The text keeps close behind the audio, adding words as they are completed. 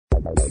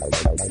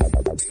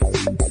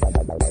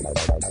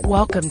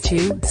Welcome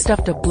to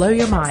Stuff to Blow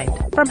Your Mind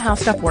from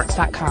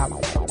HowStuffWorks.com.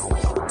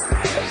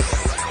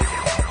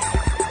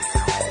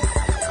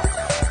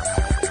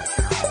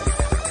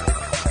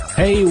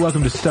 Hey,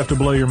 welcome to Stuff to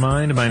Blow Your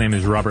Mind. My name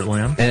is Robert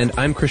Lamb. And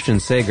I'm Christian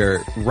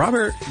Sager.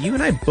 Robert, you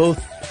and I both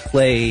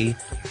play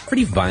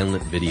pretty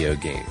violent video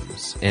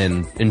games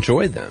and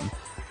enjoy them,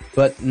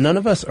 but none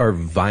of us are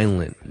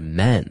violent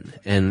men.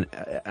 And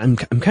I'm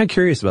kind of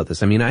curious about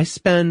this. I mean, I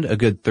spend a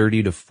good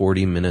 30 to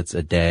 40 minutes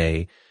a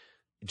day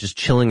just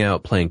chilling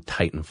out playing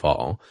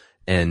Titanfall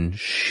and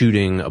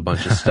shooting a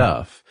bunch of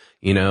stuff,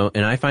 you know,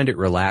 and I find it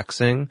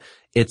relaxing.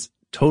 It's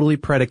totally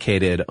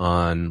predicated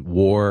on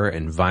war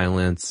and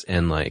violence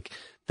and like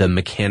the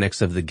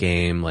mechanics of the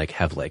game, like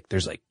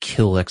there's like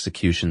kill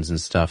executions and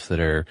stuff that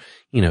are,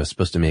 you know,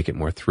 supposed to make it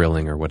more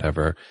thrilling or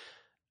whatever.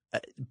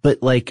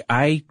 But like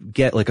I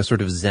get like a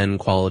sort of Zen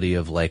quality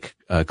of like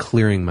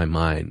clearing my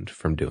mind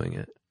from doing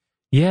it.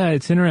 Yeah,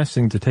 it's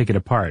interesting to take it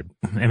apart.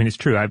 I mean, it's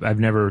true. I've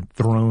never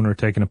thrown or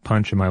taken a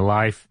punch in my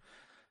life.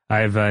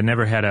 I've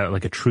never had a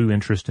true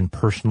interest in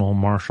personal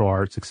martial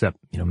arts, except,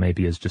 you know,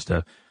 maybe as just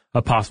a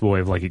possible way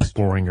of like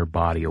exploring your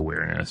body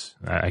awareness.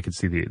 I could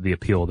see the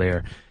appeal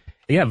there.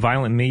 Yeah,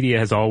 violent media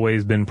has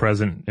always been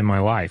present in my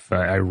life.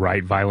 I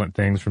write violent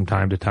things from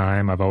time to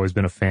time. I've always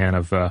been a fan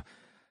of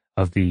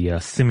the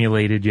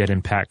simulated yet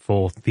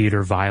impactful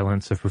theater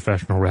violence of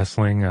professional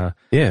wrestling.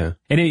 Yeah.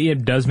 And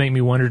it does make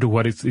me wonder to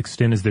what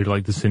extent is there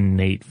like this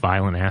innate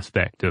violent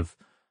aspect of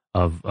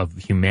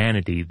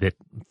humanity that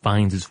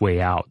finds its way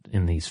out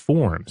in these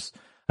forms.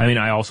 I mean,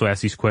 I also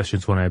ask these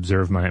questions when I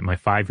observe my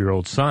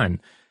 5-year-old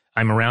son.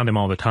 I'm around him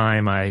all the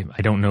time. I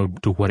don't know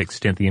to what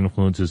extent the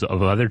influences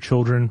of other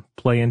children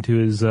play into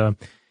his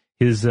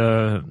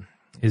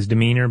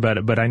demeanor,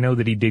 but I know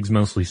that he digs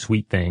mostly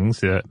sweet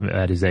things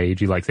at his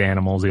age. He likes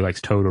animals. He likes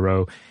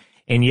Totoro.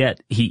 And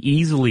yet he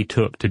easily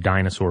took to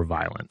dinosaur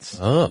violence.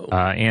 Oh.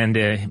 And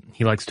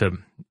he likes to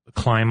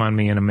climb on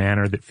me in a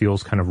manner that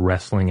feels kind of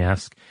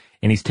wrestling-esque.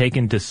 And he's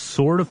taken to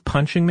sort of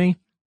punching me.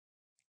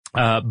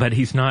 But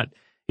he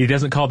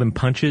doesn't call them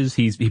punches.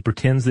 He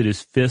pretends that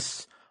his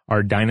fists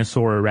are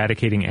dinosaur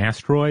eradicating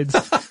asteroids.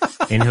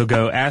 And he'll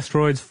go,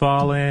 asteroids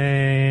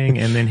falling.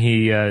 And then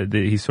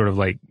he sort of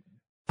like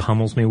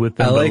pummels me with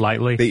them, but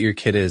lightly. That your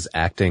kid is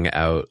acting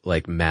out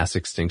like mass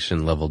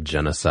extinction level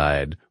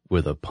genocide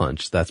with a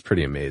punch. That's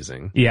pretty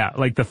amazing. Yeah,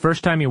 like the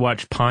first time he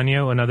watched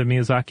Ponyo, another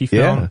Miyazaki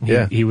film,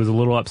 he was a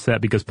little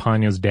upset because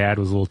Ponyo's dad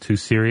was a little too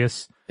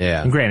serious.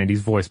 Yeah. And granted,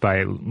 he's voiced by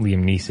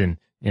Liam Neeson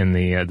in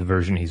the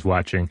version he's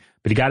watching,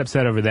 but he got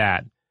upset over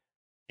that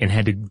and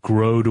had to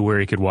grow to where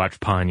he could watch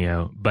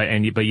Ponyo,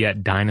 but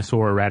yet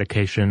dinosaur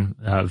eradication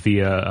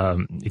via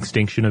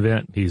extinction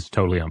event, he's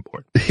totally on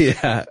board.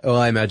 Yeah, well,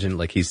 I imagine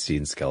like he's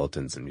seen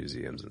skeletons in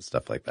museums and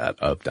stuff like that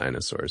of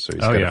dinosaurs, so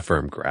he's got a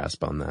firm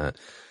grasp on that.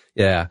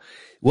 Yeah,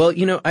 well,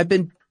 you know, I've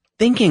been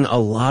thinking a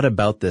lot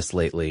about this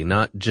lately,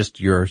 not just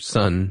your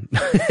son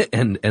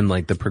and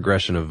like the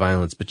progression of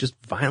violence, but just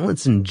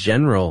violence in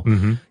general.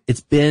 Mm-hmm.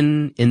 It's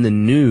been in the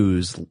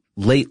news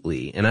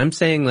lately, and I'm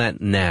saying that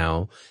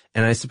now.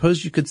 And I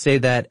suppose you could say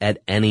that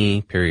at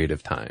any period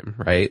of time,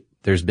 right?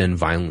 There's been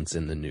violence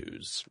in the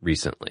news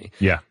recently.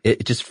 Yeah.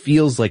 It just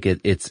feels like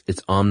it's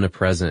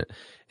omnipresent.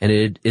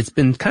 And it's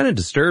been kind of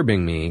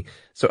disturbing me.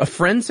 So a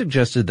friend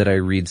suggested that I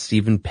read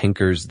Steven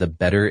Pinker's The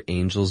Better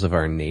Angels of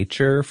Our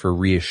Nature for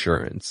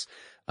reassurance.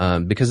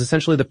 Because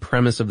essentially the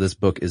premise of this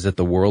book is that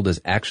the world is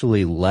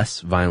actually less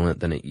violent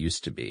than it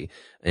used to be.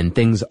 And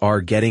things are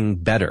getting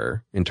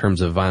better in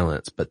terms of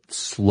violence, but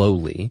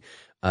slowly.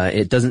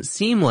 It doesn't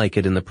seem like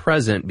it in the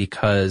present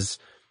because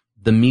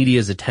the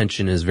media's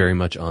attention is very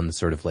much on the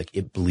sort of like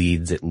it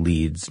bleeds, it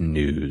leads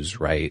news,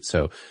 right?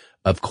 So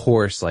of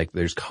course, like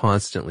there's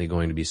constantly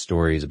going to be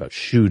stories about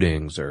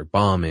shootings or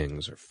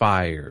bombings or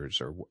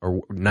fires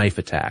or knife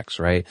attacks,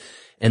 right?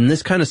 And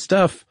this kind of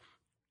stuff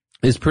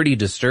is pretty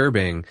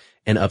disturbing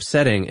and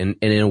upsetting.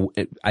 And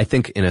I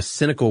think in a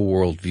cynical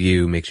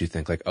worldview makes you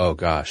think like, oh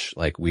gosh,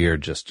 like we are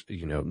just,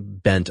 you know,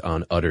 bent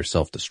on utter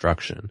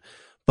self-destruction.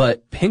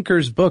 But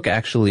Pinker's book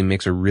actually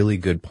makes a really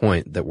good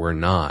point that we're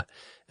not,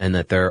 and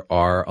that there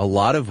are a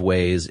lot of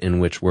ways in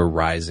which we're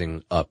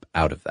rising up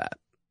out of that.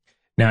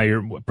 Now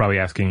you're probably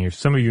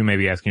some of you may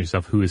be asking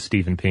yourself, who is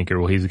Steven Pinker?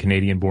 Well, he's a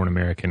Canadian-born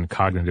American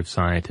cognitive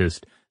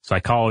scientist,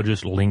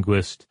 psychologist,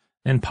 linguist,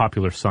 and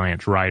popular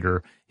science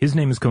writer. His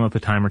name has come up a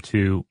time or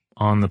two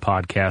on the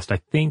podcast. I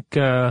think,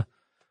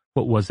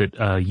 what was it?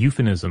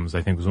 Euphemisms,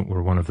 I think,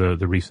 were one of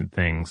the recent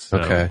things.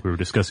 Okay. We were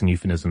discussing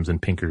euphemisms in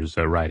Pinker's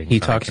writing. He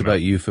talks about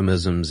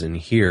euphemisms in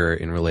here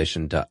in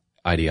relation to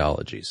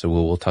ideology. So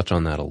we'll touch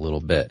on that a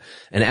little bit.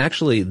 And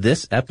actually,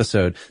 this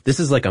episode, this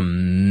is like a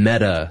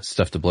meta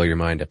Stuff to Blow Your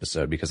Mind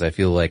episode, because I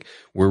feel like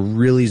we're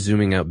really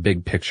zooming out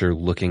big picture,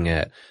 looking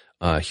at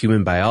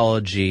human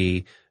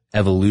biology,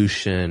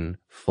 evolution,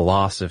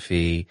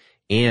 philosophy,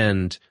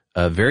 and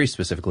very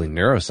specifically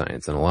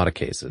neuroscience in a lot of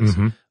cases.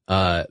 Mm-hmm.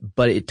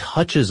 But it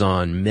touches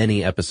on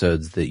many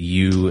episodes that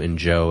you and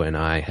Joe and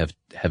I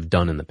have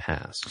done in the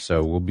past.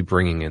 So we'll be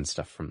bringing in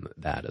stuff from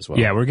that as well.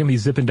 Yeah, we're going to be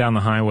zipping down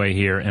the highway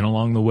here, and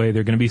along the way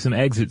there are going to be some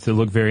exits that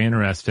look very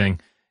interesting.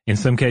 In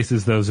some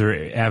cases, those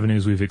are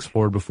avenues we've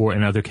explored before.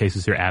 In other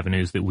cases, they're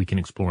avenues that we can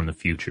explore in the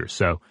future.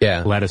 So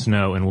let us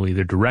know, and we'll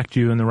either direct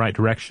you in the right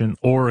direction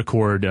or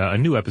record a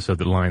new episode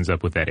that lines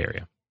up with that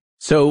area.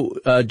 So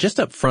just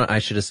up front, I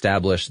should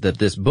establish that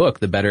this book,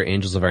 The Better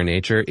Angels of Our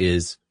Nature,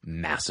 is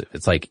massive.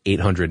 It's like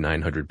 800,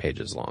 900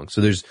 pages long.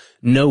 So there's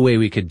no way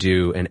we could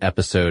do an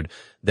episode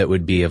that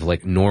would be of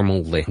like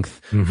normal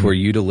length for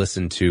you to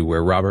listen to,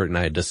 where Robert and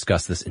I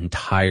discuss this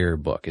entire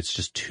book. It's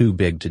just too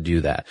big to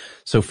do that.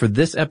 So for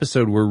this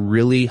episode, we're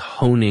really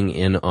honing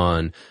in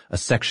on a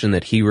section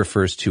that he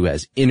refers to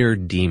as inner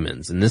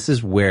demons. And this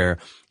is where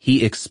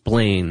he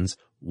explains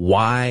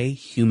why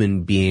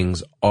human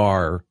beings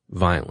are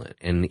violent.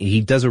 And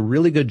he does a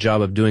really good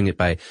job of doing it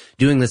by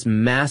doing this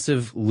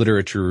massive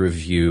literature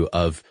review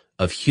of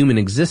human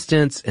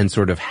existence and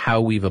sort of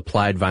how we've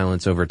applied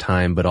violence over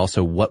time, but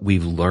also what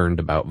we've learned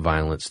about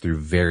violence through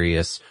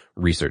various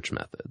research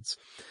methods.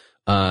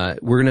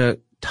 We're going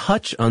to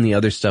touch on the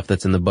other stuff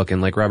that's in the book.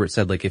 And like Robert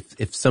said, like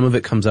if some of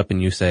it comes up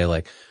and you say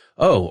like,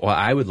 oh, well,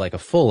 I would like a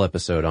full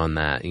episode on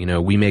that, you know,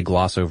 we may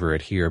gloss over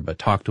it here, but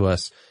talk to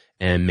us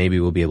and maybe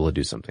we'll be able to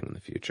do something in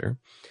the future.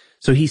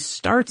 So he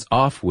starts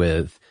off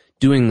with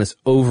doing this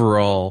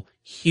overall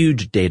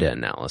huge data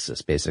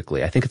analysis,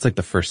 basically. I think it's like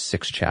the first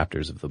 6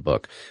 chapters of the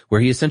book, where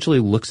he essentially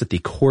looks at the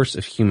course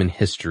of human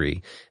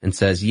history and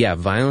says, yeah,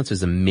 violence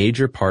is a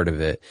major part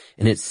of it,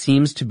 and it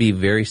seems to be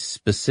very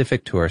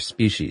specific to our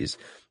species,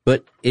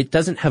 but it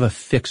doesn't have a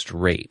fixed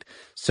rate.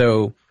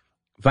 So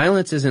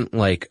violence isn't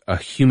like a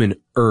human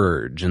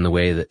urge in the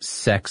way that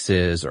sex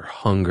is, or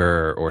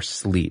hunger, or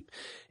sleep.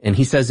 And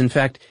he says, in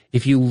fact,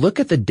 if you look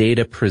at the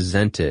data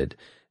presented,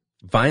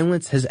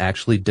 violence has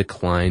actually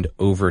declined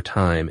over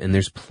time, and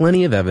there's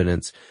plenty of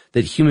evidence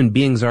that human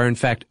beings are, in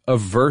fact,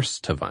 averse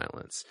to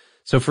violence.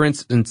 So, for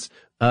instance,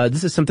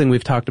 this is something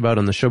we've talked about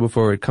on the show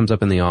before. It comes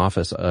up in The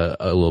Office a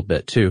little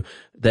bit, too,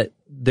 that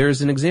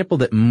there's an example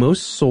that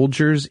most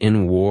soldiers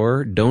in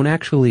war don't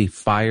actually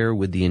fire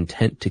with the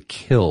intent to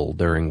kill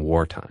during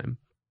wartime.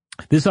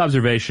 This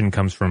observation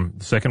comes from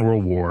the Second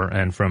World War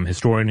and from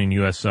historian and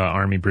U.S.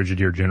 Army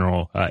Brigadier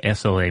General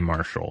S.L.A.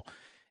 Marshall.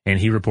 And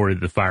he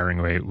reported the firing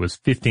rate was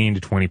 15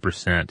 to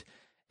 20%.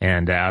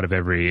 And out of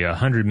every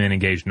 100 men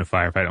engaged in a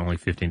firefight, only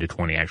 15 to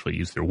 20 actually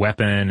used their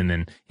weapon. And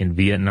then in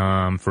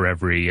Vietnam, for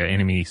every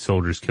enemy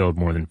soldiers killed,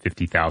 more than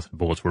 50,000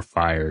 bullets were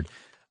fired.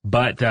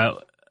 But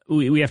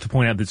we have to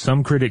point out that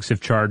some critics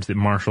have charged that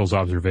Marshall's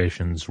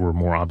observations were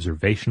more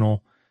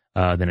observational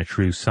than a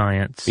true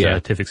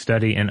scientific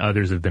study, and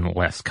others have been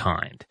less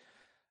kind.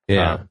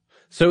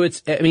 So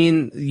it's, I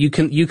mean, you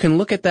can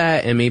look at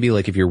that and maybe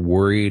like if you're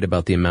worried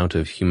about the amount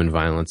of human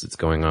violence that's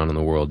going on in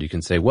the world, you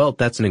can say, well,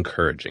 that's an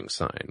encouraging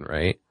sign,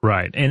 right?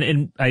 Right.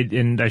 And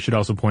I should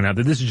also point out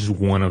that this is just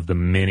one of the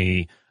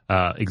many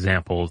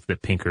examples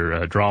that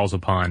Pinker draws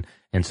upon.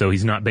 And so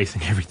he's not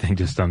basing everything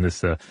just on this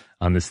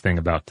thing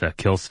about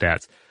kill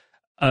stats.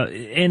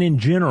 And in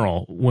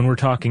general, when we're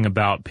talking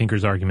about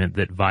Pinker's argument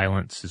that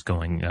violence is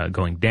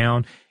going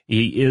down,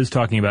 he is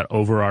talking about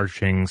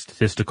overarching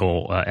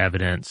statistical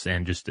evidence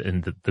and just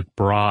in the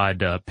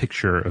broad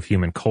picture of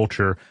human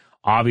culture.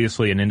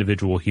 Obviously, an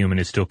individual human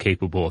is still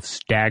capable of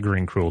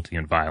staggering cruelty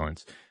and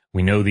violence.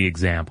 We know the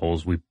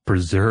examples. We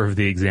preserve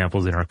the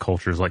examples in our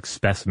cultures like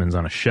specimens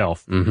on a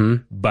shelf.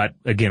 But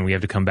again, we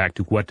have to come back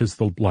to what does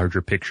the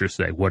larger picture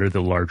say? What are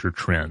the larger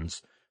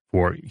trends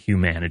for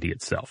humanity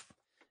itself?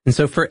 And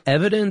so for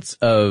evidence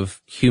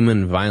of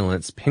human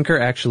violence, Pinker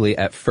actually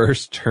at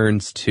first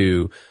turns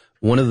to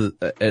one of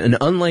an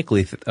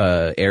unlikely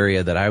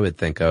area that I would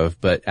think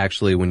of, but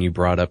actually when you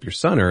brought up your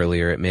son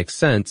earlier, it makes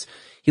sense.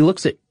 He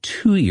looks at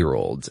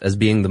 2-year-olds as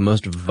being the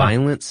most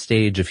violent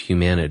stage of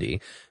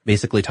humanity,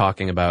 basically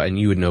talking about, and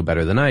you would know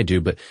better than I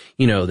do, but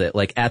you know that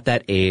like at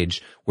that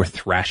age, we're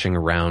thrashing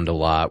around a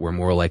lot. We're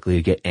more likely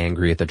to get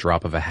angry at the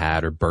drop of a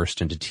hat or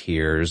burst into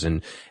tears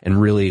and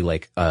really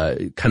like,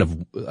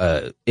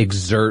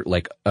 exert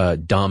like,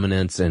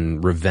 dominance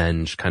and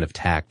revenge kind of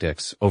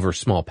tactics over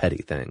small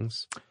petty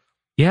things.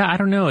 Yeah, I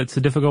don't know. It's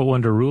a difficult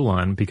one to rule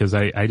on because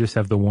I just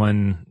have the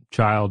one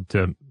child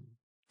to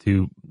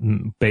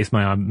base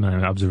my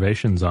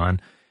observations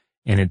on,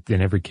 and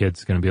every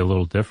kid's going to be a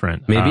little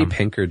different. Maybe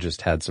Pinker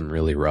just had some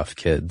really rough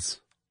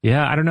kids.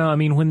 Yeah, I don't know. I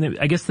mean,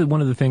 I guess that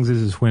one of the things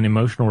is when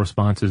emotional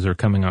responses are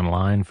coming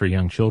online for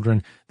young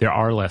children, there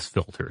are less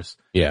filters.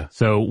 Yeah.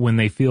 So when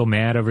they feel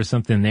mad over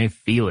something, they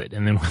feel it,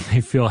 and then when they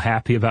feel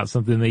happy about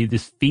something, they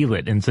just feel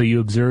it, and so you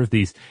observe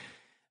these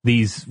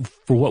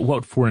for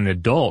what for an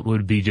adult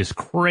would be just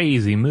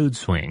crazy mood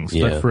swings,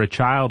 but for a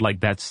child, like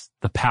that's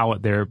the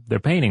palette they're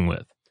painting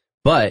with.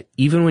 But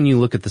even when you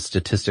look at the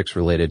statistics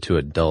related to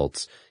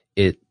adults,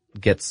 it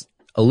gets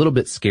a little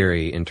bit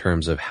scary in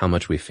terms of how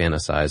much we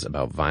fantasize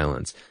about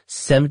violence.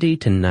 70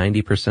 to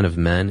 90% of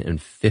men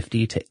and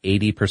 50 to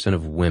 80%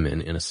 of women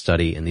in a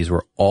study, and these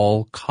were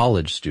all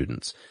college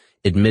students,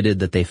 admitted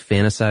that they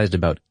fantasized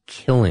about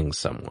killing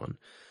someone.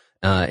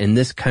 And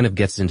this kind of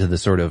gets into the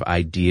sort of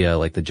idea,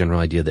 like the general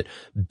idea that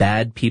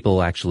bad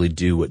people actually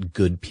do what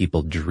good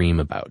people dream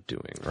about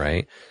doing,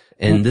 right?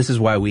 And this is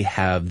why we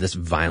have this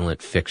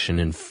violent fiction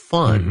and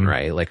fun,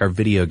 right? Like our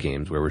video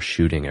games where we're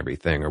shooting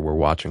everything, or we're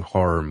watching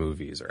horror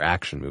movies or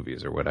action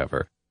movies or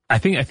whatever. I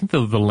think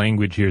the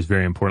language here is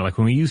very important. Like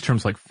when we use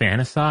terms like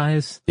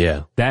fantasize,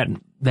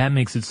 that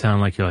makes it sound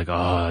like you're like,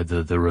 oh,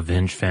 the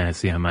revenge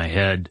fantasy on my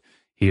head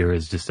here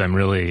is just, I'm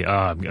really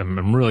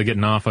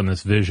getting off on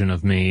this vision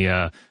of me,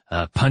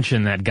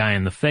 punching that guy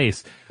in the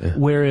face. Yeah.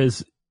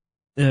 Whereas,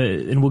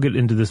 and we'll get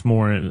into this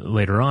more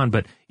later on,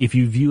 but if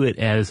you view it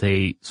as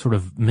a sort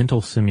of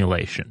mental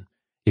simulation,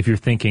 if you're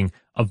thinking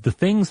of the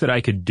things that I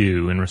could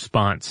do in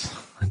response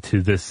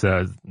to this,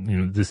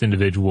 this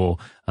individual,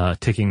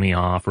 ticking me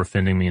off or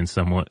offending me in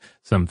some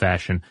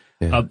fashion,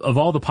 of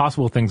all the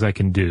possible things I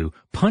can do,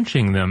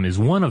 punching them is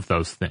one of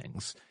those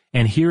things.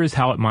 And here is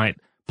how it might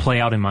play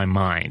out in my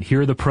mind.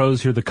 Here are the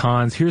pros, here are the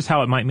cons, here's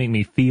how it might make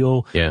me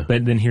feel,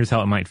 but then here's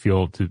how it might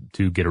feel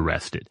to get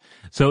arrested.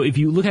 So if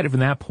you look at it from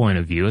that point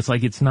of view, it's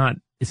like it's not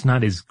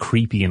as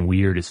creepy and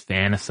weird as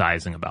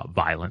fantasizing about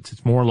violence.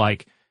 It's more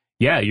like,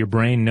 yeah, your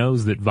brain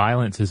knows that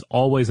violence is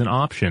always an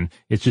option.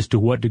 It's just to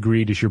what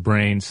degree does your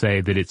brain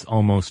say that it's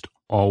almost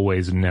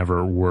always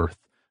never worth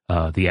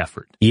the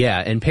effort. Yeah,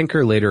 and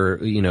Pinker later,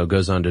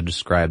 goes on to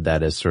describe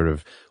that as sort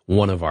of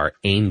one of our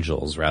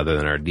angels rather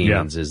than our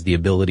demons, is the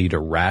ability to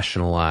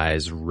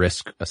rationalize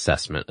risk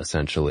assessment,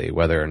 essentially,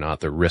 whether or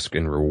not the risk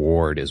and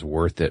reward is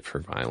worth it for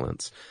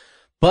violence.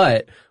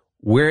 But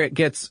where it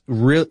gets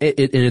real, and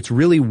it's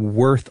really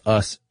worth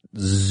us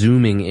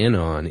zooming in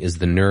on, is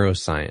the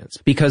neuroscience,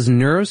 because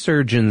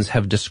neurosurgeons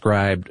have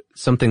described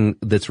something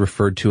that's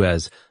referred to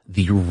as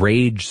the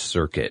rage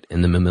circuit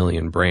in the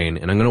mammalian brain.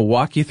 And I'm going to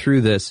walk you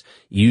through this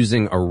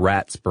using a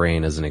rat's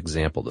brain as an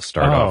example to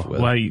start off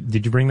with. Well,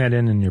 did you bring that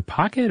in your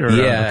pocket or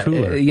a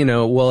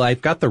cooler? Well,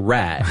 I've got the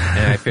rat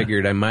and I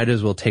figured I might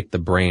as well take the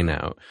brain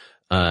out.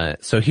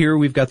 So here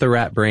we've got the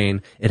rat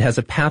brain. It has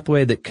a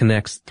pathway that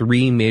connects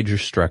three major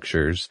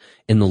structures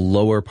in the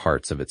lower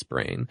parts of its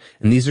brain.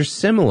 And these are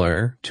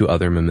similar to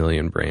other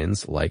mammalian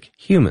brains like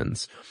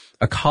humans.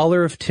 A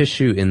collar of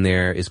tissue in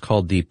there is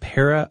called the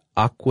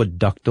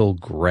para-aqueductal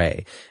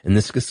gray. And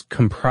this is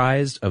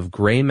comprised of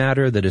gray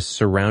matter that is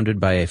surrounded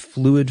by a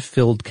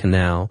fluid-filled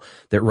canal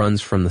that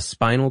runs from the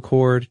spinal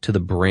cord to the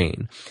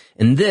brain.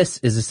 And this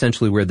is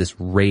essentially where this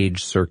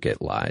rage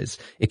circuit lies.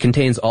 It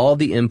contains all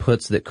the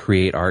inputs that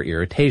create our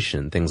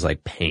irritation, things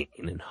like pain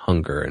and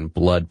hunger and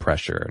blood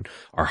pressure and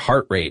our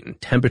heart rate and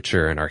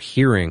temperature and our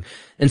hearing.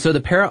 And so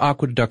the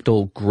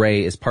para-aqueductal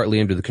gray is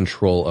partly under the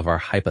control of our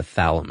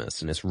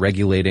hypothalamus, and it's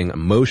regulating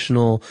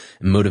emotional,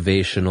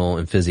 motivational,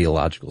 and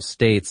physiological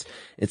states.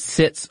 It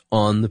sits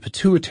on the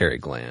pituitary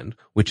gland,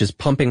 which is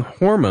pumping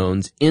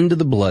hormones into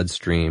the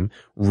bloodstream,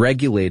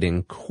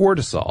 regulating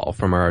cortisol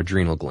from our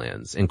adrenal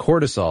glands. And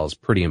cortisol is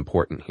pretty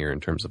important here in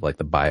terms of like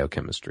the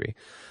biochemistry.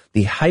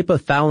 The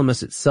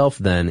hypothalamus itself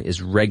then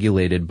is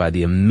regulated by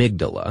the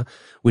amygdala,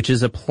 which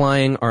is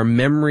applying our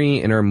memory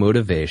and our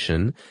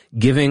motivation,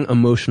 giving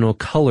emotional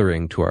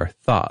coloring to our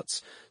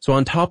thoughts. So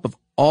on top of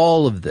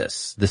all of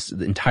this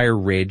entire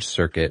rage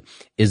circuit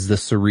is the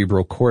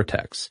cerebral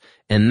cortex.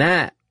 And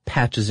that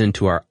patches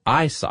into our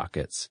eye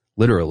sockets,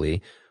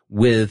 literally,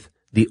 with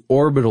the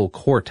orbital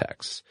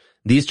cortex.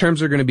 These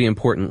terms are going to be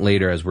important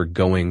later as we're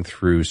going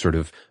through sort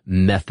of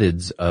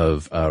methods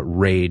of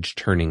rage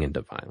turning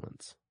into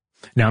violence.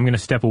 Now I'm going to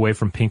step away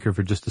from Pinker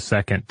for just a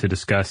second to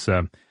discuss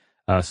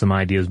some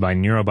ideas by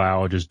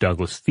neurobiologist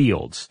Douglas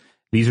Fields.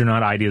 These are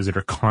not ideas that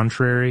are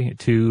contrary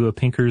to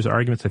Pinker's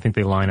arguments. I think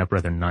they line up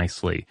rather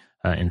nicely,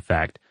 in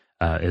fact,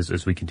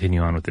 as we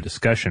continue on with the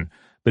discussion.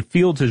 But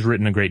Fields has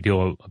written a great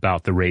deal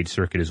about the rage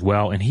circuit as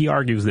well, and he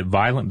argues that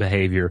violent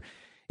behavior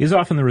is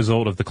often the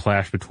result of the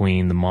clash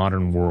between the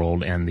modern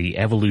world and the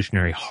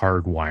evolutionary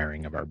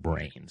hardwiring of our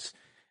brains.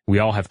 We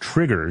all have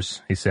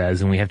triggers, he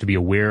says, and we have to be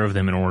aware of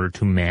them in order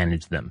to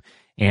manage them.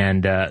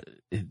 And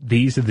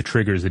these are the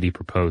triggers that he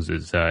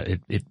proposes.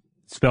 It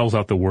spells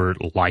out the word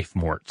life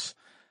morts.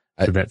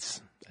 So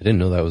I didn't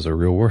know that was a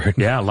real word.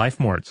 Yeah, life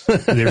morts.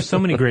 There's so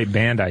many great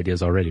band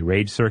ideas already.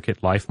 Rage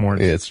circuit, life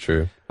morts. Yeah, it's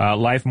true.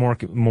 Life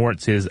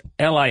morts is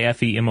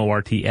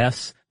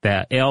LIFEMORTS.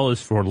 That L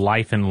is for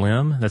life and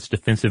limb. That's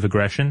defensive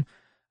aggression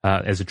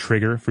as a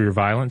trigger for your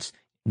violence.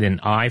 Then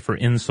I for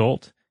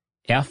insult.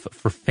 F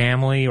for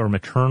family or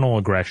maternal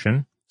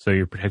aggression. So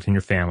you're protecting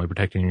your family,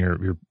 protecting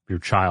your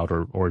child,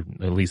 or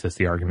at least that's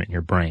the argument in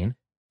your brain.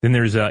 Then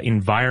there's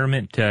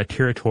environment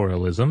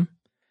territorialism.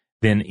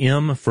 Then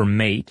M for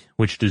mate,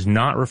 which does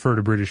not refer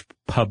to British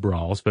pub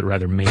brawls, but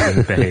rather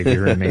mating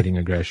behavior and mating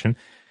aggression.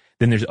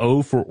 Then there's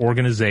O for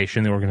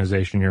organization, the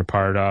organization you're a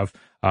part of.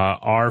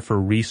 R for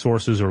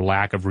resources or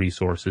lack of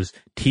resources.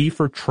 T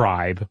for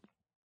tribe.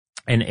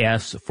 And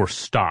S for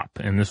stop.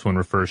 And this one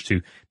refers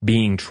to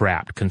being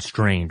trapped,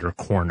 constrained, or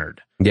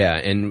cornered. Yeah,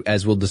 and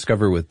as we'll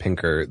discover with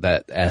Pinker,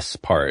 that S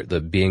part, the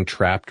being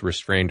trapped,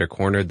 restrained, or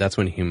cornered, that's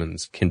when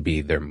humans can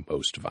be their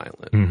most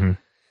violent. Mm-hmm.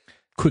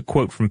 quick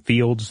quote from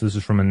Fields. This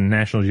is from a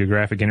National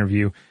Geographic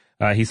interview.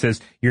 He says,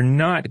 "You're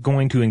not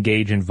going to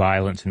engage in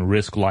violence and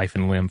risk life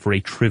and limb for a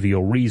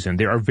trivial reason.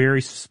 There are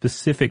very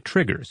specific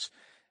triggers."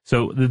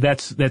 So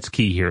that's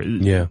key here.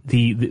 Yeah.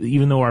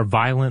 Even though our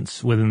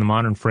violence within the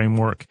modern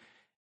framework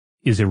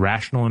is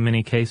irrational in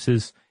many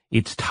cases,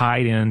 it's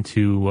tied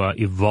into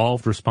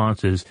evolved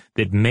responses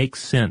that make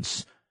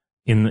sense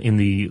in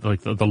the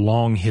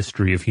long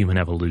history of human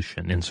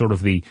evolution and sort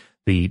of the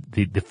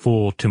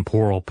full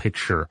temporal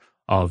picture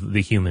of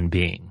the human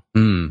being.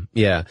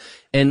 Yeah.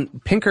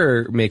 And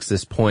Pinker makes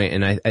this point,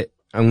 and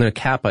I'm going to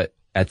cap it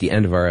at the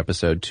end of our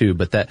episode too,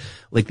 but that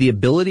like the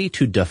ability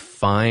to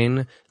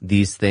define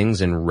these things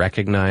and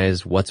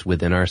recognize what's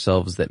within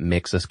ourselves that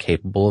makes us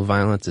capable of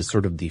violence is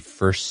sort of the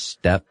first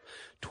step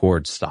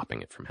towards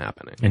stopping it from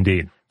happening.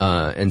 Indeed.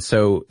 And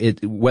so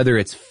whether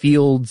it's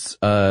Fields'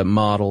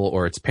 model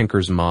or it's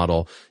Pinker's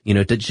model,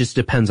 it just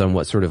depends on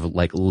what sort of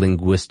like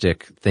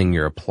linguistic thing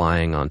you're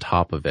applying on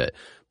top of it,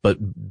 but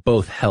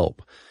both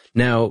help.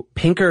 Now,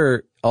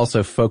 Pinker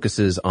also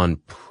focuses on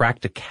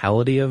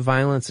practicality of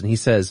violence, and he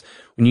says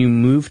when you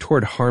move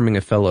toward harming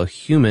a fellow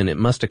human, it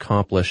must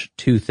accomplish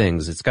two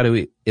things. It's got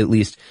to at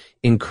least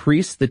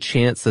increase the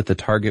chance that the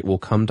target will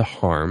come to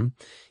harm,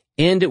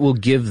 and it will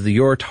give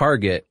your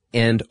target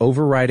an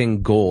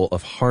overriding goal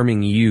of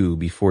harming you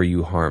before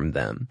you harm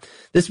them.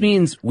 This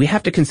means we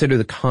have to consider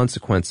the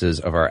consequences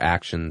of our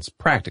actions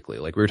practically,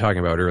 like we were talking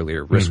about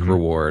earlier, risk,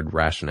 reward,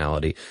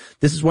 rationality.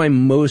 This is why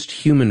most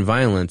human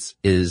violence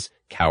is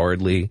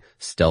cowardly,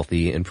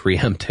 stealthy, and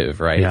preemptive,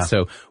 right? Yeah.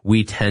 So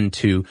we tend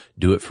to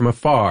do it from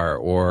afar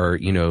or,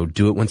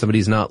 do it when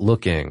somebody's not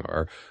looking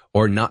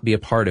or not be a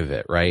part of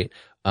it, right?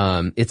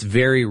 It's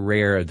very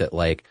rare that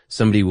like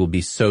somebody will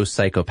be so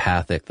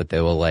psychopathic that they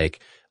will like,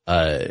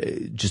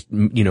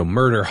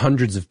 murder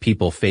hundreds of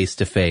people face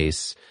to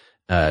face,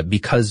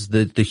 because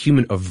the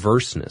human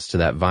averseness to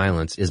that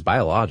violence is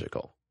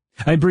biological.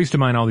 It brings to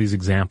mind all these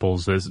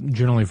examples as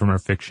generally from our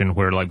fiction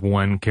where like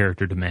one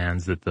character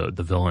demands that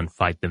the villain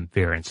fight them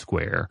fair and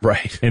square.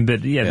 Right.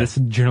 But this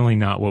is generally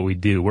not what we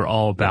do. We're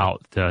all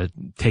about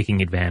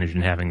taking advantage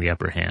and having the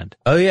upper hand.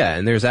 Oh yeah,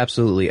 and there's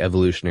absolutely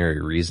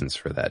evolutionary reasons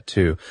for that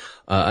too.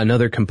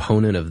 Another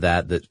component of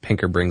that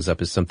Pinker brings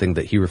up is something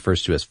that he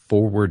refers to as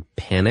forward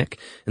panic.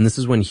 And this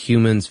is when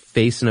humans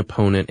face an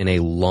opponent in a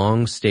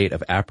long state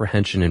of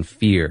apprehension and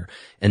fear.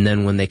 And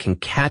then when they can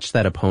catch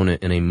that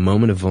opponent in a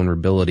moment of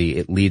vulnerability,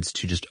 it leads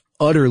to just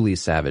utterly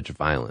savage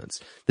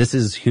violence. This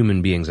is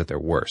human beings at their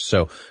worst.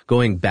 So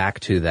going back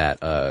to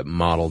that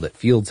model that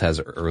Fields has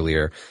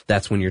earlier,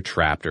 that's when you're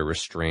trapped or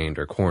restrained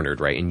or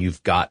cornered, right? And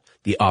you've got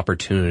the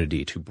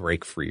opportunity to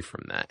break free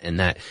from that. And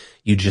that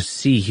you just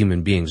see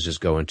human beings just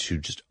go into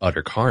just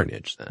utter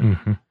carnage then.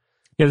 Mm-hmm.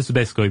 Yeah, this is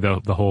basically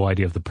the whole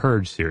idea of the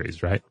Purge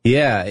series, right?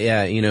 Yeah.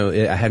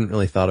 I hadn't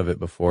really thought of it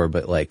before,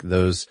 but like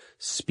those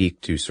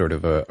speak to sort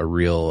of a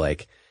real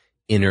like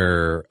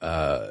inner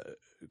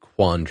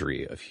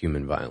quandary of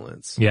human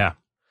violence. Yeah.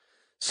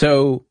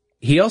 So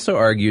he also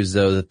argues,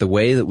 though, that the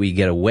way that we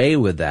get away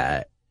with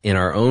that in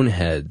our own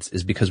heads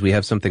is because we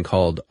have something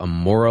called a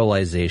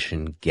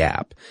moralization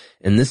gap.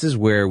 And this is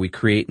where we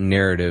create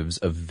narratives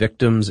of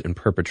victims and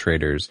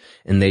perpetrators,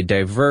 and they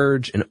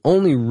diverge, and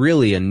only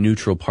really a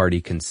neutral party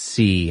can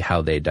see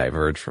how they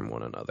diverge from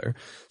one another.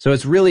 So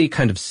it's really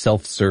kind of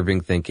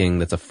self-serving thinking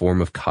that's a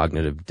form of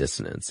cognitive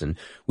dissonance. And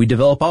we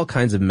develop all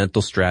kinds of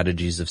mental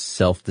strategies of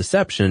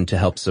self-deception to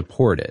help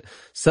support it.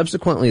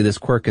 Subsequently, this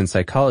quirk in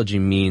psychology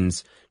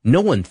means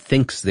no one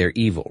thinks they're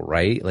evil,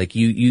 right? Like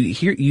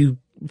you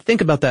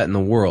think about that in the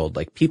world,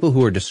 like people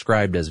who are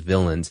described as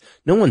villains,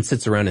 no one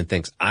sits around and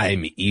thinks,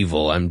 I'm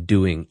evil, I'm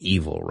doing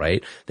evil,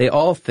 right? They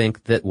all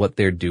think that what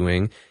they're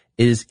doing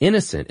is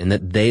innocent and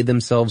that they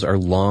themselves are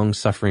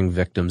long-suffering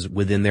victims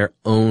within their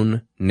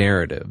own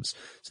narratives.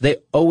 So they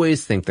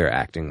always think they're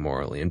acting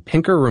morally. And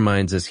Pinker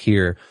reminds us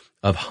here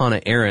of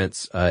Hannah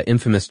Arendt's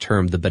infamous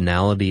term, the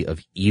banality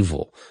of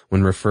evil,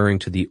 when referring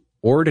to the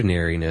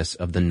ordinariness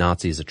of the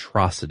Nazis'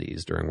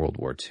 atrocities during World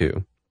War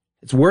II.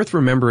 It's worth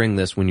remembering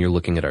this when you're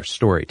looking at our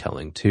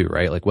storytelling too,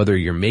 right? Like whether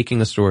you're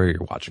making a story,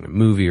 you're watching a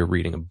movie or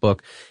reading a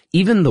book,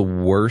 even the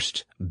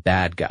worst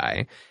bad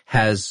guy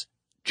has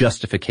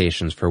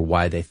justifications for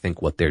why they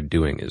think what they're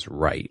doing is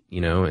right,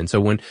 And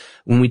so when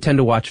we tend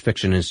to watch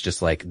fiction, it's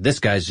just like, this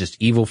guy's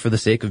just evil for the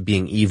sake of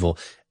being evil.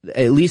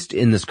 At least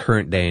in this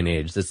current day and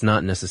age, that's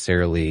not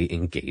necessarily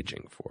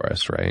engaging for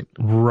us, right?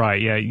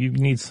 Right, yeah. You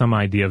need some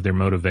idea of their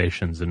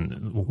motivations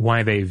and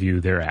why they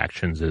view their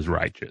actions as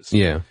righteous.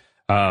 Yeah.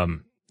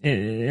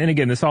 And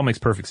again, this all makes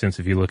perfect sense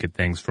if you look at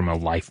things from a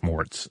life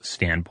morts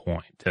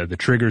standpoint. The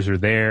triggers are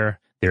there.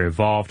 They're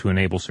evolved to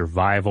enable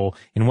survival.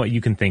 And what you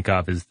can think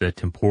of as the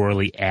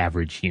temporally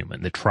average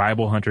human, the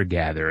tribal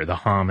hunter-gatherer, the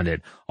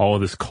hominid, all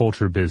of this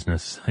culture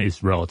business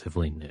is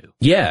relatively new.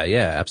 Yeah,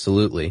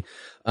 absolutely.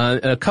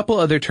 A couple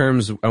other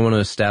terms I want to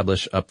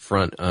establish up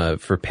front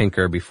for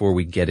Pinker before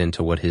we get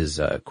into what his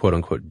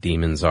quote-unquote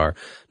demons are.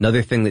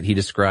 Another thing that he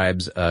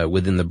describes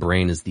within the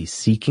brain is the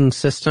seeking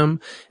system,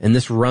 and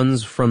this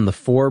runs from the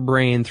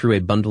forebrain through a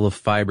bundle of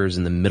fibers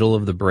in the middle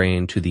of the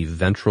brain to the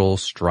ventral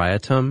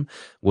striatum,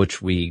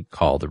 which we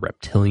call the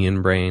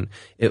reptilian brain.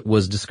 It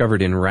was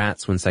discovered in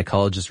rats when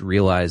psychologists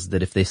realized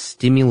that if they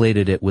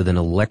stimulated it with an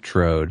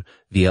electrode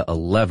via a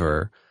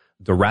lever,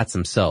 the rats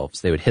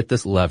themselves, they would hit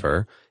this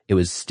lever, it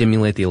would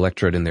stimulate the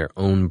electrode in their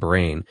own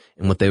brain.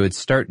 And what they would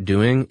start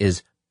doing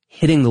is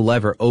hitting the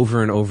lever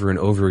over and over and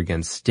over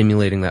again,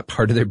 stimulating that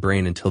part of their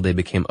brain until they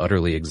became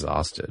utterly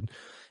exhausted.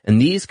 And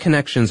these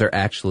connections are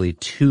actually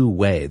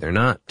two-way. They're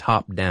not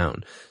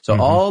top-down. So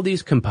all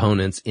these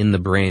components in the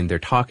brain, they're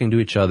talking to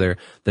each other.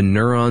 The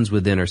neurons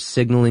within are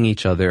signaling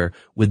each other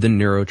with the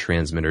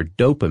neurotransmitter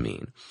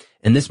dopamine.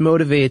 And this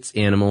motivates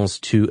animals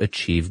to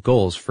achieve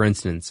goals. For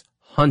instance,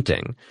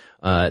 hunting.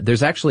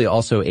 There's actually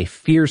also a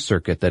fear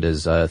circuit that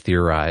is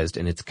theorized,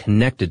 and it's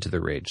connected to the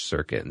rage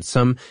circuit. And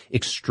some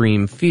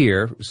extreme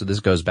fear, so this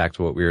goes back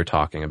to what we were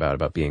talking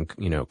about being,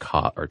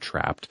 caught or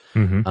trapped.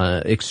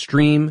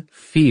 Extreme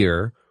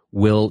fear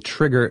will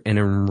trigger an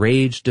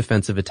enraged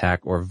defensive attack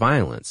or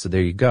violence. So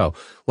there you go.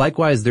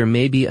 Likewise, there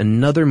may be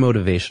another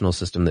motivational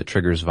system that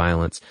triggers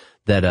violence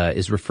that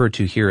is referred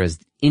to here as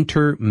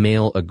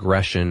inter-male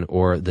aggression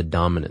or the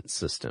dominance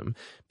system.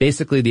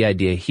 Basically, the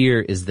idea here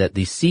is that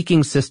the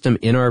seeking system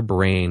in our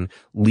brain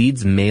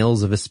leads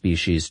males of a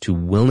species to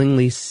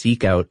willingly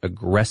seek out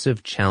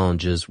aggressive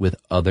challenges with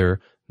other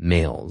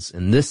males.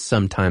 And this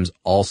sometimes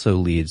also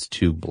leads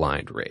to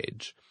blind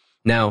rage.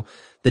 Now,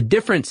 the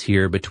difference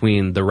here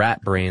between the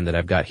rat brain that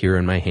I've got here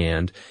in my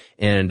hand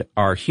and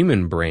our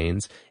human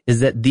brains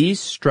is that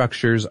these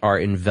structures are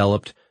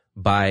enveloped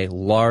by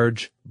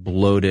large,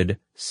 bloated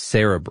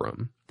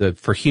cerebrum.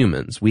 For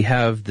humans, we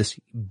have this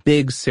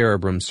big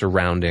cerebrum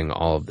surrounding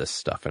all of this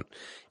stuff, and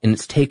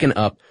it's taken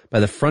up by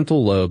the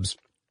frontal lobes,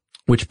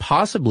 which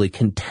possibly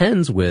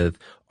contends with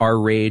our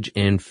rage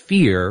and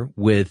fear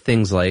with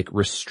things like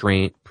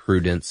restraint,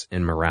 prudence,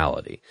 and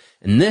morality.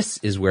 And this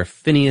is where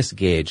Phineas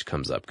Gage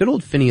comes up. Good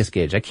old Phineas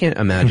Gage. I can't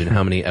imagine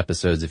how many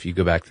episodes, if you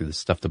go back through the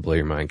Stuff to Blow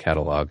Your Mind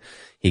catalog,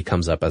 he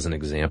comes up as an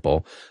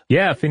example.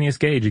 Yeah, Phineas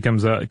Gage. He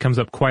comes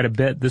up quite a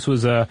bit. This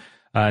was a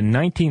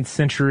 19th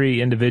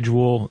century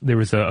individual. There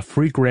was a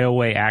freak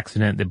railway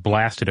accident that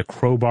blasted a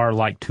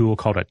crowbar-like tool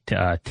called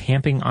a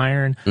tamping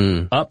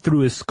iron up through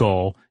his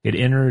skull. It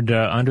entered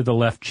under the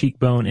left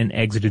cheekbone and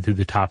exited through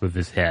the top of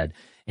his head.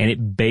 And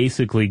it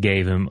basically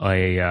gave him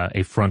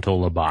a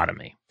frontal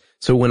lobotomy.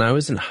 So when I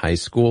was in high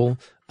school,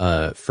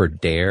 for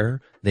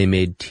DARE, they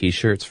made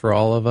T-shirts for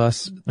all of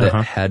us that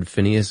had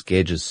Phineas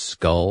Gage's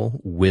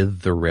skull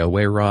with the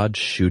railway rod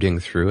shooting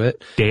through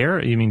it.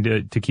 DARE? You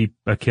mean to keep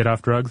a kid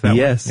off drugs? That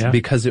yes, way? Yeah.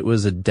 Because it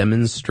was a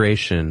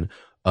demonstration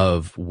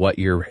of what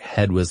your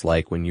head was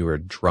like when you were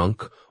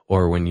drunk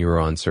or when you were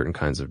on certain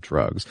kinds of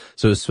drugs.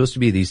 So it was supposed to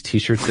be these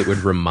T-shirts that would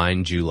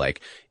remind you, like,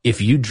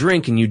 if you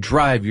drink and you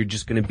drive, you're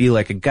just going to be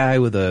like a guy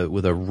with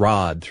a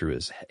rod through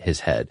his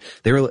head.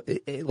 They were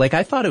like,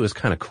 I thought it was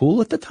kind of cool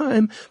at the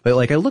time, but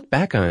like I look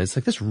back on it, it's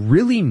like this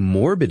really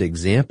morbid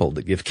example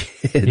to give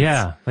kids.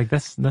 Yeah, like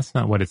that's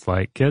not what it's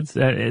like, kids.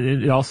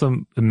 It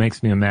also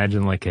makes me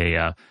imagine like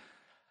in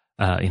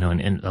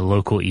a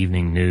local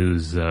evening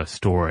news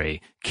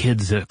story,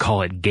 kids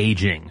call it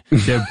gauging.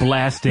 They're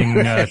blasting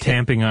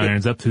tamping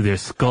irons up through their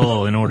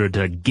skull in order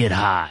to get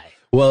high.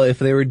 Well, if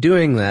they were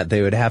doing that,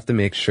 they would have to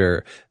make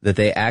sure that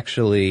they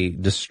actually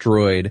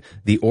destroyed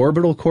the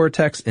orbital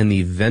cortex and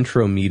the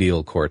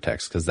ventromedial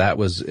cortex, because that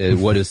was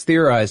what is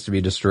theorized to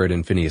be destroyed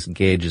in Phineas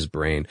Gage's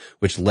brain,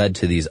 which led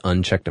to these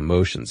unchecked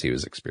emotions he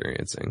was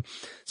experiencing.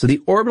 So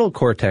the orbital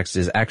cortex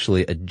is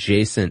actually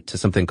adjacent to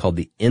something called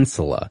the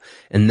insula,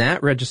 and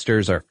that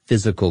registers our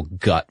physical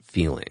gut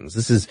feelings.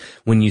 This is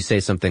when you say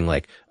something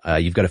like,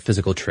 you've got a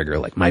physical trigger,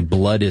 like my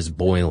blood is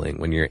boiling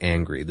when you're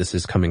angry. This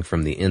is coming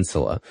from the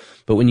insula.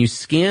 But when you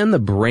scan the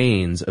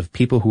brains of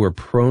people who are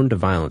prone to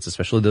violence,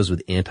 especially those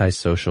with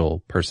antisocial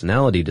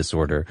personality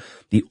disorder,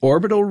 the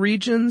orbital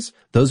regions,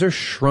 those are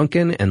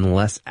shrunken and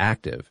less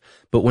active.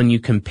 But when you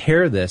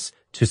compare this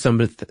to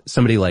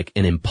somebody like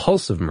an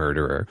impulsive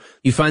murderer,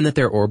 you find that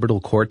their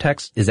orbital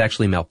cortex is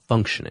actually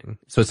malfunctioning.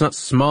 So it's not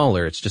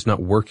smaller, it's just not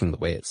working the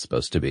way it's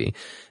supposed to be.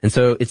 And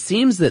so it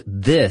seems that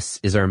this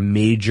is our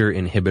major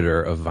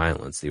inhibitor of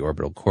violence, the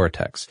orbital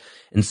cortex.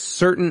 And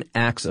certain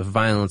acts of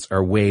violence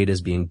are weighed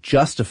as being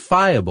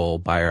justifiable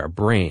by our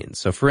brains.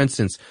 So for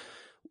instance,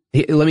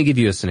 let me give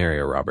you a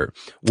scenario, Robert.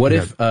 What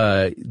if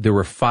there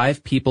were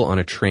 5 people on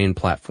a train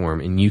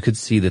platform and you could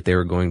see that they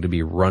were going to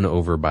be run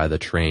over by the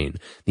train?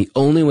 The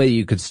only way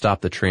you could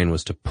stop the train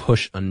was to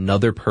push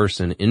another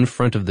person in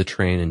front of the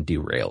train and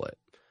derail it.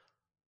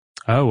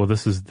 Oh, well,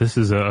 this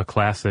is a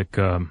classic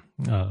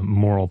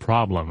moral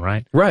problem,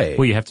 right? Right.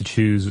 Well, you have to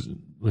choose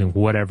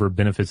whatever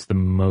benefits the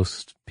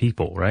most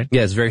people, right?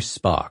 Yeah, it's very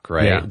Spock,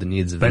 right? Yeah. The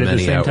needs of the but many at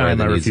the same outweigh time,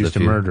 the I needs of refuse the to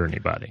few. murder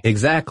anybody.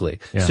 Exactly.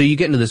 Yeah. So you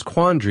get into this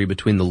quandary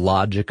between the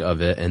logic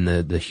of it and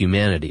the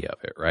humanity of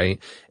it, right?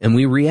 And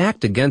we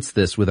react against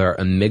this with our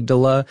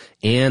amygdala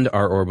and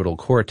our orbital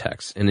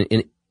cortex. And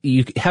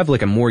you have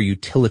like a more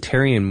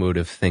utilitarian mode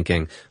of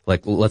thinking,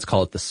 like let's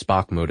call it the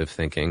Spock mode of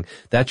thinking.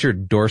 That's your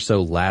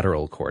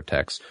dorsolateral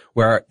cortex,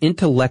 where our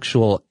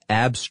intellectual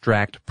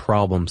abstract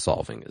problem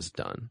solving is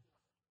done.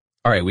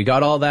 All right, we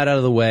got all that out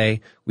of the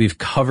way. We've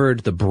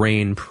covered the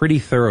brain pretty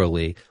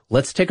thoroughly.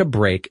 Let's take a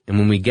break, and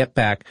when we get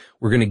back,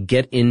 we're going to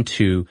get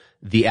into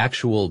the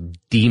actual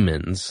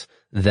demons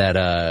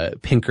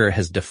that Pinker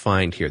has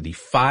defined here, the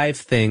 5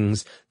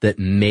 things that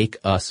make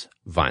us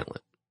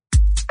violent.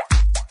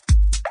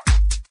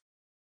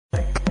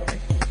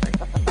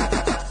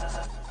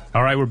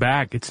 All right, we're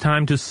back. It's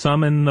time to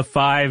summon the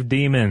 5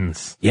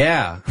 demons.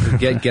 Yeah,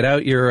 get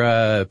out your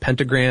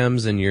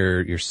pentagrams and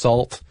your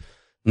salt.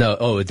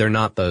 No, they're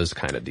not those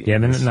kind of demons. Yeah,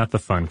 they're not the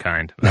fun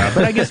kind. But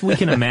I guess we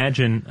can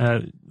imagine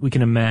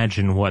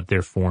what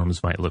their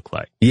forms might look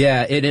like.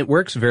 Yeah, it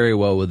works very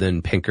well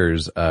within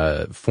Pinker's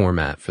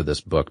format for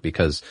this book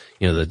because,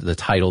 the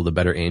title, The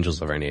Better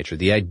Angels of Our Nature.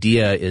 The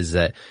idea is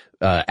that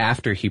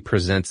after he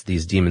presents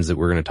these demons that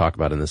we're going to talk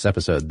about in this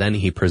episode, then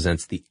he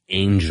presents the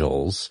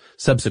angels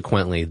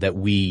subsequently that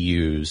we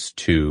use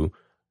to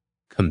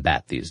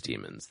combat these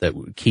demons that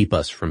would keep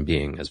us from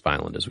being as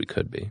violent as we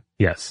could be.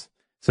 Yes.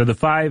 So the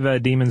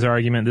 5 demons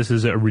argument, this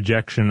is a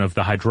rejection of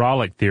the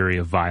hydraulic theory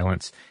of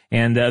violence.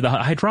 And the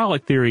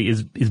hydraulic theory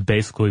is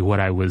basically what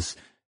I was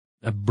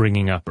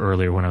bringing up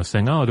earlier when I was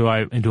saying, do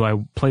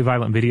I play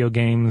violent video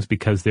games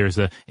because there's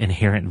a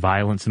inherent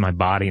violence in my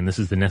body and this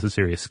is the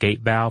necessary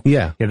escape valve?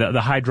 Yeah.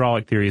 The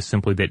hydraulic theory is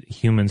simply that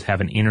humans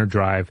have an inner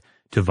drive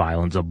to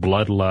violence, a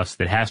bloodlust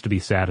that has to be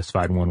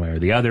satisfied one way or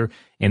the other.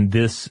 And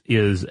this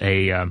is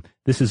a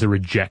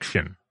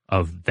rejection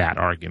of that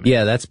argument.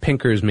 Yeah, that's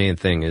Pinker's main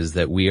thing, is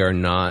that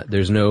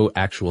there's no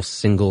actual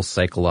single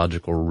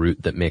psychological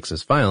root that makes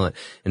us violent.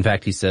 In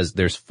fact, he says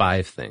there's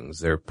 5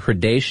 things. They're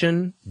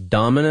predation,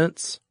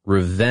 dominance,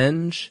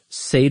 revenge,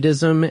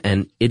 sadism,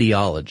 and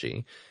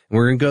ideology. And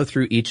we're going to go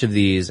through each of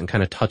these and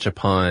kind of touch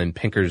upon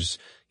Pinker's,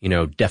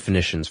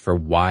 definitions for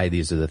why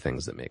these are the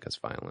things that make us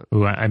violent.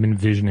 Ooh, I'm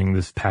envisioning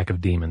this pack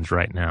of demons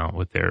right now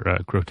with their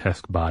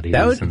grotesque bodies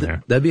in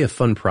there. That'd be a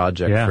fun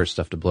project for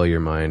Stuff to Blow Your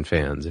Mind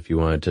fans if you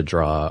wanted to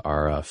draw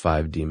our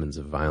 5 demons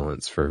of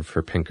violence for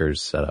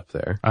Pinker's setup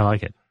there. I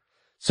like it.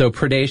 So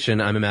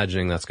predation, I'm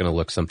imagining that's going to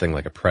look something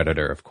like a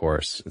predator, of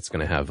course. It's going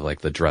to have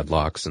like the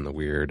dreadlocks and the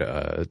weird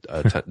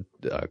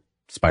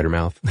spider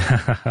mouth.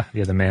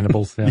 Yeah, the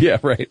mandibles. Yeah. Yeah,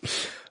 right.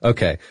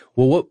 Okay.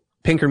 Well, what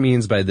Pinker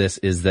means by this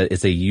is that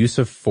it's a use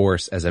of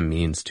force as a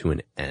means to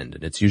an end,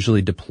 and it's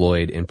usually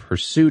deployed in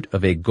pursuit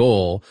of a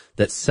goal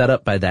that's set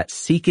up by that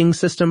seeking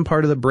system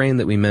part of the brain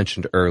that we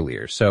mentioned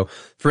earlier. So,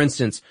 for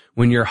instance,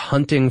 when you're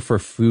hunting for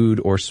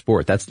food or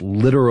sport, that's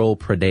literal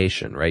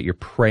predation, right? You're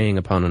preying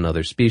upon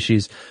another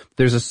species.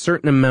 There's a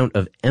certain amount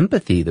of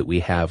empathy that we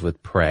have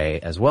with prey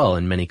as well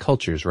in many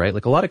cultures, right?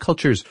 Like a lot of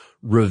cultures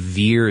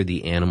revere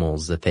the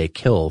animals that they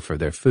kill for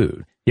their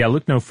food. Yeah,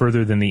 look no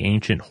further than the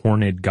ancient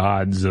horned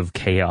gods of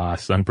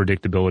chaos,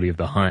 unpredictability of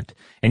the hunt.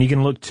 And you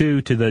can look,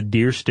 too, to the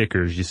deer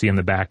stickers you see on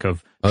the back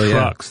of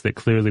trucks that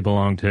clearly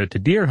belong to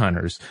deer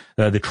hunters,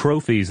 the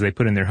trophies they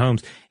put in their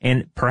homes.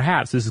 And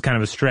perhaps, this is kind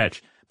of a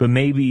stretch, but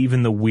maybe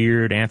even the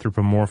weird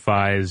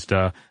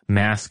anthropomorphized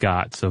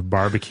mascots of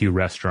barbecue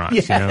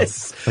restaurants,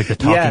 Yes. Like the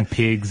talking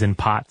pigs and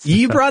pots.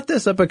 You brought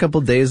this up a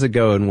couple days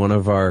ago in one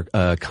of our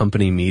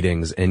company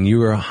meetings, and you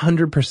were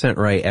 100%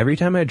 right. Every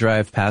time I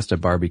drive past a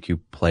barbecue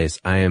place,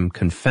 I am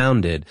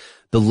confounded.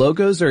 The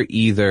logos are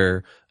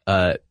either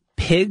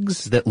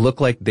pigs that look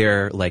like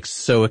they're like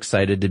so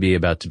excited to be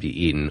about to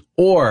be eaten,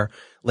 or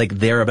like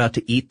they're about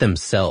to eat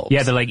themselves.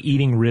 Yeah, they're like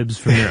eating ribs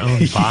from their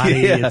own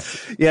body.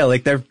 Yeah,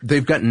 like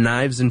they've got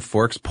knives and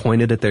forks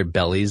pointed at their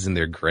bellies and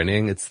they're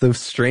grinning. It's the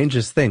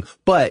strangest thing.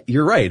 But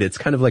you're right. It's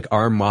kind of like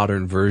our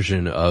modern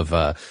version of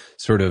honoring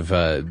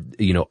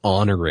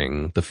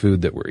the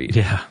food that we're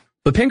eating. Yeah.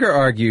 But Pinker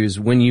argues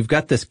when you've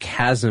got this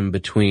chasm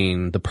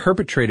between the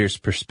perpetrator's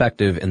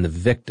perspective and the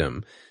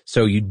victim,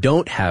 so you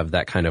don't have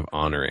that kind of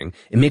honoring,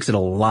 it makes it a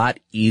lot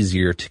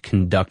easier to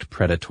conduct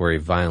predatory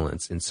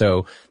violence. And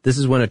so this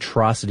is when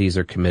atrocities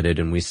are committed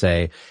and we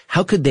say,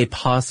 how could they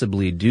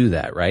possibly do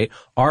that, right?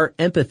 Our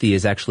empathy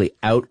is actually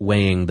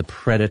outweighing the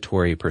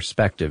predatory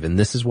perspective. And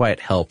this is why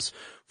it helps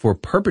for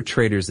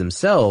perpetrators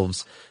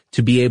themselves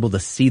to be able to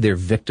see their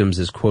victims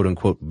as quote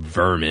unquote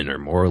vermin or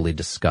morally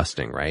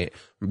disgusting, right?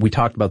 We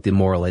talked about the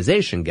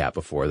moralization gap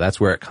before. That's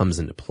where it comes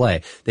into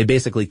play. They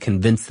basically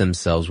convince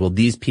themselves, well,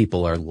 these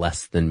people are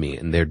less than me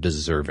and they're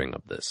deserving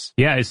of this.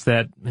 Yeah, it's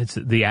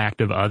the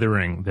act of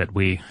othering that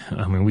we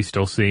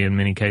still see in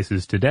many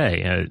cases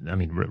today.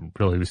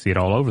 Really we see it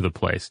all over the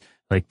place.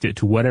 Like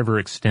to whatever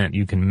extent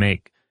you can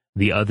make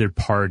the other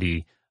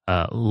party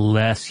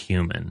less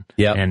human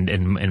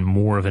and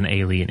more of an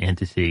alien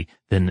entity,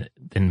 then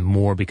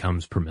more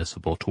becomes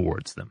permissible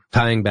towards them.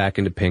 Tying back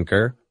into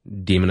Pinker,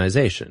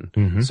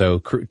 demonization. So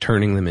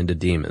turning them into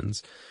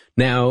demons.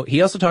 Now,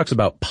 he also talks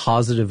about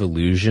positive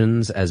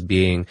illusions as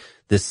being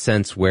this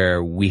sense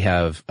where we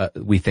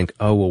think,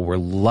 oh, well, we're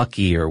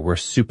lucky or we're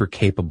super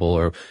capable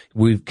or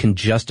we can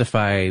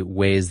justify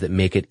ways that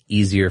make it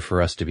easier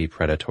for us to be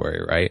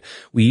predatory, right?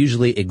 We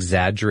usually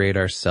exaggerate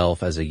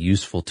ourselves as a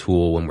useful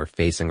tool when we're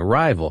facing a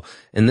rival.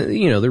 And,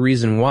 the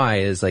reason why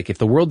is like if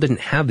the world didn't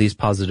have these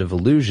positive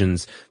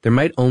illusions, there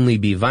might only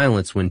be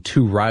violence when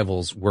two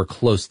rivals were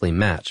closely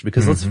matched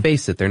because let's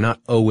face it, they're not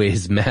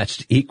always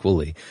matched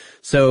equally.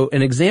 So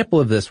an example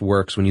of this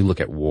works when you look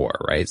at war,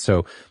 right?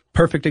 So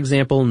perfect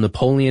example,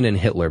 Napoleon and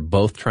Hitler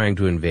both trying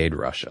to invade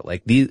Russia.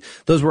 Like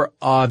those were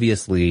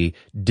obviously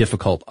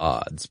difficult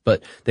odds,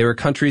 but they were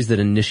countries that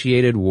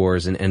initiated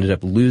wars and ended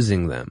up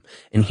losing them.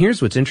 And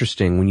here's what's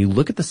interesting. When you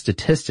look at the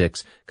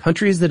statistics,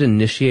 countries that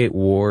initiate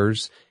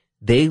wars,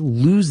 they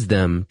lose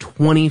them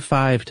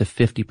 25 to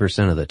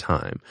 50% of the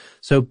time.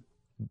 So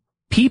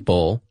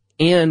people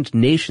and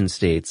nation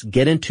states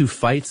get into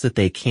fights that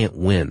they can't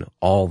win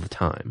all the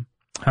time.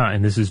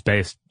 And this is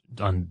based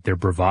on their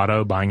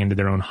bravado, buying into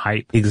their own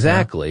hype.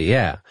 Exactly,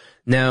 yeah.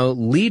 Now,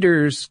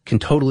 leaders can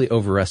totally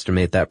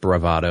overestimate that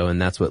bravado,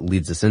 and that's what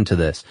leads us into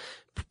this.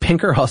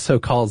 Pinker also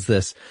calls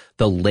this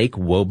the Lake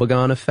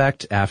Wobegon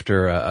effect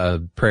after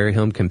a Prairie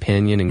Home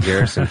Companion and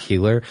Garrison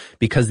Keillor,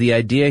 because the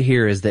idea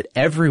here is that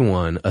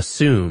everyone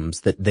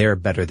assumes that they're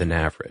better than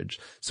average.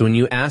 So when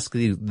you ask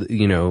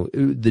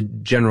the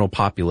general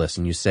populace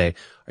and you say,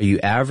 are you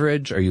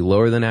average? Are you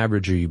lower than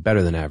average? Are you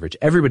better than average?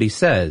 Everybody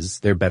says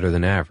they're better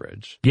than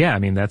average. Yeah,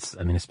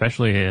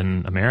 especially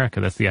in America,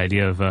 that's the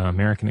idea of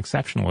American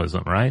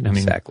exceptionalism, right?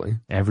 Exactly.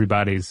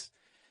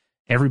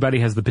 Everybody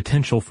has the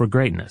potential for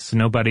greatness.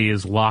 Nobody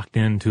is locked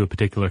into a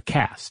particular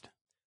caste.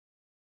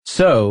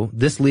 So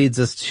this leads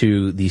us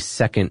to the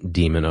second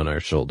demon on our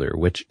shoulder,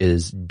 which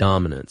is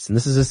dominance. And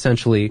this is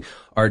essentially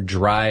our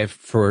drive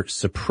for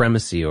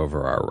supremacy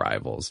over our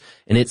rivals.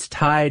 And it's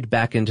tied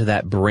back into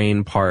that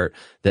brain part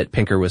that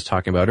Pinker was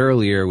talking about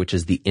earlier, which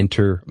is the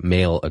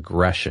inter-male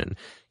aggression.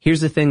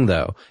 Here's the thing,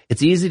 though.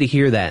 It's easy to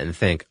hear that and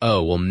think,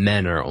 oh, well,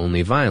 men are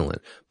only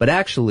violent. But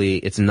actually,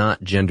 it's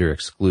not gender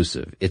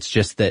exclusive. It's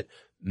just that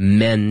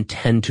men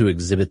tend to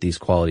exhibit these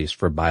qualities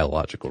for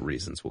biological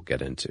reasons we'll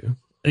get into.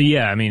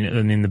 Yeah,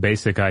 the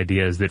basic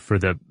idea is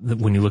that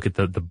when you look at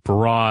the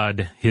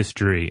broad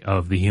history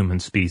of the human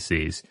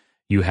species,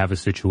 you have a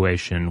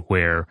situation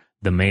where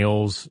the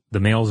males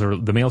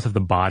have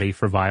the body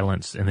for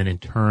violence, and then in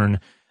turn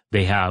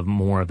they have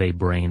more of a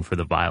brain for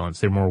the violence.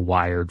 They're more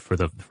wired for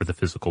the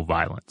physical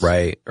violence.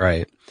 Right.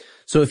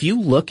 So if you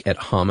look at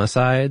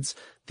homicides,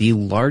 the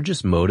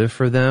largest motive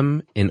for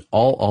them in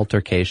all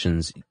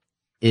altercations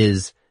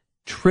is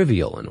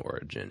trivial in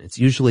origin. It's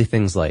usually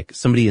things like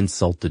somebody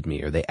insulted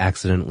me or they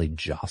accidentally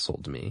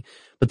jostled me.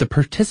 But the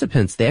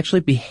participants, they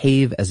actually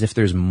behave as if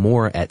there's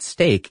more at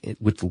stake,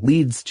 which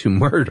leads to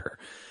murder.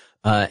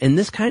 And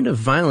this kind of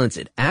violence,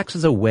 it acts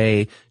as a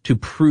way to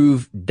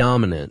prove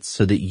dominance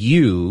so that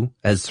you,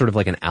 as sort of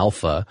like an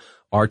alpha,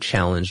 are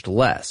challenged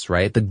less,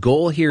 right? The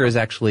goal here is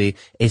actually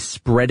a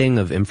spreading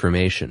of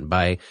information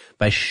by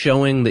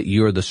showing that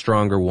you're the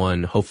stronger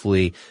one.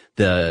 Hopefully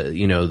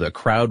the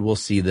crowd will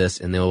see this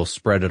and they'll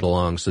spread it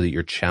along so that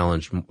you're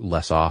challenged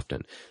less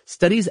often.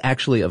 Studies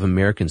actually of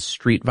American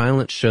street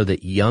violence show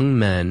that young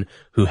men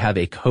who have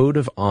a code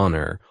of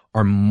honor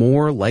are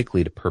more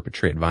likely to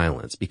perpetrate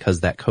violence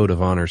because that code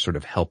of honor sort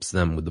of helps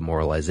them with the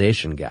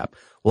moralization gap.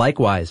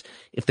 Likewise,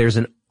 if there's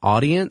an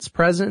audience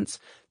presence,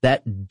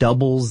 that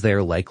doubles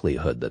their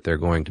likelihood that they're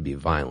going to be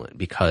violent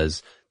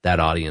because that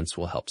audience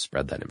will help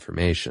spread that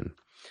information.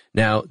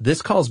 Now,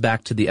 this calls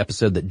back to the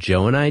episode that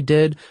Joe and I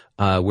did,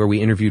 where we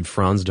interviewed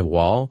Frans de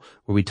Waal,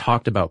 where we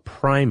talked about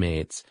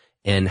primates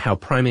and how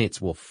primates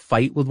will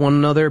fight with one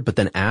another, but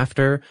then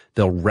after,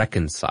 they'll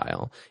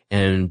reconcile.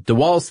 And de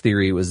Waal's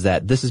theory was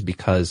that this is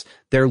because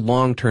their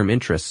long-term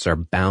interests are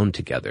bound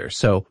together.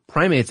 So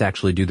primates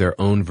actually do their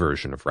own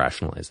version of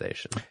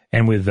rationalization.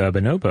 And with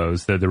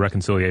bonobos, the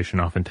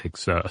reconciliation often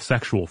takes a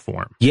sexual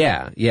form.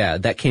 Yeah,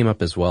 that came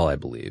up as well, I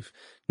believe.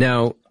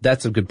 Now,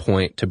 that's a good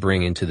point to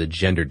bring into the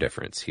gender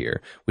difference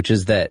here, which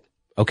is that,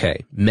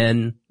 okay,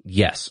 men,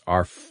 yes,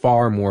 are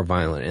far more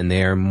violent and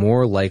they are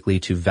more likely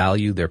to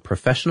value their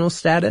professional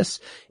status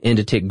and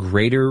to take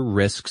greater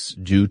risks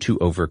due to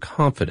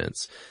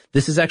overconfidence.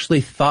 This is actually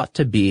thought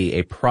to be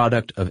a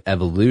product of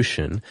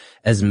evolution,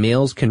 as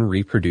males can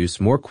reproduce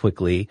more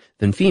quickly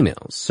than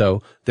females.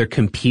 So they're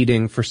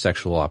competing for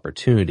sexual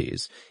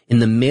opportunities. In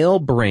the male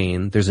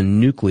brain, there's a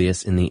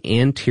nucleus in the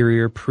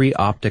anterior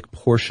preoptic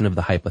portion of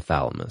the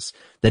hypothalamus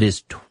that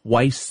is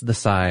twice the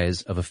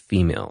size of a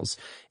female's.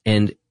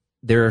 And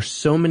there are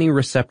so many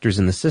receptors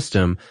in the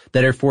system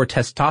that are for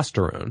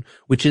testosterone,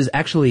 which is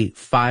actually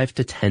 5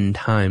 to 10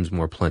 times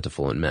more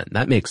plentiful in men.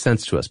 That makes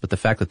sense to us, but the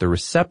fact that the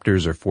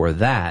receptors are for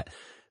that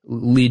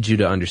leads you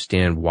to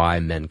understand why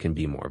men can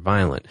be more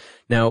violent.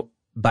 Now,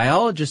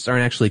 biologists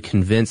aren't actually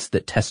convinced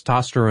that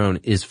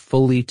testosterone is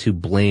fully to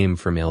blame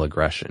for male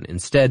aggression.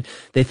 Instead,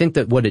 they think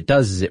that what it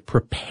does is it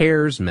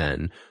prepares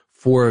men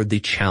for the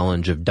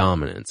challenge of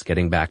dominance,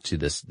 getting back to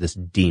this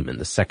demon,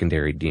 the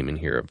secondary demon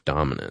here of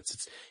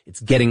dominance. It's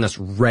getting us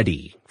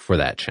ready for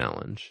that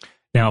challenge.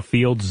 Now,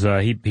 Fields,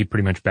 he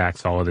pretty much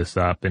backs all of this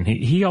up. And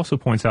he also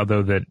points out,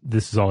 though, that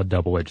this is all a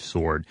double-edged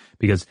sword,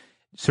 because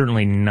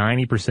certainly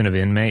 90% of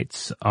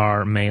inmates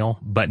are male,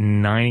 but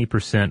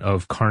 90%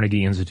 of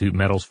Carnegie Institute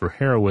medals for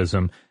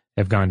heroism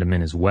have gone to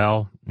men as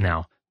well.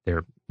 Now,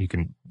 you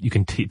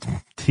can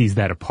tease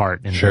that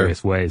apart in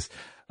various ways.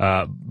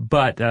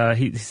 But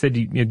he said,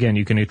 again,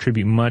 you can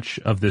attribute much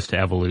of this to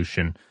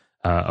evolution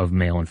of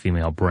male and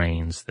female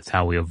brains. That's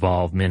how we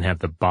evolve. Men have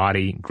the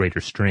body,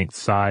 greater strength,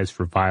 size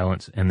for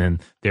violence, and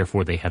then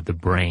therefore they have the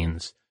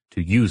brains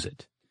to use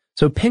it.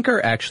 So Pinker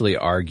actually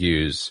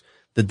argues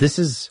that this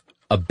is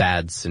a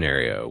bad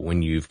scenario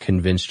when you've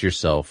convinced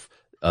yourself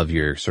of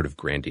your sort of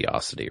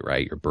grandiosity,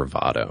 right? Your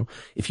bravado.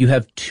 If you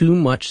have too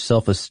much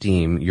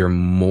self-esteem, you're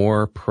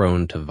more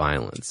prone to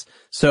violence.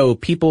 So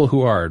people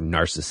who are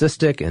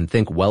narcissistic and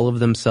think well of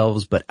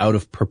themselves, but out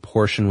of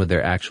proportion with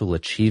their actual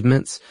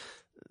achievements,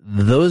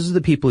 those are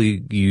the people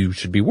you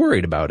should be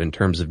worried about in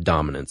terms of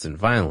dominance and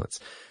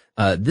violence.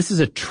 This is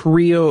a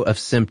trio of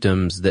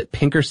symptoms that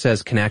Pinker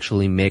says can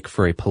actually make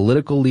for a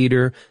political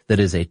leader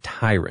that is a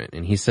tyrant.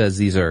 And he says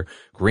these are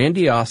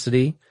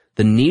grandiosity,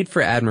 the need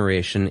for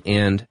admiration,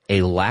 and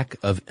a lack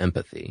of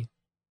empathy.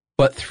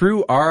 But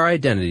through our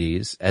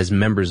identities as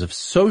members of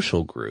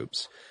social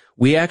groups,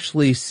 we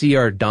actually see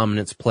our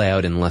dominance play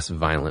out in less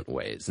violent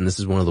ways. And this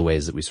is one of the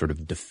ways that we sort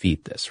of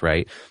defeat this,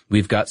 right?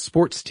 We've got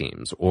sports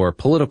teams or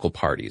political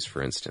parties,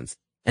 for instance.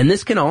 And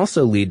this can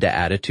also lead to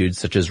attitudes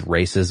such as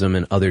racism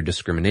and other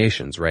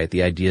discriminations, right?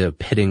 The idea of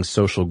pitting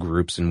social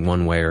groups in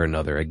one way or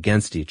another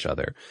against each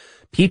other.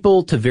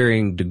 People, to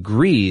varying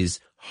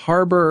degrees,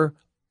 harbor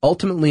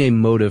ultimately a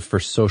motive for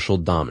social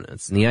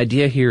dominance. And the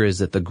idea here is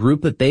that the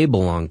group that they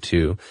belong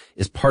to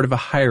is part of a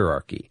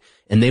hierarchy,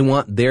 and they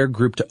want their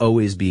group to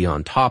always be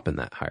on top in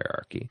that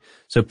hierarchy.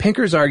 So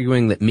Pinker's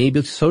arguing that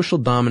maybe social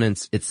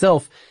dominance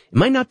itself, it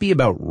might not be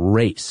about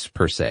race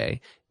per se,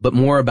 but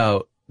more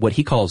about what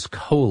he calls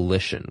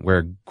coalition,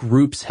 where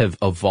groups have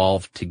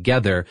evolved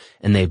together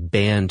and they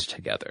band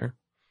together.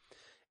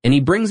 And he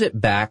brings it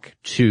back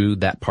to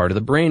that part of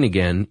the brain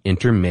again,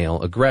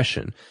 intermale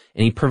aggression.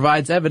 And he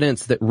provides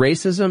evidence that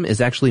racism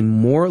is actually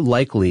more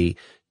likely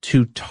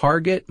to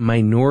target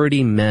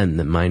minority men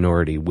than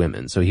minority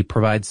women. So he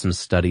provides some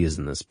studies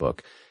in this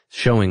book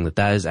showing that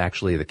that is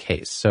actually the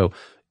case. So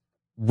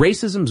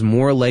racism is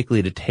more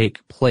likely to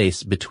take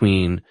place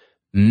between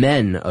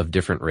men of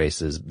different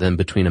races than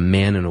between a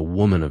man and a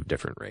woman of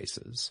different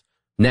races.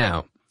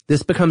 Now,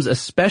 this becomes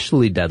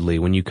especially deadly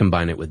when you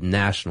combine it with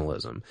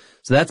nationalism.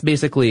 So that's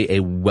basically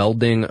a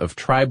welding of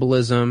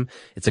tribalism.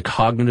 It's a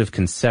cognitive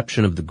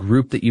conception of the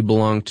group that you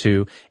belong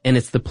to, and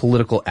it's the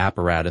political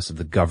apparatus of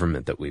the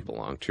government that we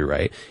belong to,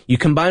 right? You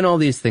combine all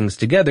these things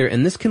together,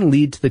 and this can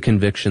lead to the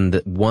conviction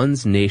that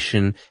one's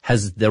nation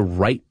has the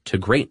right to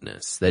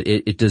greatness, that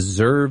it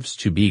deserves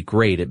to be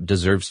great, it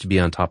deserves to be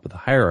on top of the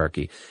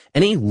hierarchy.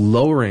 Any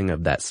lowering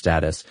of that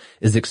status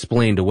is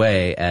explained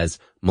away as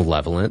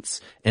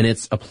malevolence, and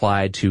it's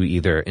applied to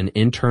either an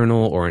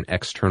internal or an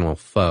external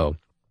foe.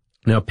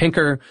 Now,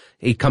 Pinker,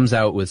 he comes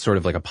out with sort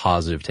of like a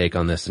positive take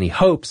on this, and he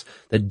hopes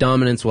that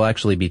dominance will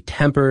actually be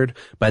tempered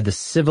by the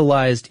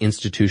civilized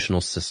institutional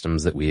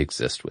systems that we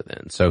exist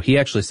within. So he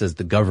actually says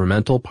the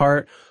governmental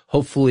part,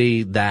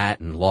 hopefully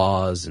that and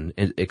laws and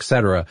et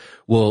cetera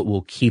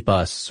will keep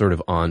us sort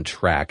of on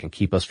track and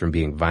keep us from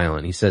being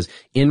violent. He says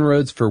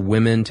inroads for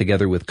women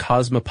together with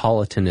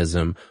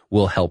cosmopolitanism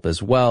will help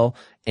as well,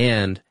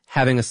 and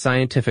having a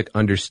scientific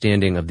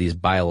understanding of these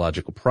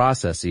biological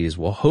processes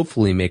will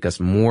hopefully make us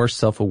more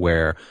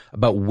self-aware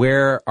about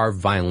where our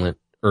violent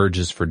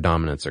urges for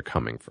dominance are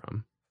coming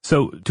from.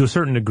 So, to a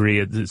certain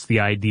degree, it's the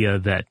idea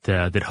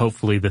that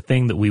hopefully the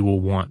thing that we will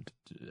want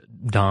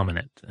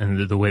dominant, and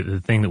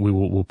the thing that we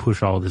will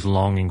push all this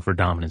longing for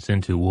dominance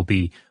into, will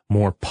be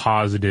more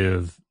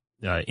positive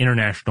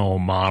international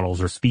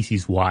models or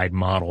species-wide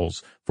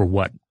models for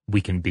what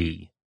we can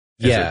be.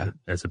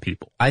 As a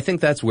people. I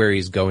think that's where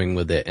he's going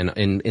with it. And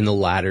in the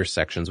latter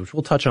sections, which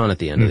we'll touch on at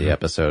the end of the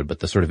episode, but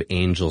the sort of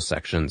angel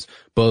sections,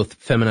 both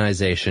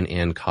feminization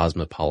and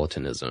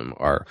cosmopolitanism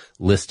are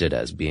listed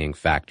as being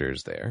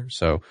factors there.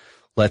 So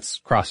let's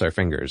cross our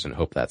fingers and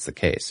hope that's the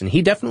case. And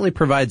he definitely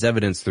provides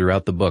evidence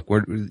throughout the book.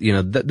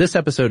 This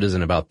episode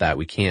isn't about that.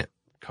 We can't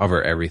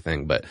cover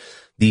everything, but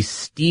the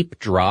steep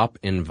drop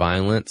in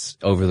violence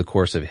over the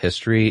course of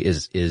history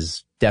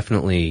is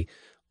definitely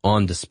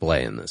on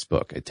display in this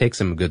book. It takes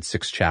him a good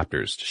 6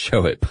 chapters to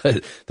show it,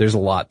 but there's a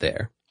lot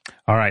there.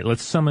 All right,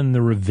 let's summon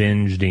the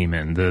revenge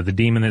demon, the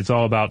demon that's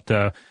all about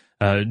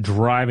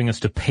driving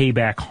us to pay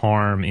back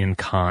harm in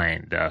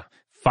kind,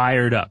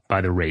 fired up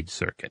by the rage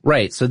circuit.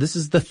 Right. So this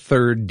is the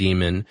third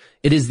demon.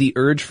 It is the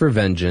urge for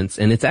vengeance,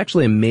 and it's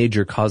actually a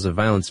major cause of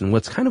violence. And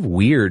what's kind of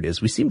weird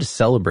is we seem to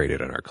celebrate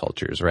it in our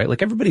cultures, right?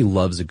 Like everybody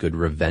loves a good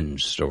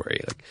revenge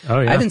story. Like, oh,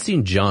 yeah. I haven't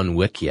seen John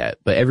Wick yet,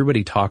 but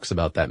everybody talks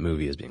about that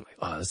movie as being like,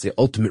 oh, it's the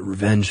ultimate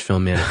revenge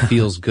film, man. It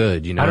feels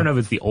good, you know? I don't know if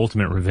it's the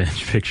ultimate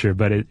revenge picture,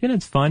 but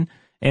it's fun.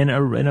 And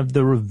of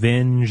the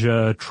revenge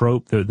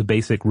trope, the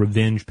basic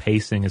revenge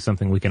pacing is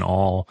something we can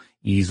all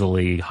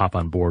easily hop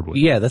on board with.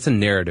 Yeah, that's a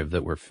narrative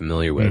that we're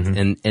familiar with.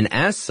 Mm-hmm. And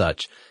as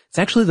such, it's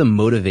actually the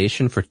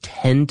motivation for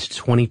 10 to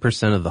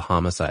 20% of the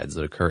homicides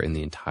that occur in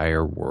the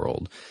entire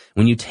world.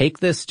 When you take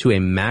this to a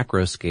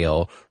macro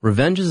scale,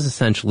 revenge is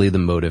essentially the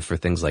motive for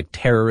things like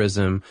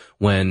terrorism,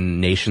 when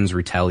nations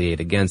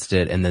retaliate against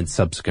it, and then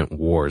subsequent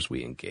wars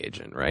we engage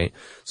in, right?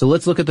 So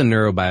let's look at the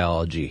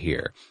neurobiology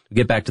here. We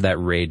get back to that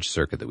rage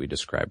circuit that we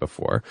described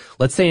before.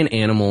 Let's say an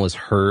animal is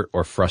hurt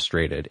or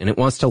frustrated, and it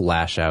wants to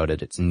lash out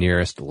at its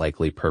nearest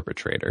likely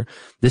perpetrator.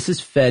 This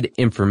is fed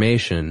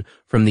information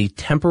from the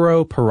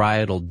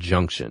temporoparietal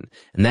junction,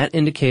 and that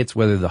indicates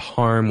whether the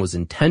harm was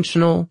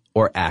intentional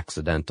or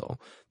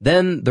accidental.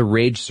 Then the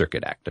rage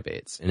circuit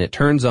activates, and it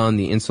turns on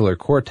the insular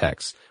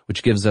cortex,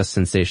 which gives us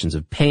sensations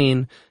of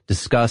pain,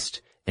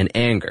 disgust, and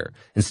anger.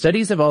 And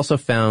studies have also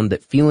found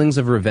that feelings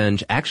of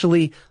revenge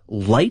actually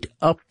light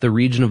up the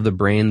region of the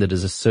brain that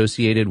is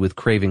associated with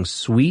craving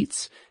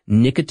sweets,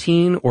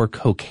 nicotine, or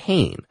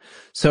cocaine.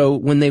 So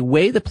when they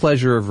weigh the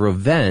pleasure of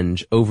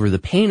revenge over the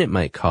pain it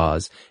might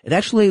cause, it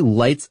actually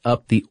lights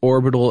up the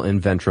orbital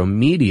and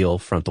ventromedial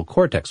frontal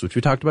cortex, which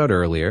we talked about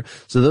earlier.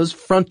 So those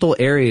frontal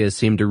areas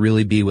seem to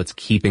really be what's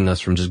keeping us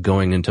from just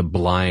going into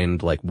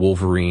blind, like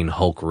Wolverine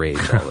Hulk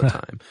rage all the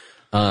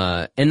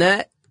time. And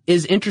that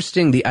is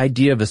interesting, the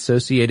idea of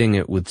associating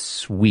it with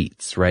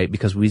sweets, right?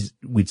 Because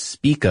we'd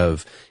speak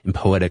of, in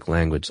poetic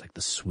language, like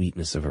the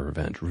sweetness of a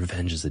revenge.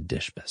 Revenge is a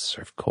dish best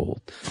served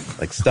cold.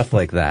 Like stuff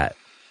like that.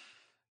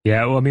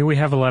 Yeah, well, I mean, we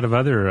have a lot of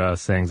other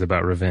sayings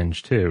about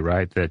revenge too,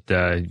 right? That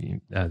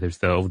there's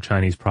the old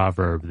Chinese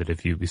proverb that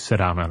if you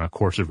set out on a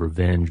course of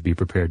revenge, be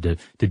prepared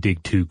to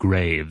dig 2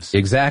 graves.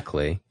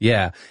 Exactly.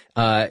 Yeah.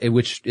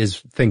 Which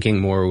is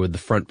thinking more with the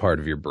front part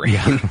of your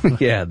brain,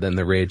 yeah, than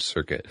the rage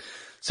circuit.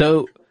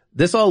 So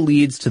this all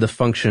leads to the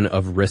function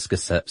of risk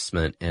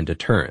assessment and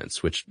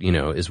deterrence, which, you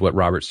know, is what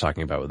Robert's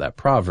talking about with that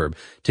proverb.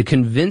 To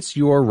convince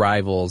your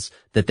rivals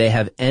that they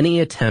have any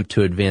attempt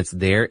to advance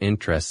their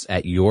interests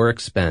at your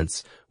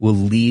expense will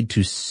lead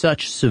to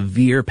such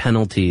severe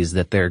penalties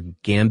that their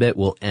gambit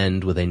will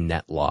end with a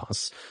net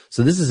loss.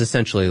 So this is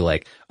essentially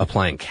like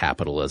applying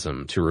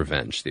capitalism to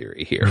revenge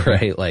theory here,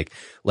 right? Like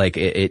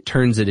it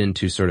turns it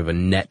into sort of a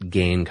net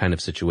gain kind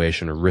of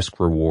situation, a risk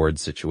reward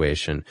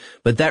situation.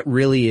 But that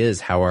really is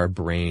how our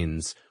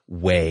brains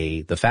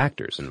weigh the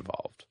factors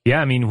involved. Yeah,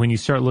 I mean, when you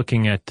start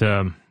looking at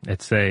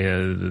say,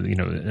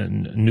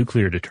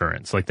 nuclear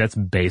deterrence, like that's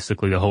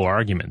basically the whole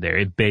argument there.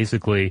 It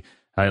basically,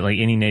 like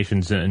any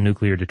nation's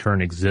nuclear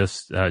deterrent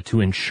exists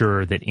to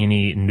ensure that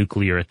any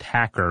nuclear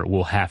attacker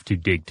will have to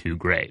dig 2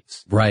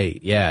 graves. Right.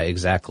 Yeah,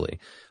 exactly.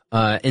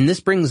 And this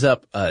brings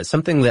up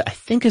something that I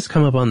think has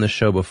come up on the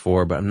show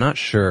before, but I'm not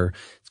sure.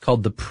 It's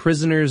called the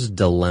prisoner's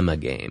dilemma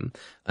game.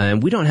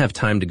 And we don't have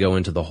time to go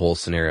into the whole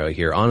scenario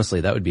here.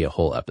 Honestly, that would be a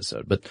whole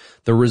episode. But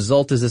the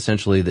result is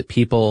essentially that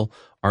people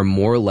are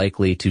more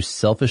likely to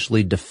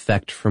selfishly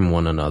defect from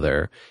one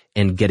another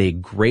and get a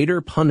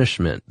greater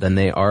punishment than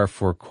they are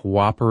for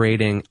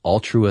cooperating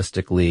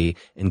altruistically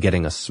and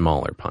getting a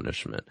smaller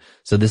punishment.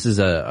 So this is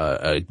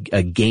a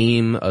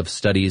game of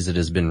studies that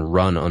has been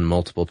run on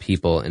multiple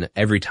people, and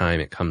every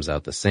time it comes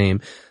out the same.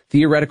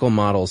 Theoretical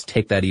models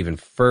take that even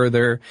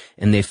further,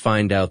 and they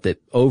find out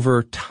that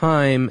over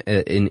time,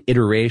 in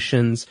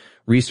iterations,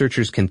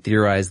 researchers can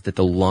theorize that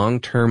the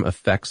long-term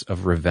effects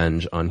of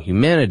revenge on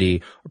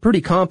humanity are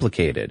pretty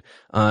complicated.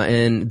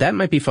 And that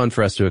might be fun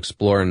for us to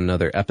explore in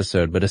another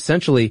episode, but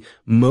essentially,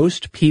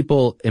 most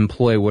people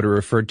employ what are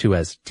referred to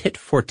as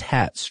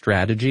tit-for-tat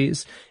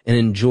strategies and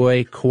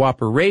enjoy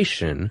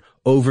cooperation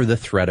over the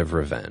threat of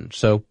revenge.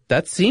 So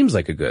that seems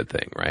like a good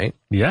thing, right?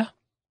 Yeah.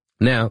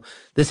 Now,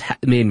 this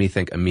made me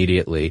think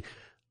immediately,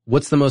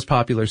 what's the most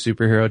popular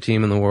superhero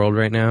team in the world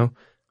right now?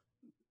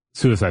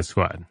 Suicide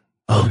Squad.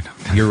 Oh,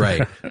 you're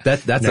right.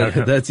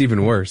 That's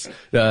even worse.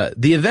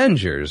 The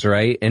Avengers,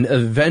 right? And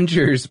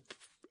Avengers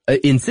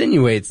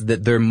insinuates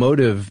that their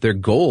motive, their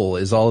goal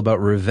is all about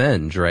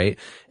revenge, right?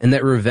 And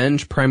that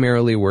revenge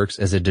primarily works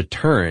as a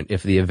deterrent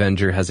if the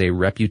Avenger has a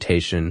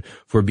reputation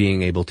for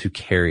being able to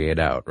carry it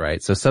out,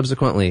 right? So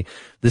subsequently,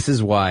 this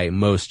is why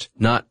most,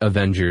 not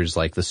Avengers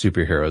like the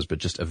superheroes, but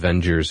just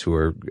Avengers who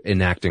are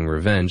enacting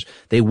revenge,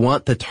 they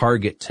want the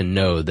target to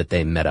know that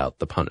they met out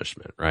the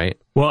punishment,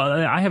 right? Well,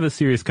 I have a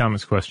serious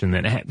comics question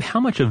then. How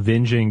much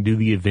avenging do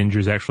the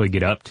Avengers actually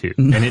get up to?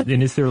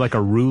 And is there like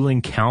a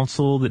ruling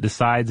council that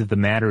decides if the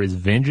matter is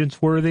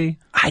vengeance worthy?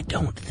 I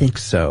don't think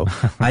so.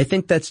 I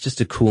think that's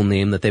just a cool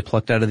name that they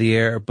plucked out of the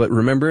air. But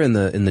remember in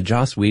the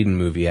Joss Whedon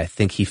movie, I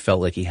think he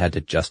felt like he had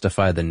to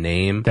justify the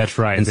name. That's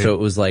right. And so it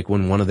was like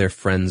when one of their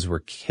friends were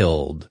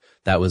killed,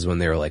 that was when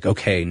they were like,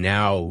 okay,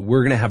 now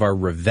we're going to have our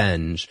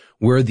revenge.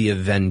 We're the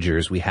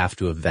Avengers. We have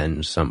to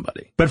avenge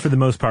somebody. But for the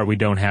most part, we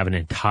don't have an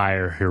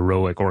entire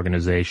heroic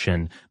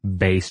organization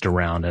based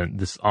around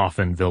this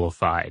often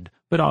vilified,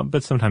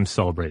 but sometimes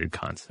celebrated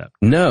concept.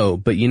 No,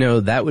 but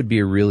that would be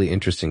a really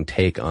interesting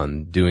take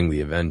on doing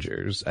the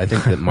Avengers. I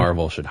think that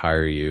Marvel should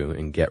hire you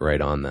and get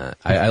right on that.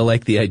 I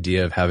like the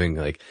idea of having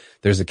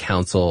there's a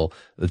council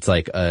that's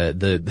like,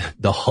 the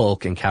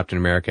Hulk and Captain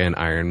America and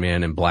Iron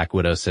Man and Black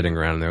Widow sitting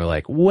around and they're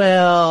like,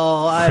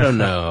 well, I don't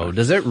know.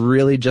 Does it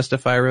really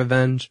justify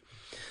revenge?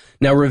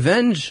 Now,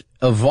 revenge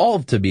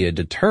evolved to be a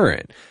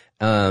deterrent.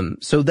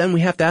 So then we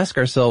have to ask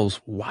ourselves,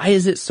 why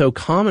is it so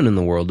common in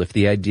the world if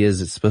the idea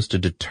is it's supposed to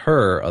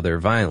deter other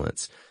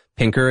violence?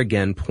 Pinker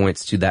again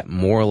points to that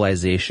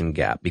moralization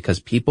gap because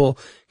people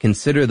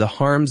consider the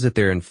harms that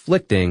they're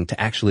inflicting to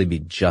actually be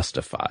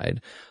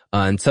justified.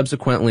 And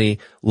subsequently,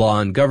 law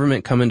and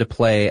government come into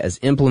play as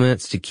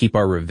implements to keep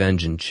our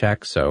revenge in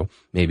check. So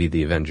maybe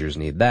the Avengers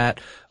need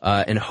that.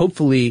 And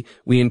hopefully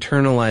we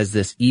internalize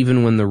this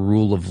even when the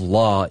rule of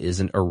law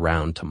isn't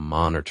around to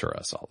monitor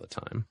us all the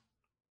time.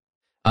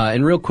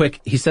 And real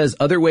quick, he says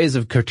other ways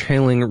of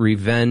curtailing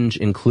revenge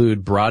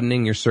include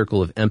broadening your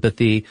circle of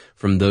empathy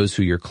from those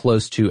who you're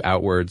close to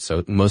outward.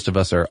 So most of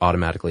us are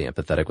automatically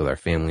empathetic with our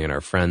family and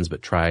our friends,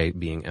 but try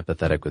being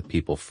empathetic with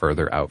people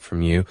further out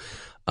from you.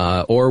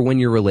 Or when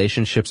your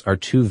relationships are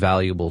too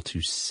valuable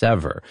to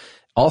sever.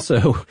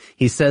 Also,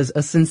 he says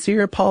a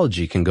sincere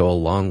apology can go a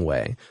long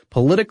way.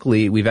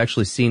 Politically, we've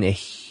actually seen a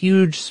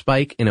huge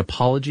spike in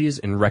apologies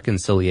and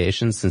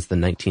reconciliation since the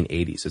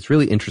 1980s. It's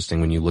really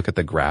interesting when you look at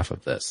the graph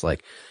of this.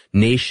 Like,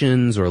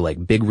 nations or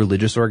big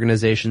religious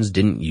organizations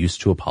didn't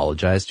used to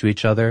apologize to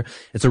each other.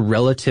 It's a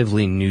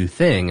relatively new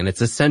thing, and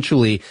it's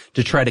essentially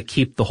to try to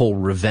keep the whole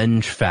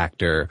revenge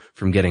factor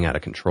from getting out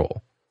of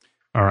control.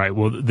 All right.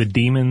 Well, the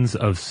demons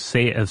of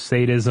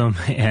sadism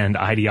and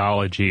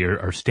ideology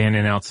are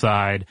standing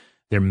outside.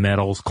 Their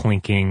metals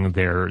clinking,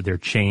 their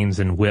chains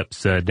and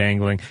whips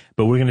dangling.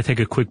 But we're going to take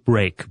a quick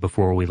break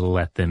before we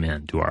let them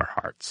into our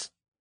hearts.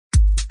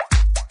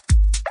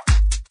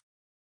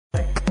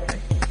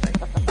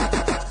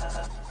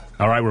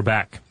 All right, we're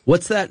back.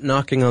 What's that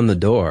knocking on the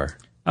door?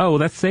 Oh, well,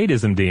 that's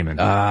sadism demon.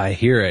 I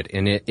hear it,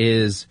 and it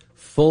is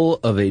full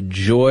of a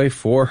joy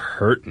for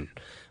hurting.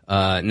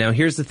 Now,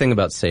 here's the thing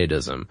about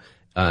sadism.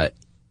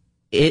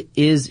 It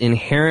is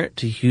inherent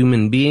to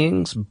human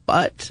beings,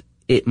 but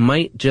it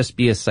might just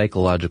be a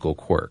psychological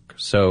quirk.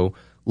 So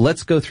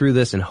let's go through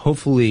this and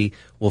hopefully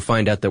we'll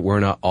find out that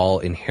we're not all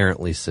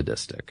inherently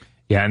sadistic.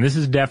 Yeah, and this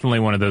is definitely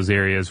one of those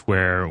areas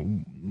where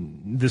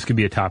this could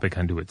be a topic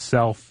unto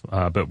itself,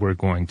 but we're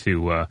going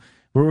to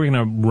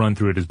run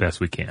through it as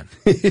best we can.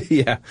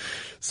 Yeah.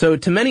 So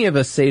to many of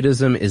us,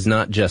 sadism is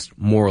not just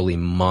morally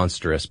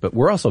monstrous, but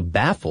we're also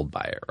baffled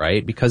by it,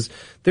 right? Because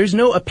there's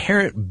no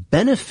apparent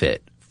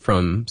benefit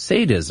from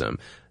sadism.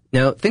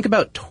 Now, think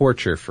about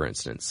torture, for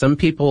instance. Some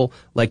people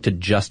like to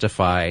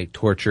justify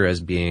torture as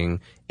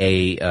being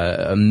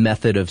a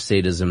method of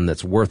sadism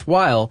that's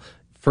worthwhile.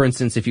 For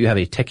instance, if you have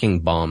a ticking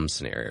bomb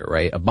scenario,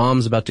 right? A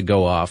bomb's about to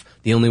go off.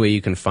 The only way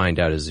you can find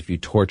out is if you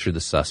torture the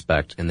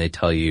suspect and they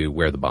tell you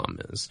where the bomb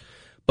is.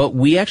 But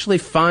we actually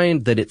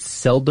find that it's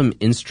seldom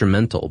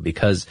instrumental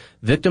because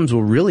victims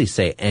will really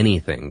say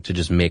anything to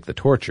just make the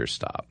torture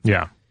stop.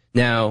 Yeah.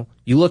 Now,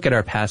 you look at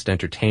our past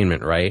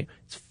entertainment, right?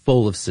 It's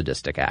full of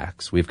sadistic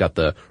acts. We've got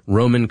the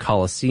Roman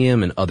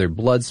Colosseum and other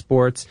blood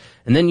sports.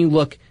 And then you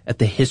look at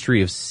the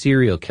history of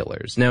serial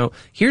killers. Now,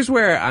 here's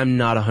where I'm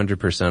not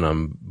 100%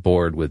 on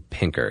board with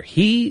Pinker.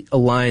 He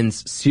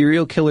aligns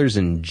serial killers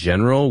in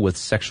general with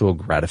sexual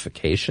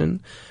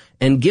gratification.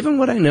 And given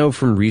what I know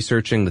from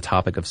researching the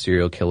topic of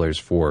serial killers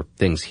for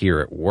things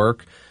here at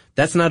work,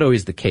 that's not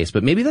always the case,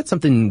 but maybe that's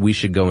something we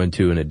should go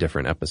into in a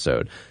different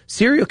episode.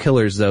 Serial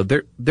killers, though,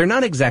 they're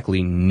not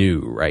exactly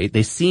new, right?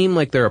 They seem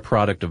like they're a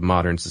product of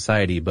modern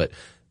society, but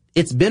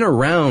it's been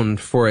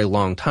around for a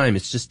long time.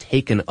 It's just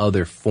taken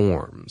other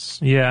forms.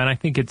 Yeah, and I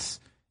think it's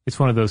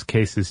one of those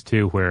cases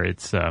too where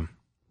it's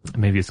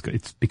maybe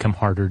it's become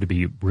harder to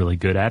be really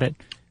good at it,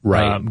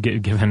 right?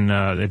 Given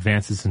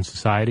advances in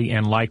society,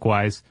 and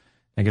likewise,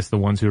 I guess the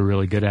ones who are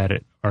really good at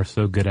it are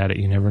so good at it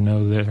you never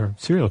know they're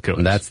serial killers.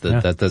 And that's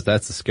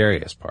the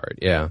scariest part.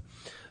 Yeah.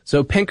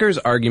 So Pinker's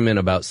argument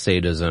about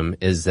sadism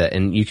is that,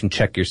 and you can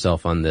check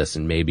yourself on this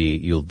and maybe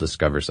you'll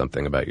discover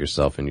something about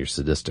yourself and your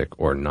sadistic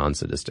or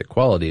non-sadistic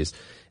qualities,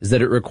 is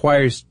that it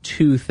requires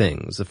two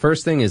things. The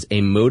first thing is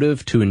a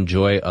motive to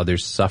enjoy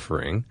others'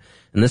 suffering.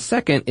 And the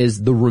second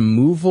is the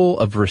removal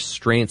of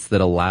restraints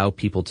that allow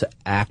people to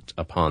act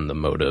upon the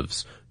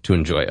motives to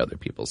enjoy other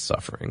people's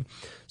suffering.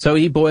 So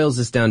he boils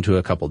this down to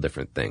a couple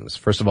different things.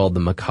 First of all,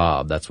 the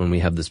macabre. That's when we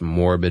have this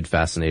morbid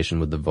fascination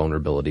with the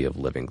vulnerability of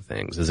living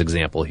things. His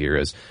example here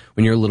is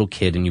when you're a little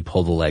kid and you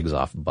pull the legs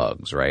off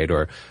bugs, right?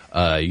 Or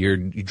you're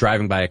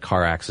driving by a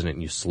car accident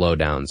and you slow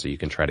down so you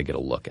can try to get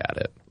a look at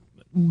it.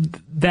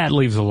 That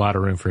leaves a lot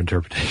of room for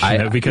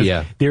interpretation, because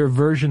there are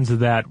versions of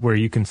that where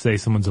you can say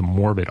someone's a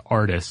morbid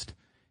artist,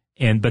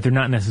 but they're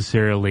not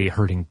necessarily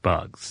hurting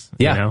bugs.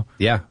 Yeah. You know?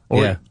 Yeah.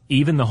 Or yeah.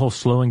 even the whole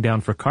slowing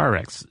down for car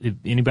wrecks. If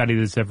anybody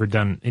that's ever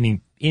done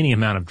any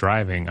amount of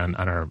driving on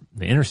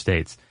the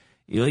interstates,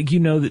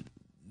 that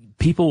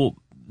people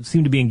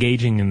seem to be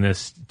engaging in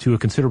this to a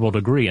considerable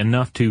degree,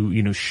 enough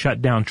to,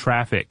 shut down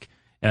traffic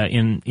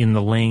in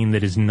the lane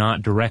that is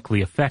not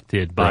directly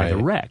affected by the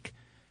wreck.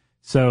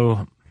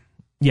 So,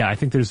 yeah, I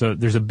think there's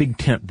a big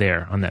tent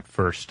there on that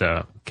first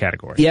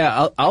category.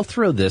 Yeah, I'll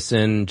throw this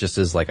in just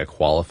as like a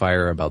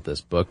qualifier about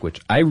this book, which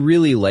I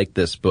really like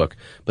this book,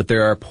 but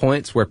there are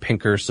points where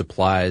Pinker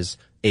supplies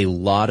a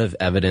lot of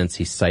evidence,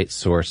 he cites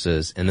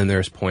sources, and then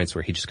there's points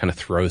where he just kind of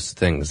throws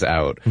things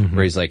out,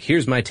 where he's like,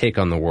 here's my take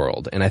on the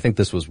world, and I think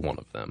this was one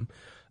of them.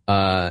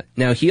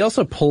 Now, he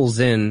also pulls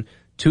in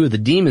two of the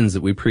demons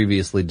that we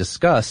previously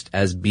discussed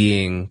as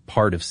being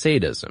part of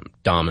sadism,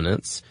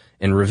 dominance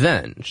and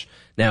revenge.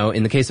 Now,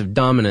 in the case of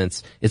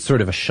dominance, it's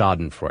sort of a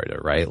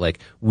schadenfreude, right? Like,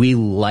 we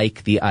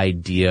like the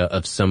idea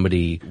of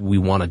somebody we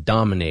want to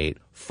dominate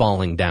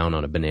falling down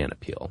on a banana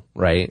peel,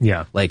 right?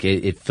 Yeah. Like,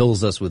 it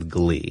fills us with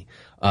glee.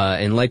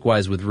 And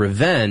likewise with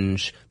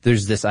revenge,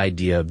 there's this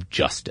idea of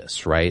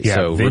justice, right? Yeah,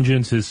 so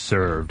vengeance is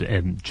served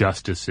and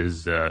justice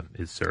is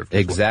served.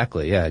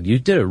 Exactly, yeah. You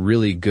did a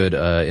really good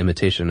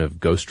imitation of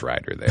Ghost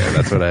Rider there.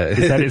 That's what I...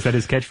 Is that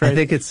his catchphrase? I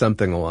think it's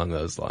something along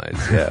those lines,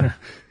 yeah.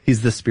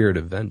 He's the spirit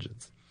of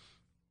vengeance.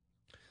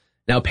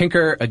 Now,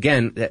 Pinker,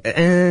 again,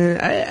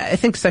 I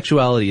think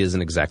sexuality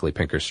isn't exactly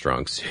Pinker's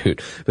strong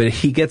suit, but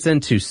he gets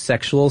into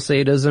sexual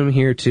sadism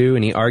here too,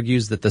 and he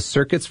argues that the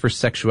circuits for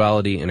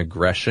sexuality and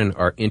aggression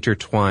are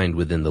intertwined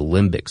within the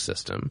limbic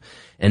system,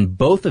 and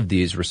both of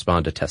these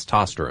respond to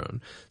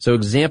testosterone. So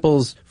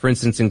examples, for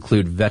instance,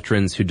 include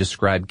veterans who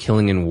describe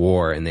killing in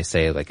war, and they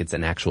say like it's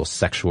an actual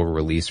sexual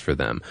release for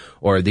them.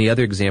 Or the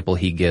other example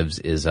he gives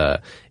is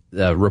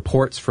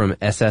reports from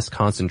SS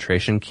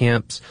concentration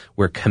camps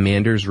where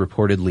commanders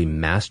reportedly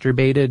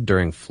masturbated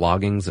during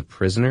floggings of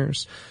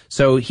prisoners.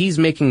 So he's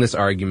making this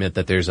argument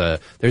that there's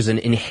an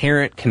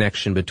inherent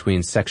connection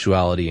between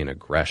sexuality and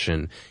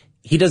aggression.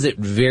 He does it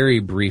very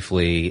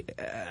briefly.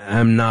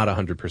 I'm not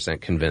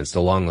 100% convinced,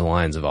 along the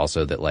lines of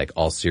also that like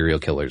all serial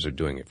killers are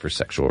doing it for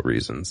sexual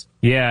reasons.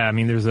 Yeah, I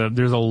mean there's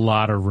a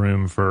lot of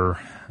room for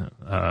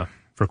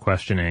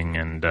questioning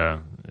and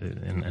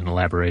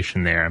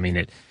elaboration there. I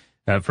mean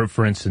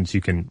for instance, you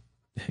can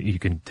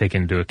take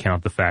into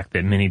account the fact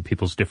that many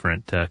people's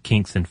different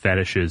kinks and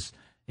fetishes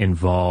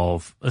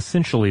involve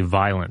essentially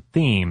violent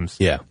themes.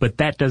 Yeah. But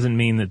that doesn't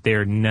mean that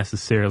they're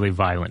necessarily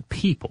violent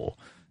people.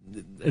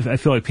 I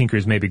feel like Pinker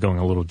is maybe going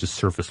a little just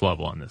surface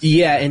level on this.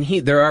 Yeah, and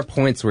there are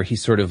points where he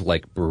sort of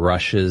like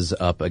brushes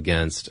up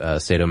against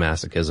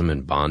sadomasochism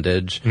and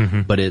bondage,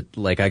 but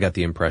I got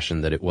the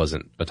impression that it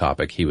wasn't a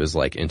topic he was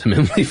like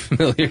intimately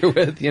familiar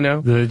with, you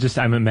know?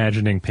 I'm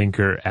imagining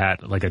Pinker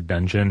at like a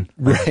dungeon,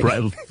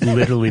 right.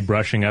 Literally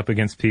brushing up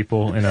against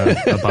people in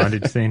a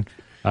bondage scene,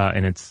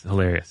 and it's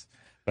hilarious.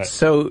 But.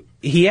 So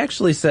he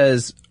actually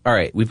says, all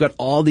right, we've got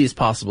all these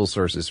possible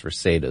sources for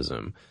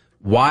sadism.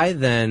 Why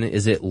then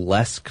is it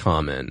less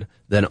common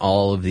than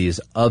all of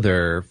these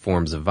other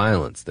forms of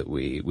violence that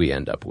we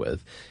end up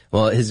with?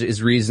 Well,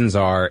 his reasons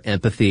are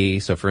empathy.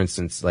 So for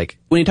instance, like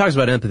when he talks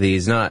about empathy,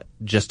 he's not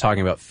just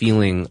talking about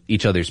feeling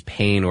each other's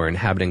pain or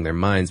inhabiting their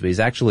minds, but he's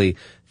actually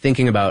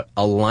thinking about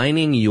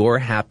aligning your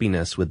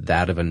happiness with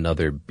that of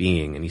another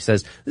being. And he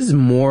says this is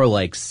more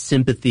like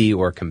sympathy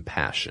or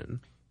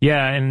compassion.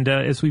 Yeah, and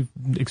as we've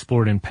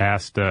explored in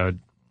past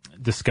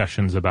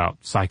discussions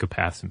about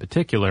psychopaths in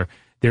particular,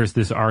 there's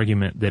this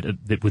argument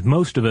that with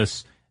most of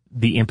us,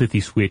 the empathy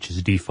switch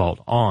is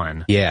default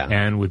on. Yeah.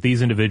 And with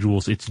these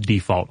individuals, it's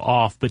default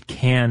off, but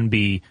can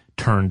be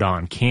turned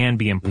on, can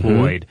be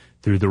employed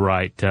through the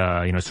right,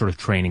 sort of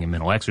training and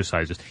mental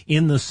exercises.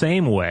 In the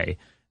same way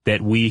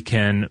that we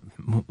can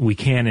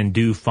and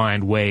do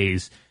find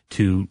ways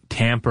to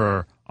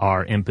tamper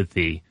our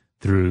empathy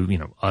through,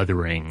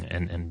 othering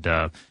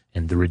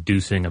and the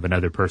reducing of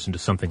another person to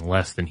something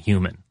less than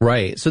human.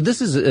 Right. So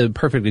this is a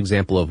perfect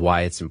example of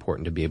why it's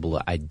important to be able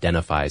to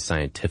identify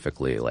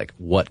scientifically, like,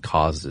 what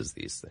causes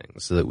these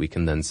things, so that we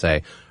can then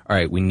say, all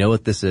right, we know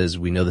what this is,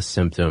 we know the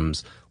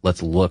symptoms,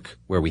 let's look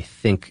where we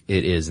think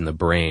it is in the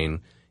brain,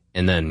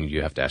 and then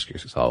you have to ask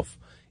yourself,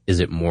 is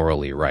it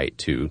morally right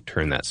to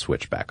turn that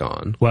switch back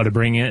on? Well, to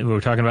bring in, we're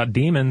talking about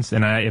demons,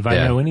 and if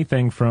I know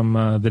anything from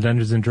the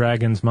Dungeons &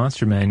 Dragons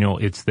Monster Manual,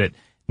 it's that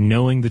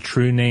knowing the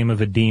true name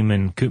of a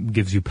demon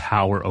gives you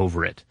power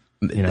over it.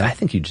 I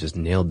think you just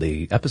nailed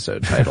the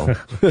episode title.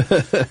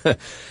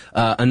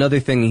 Another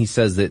thing he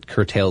says that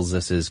curtails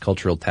this is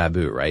cultural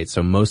taboo, right?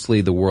 So mostly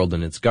the world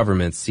and its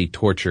governments see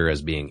torture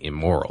as being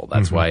immoral.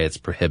 That's why it's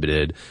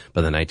prohibited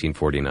by the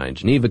 1949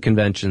 Geneva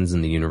Conventions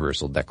and the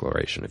Universal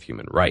Declaration of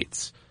Human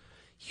Rights.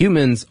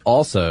 Humans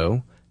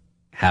also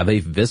have a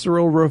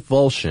visceral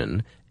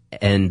revulsion,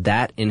 and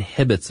that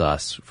inhibits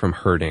us from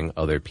hurting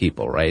other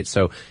people, right?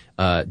 So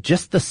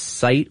just the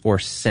sight or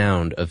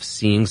sound of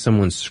seeing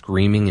someone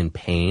screaming in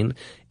pain,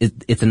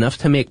 it's enough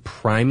to make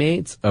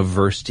primates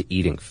averse to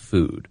eating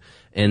food.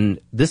 And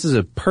this is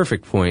a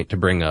perfect point to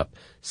bring up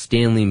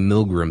Stanley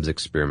Milgram's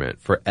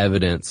experiment for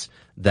evidence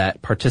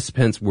that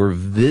participants were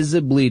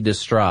visibly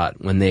distraught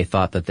when they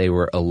thought that they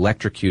were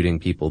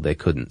electrocuting people they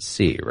couldn't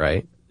see,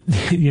 right?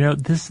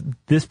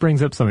 This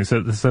brings up something.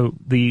 So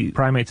the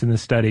primates in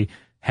this study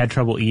had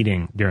trouble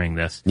eating during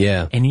this.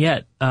 Yeah. And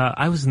yet,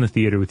 I was in the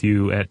theater with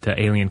you at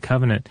Alien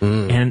Covenant,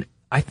 and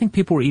I think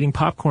people were eating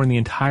popcorn the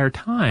entire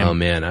time. Oh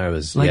man, I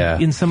was,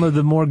 in some of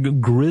the more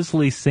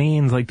grisly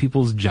scenes, like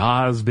people's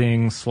jaws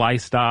being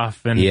sliced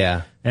off, and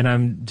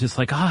I'm just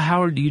like,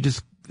 Howard, you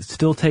just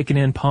still taking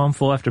in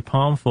palmful after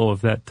palmful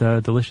of that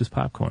delicious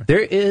popcorn. There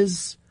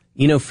is,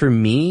 for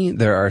me,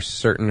 there are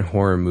certain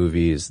horror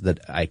movies that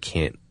I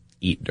can't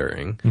eat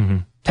during. Mm-hmm.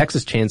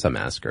 Texas Chainsaw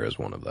Massacre is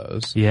one of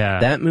those.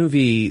 Yeah. That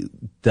movie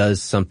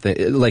does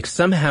something, like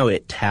somehow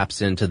it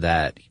taps into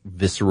that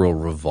visceral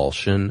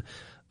revulsion.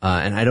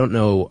 And I don't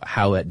know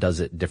how it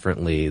does it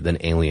differently than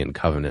Alien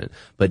Covenant.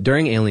 But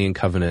during Alien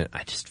Covenant,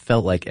 I just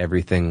felt like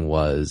everything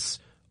was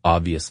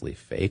obviously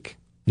fake.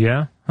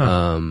 Yeah?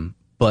 Huh.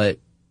 But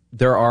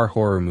there are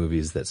horror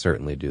movies that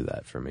certainly do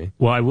that for me.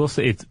 Well, I will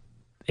say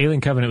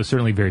Alien Covenant was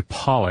certainly very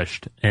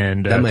polished,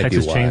 and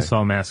Texas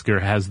Chainsaw Massacre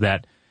has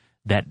that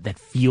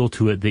feel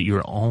to it that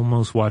you're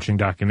almost watching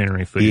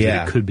documentary footage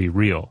that it could be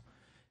real.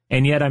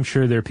 And yet I'm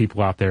sure there are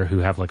people out there who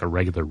have like a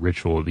regular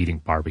ritual of eating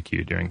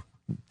barbecue during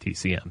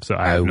TCM. So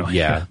I have no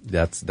idea.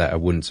 That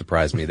wouldn't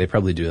surprise me. They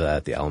probably do that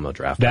at the Alamo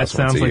Draft House. That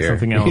sounds like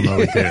something Alamo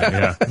would do,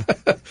 yeah.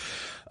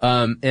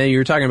 And you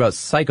were talking about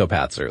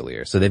psychopaths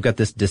earlier. So they've got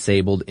this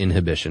disabled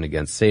inhibition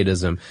against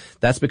sadism.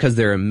 That's because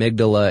their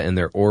amygdala and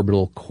their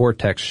orbital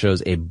cortex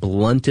shows a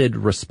blunted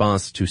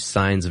response to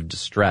signs of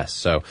distress.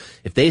 So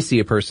if they see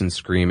a person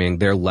screaming,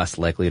 they're less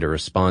likely to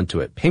respond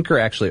to it. Pinker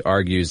actually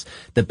argues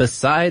that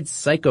besides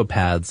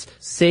psychopaths,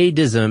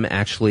 sadism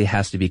actually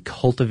has to be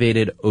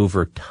cultivated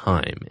over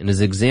time. And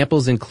his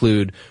examples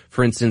include,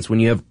 for instance, when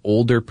you have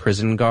older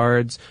prison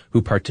guards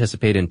who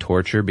participate in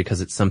torture because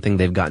it's something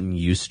they've gotten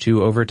used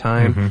to over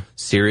time,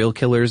 serial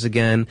killers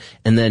again,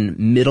 and then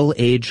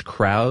middle-aged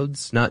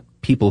crowds, not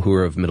people who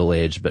are of middle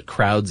age, but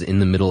crowds in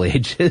the Middle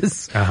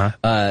Ages,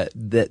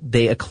 that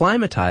they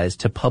acclimatize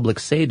to public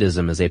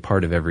sadism as a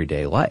part of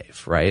everyday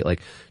life, right?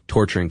 Like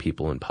torturing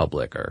people in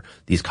public, or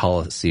these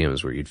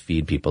coliseums where you'd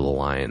feed people to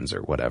lions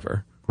or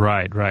whatever.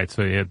 Right.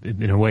 So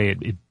in a way,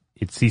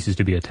 it ceases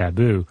to be a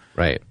taboo.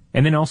 Right.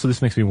 And then also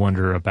this makes me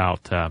wonder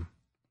about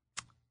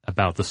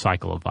the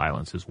cycle of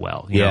violence as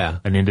well. You know,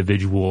 an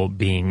individual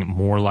being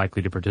more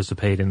likely to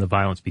participate in the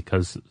violence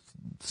because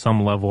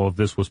some level of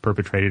this was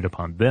perpetrated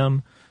upon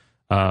them.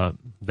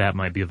 That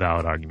might be a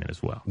valid argument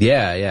as well.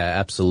 Yeah,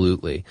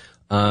 absolutely.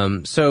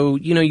 So,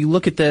 you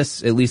look at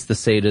this, at least the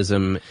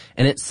sadism,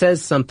 and it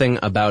says something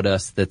about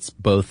us that's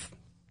both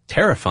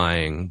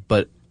terrifying,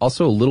 but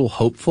also a little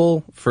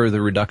hopeful for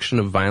the reduction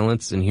of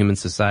violence in human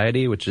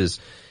society, which is,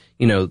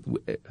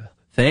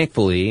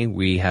 thankfully,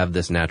 we have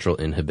this natural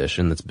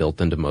inhibition that's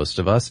built into most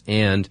of us,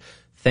 and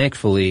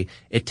thankfully,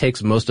 it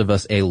takes most of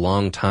us a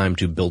long time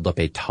to build up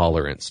a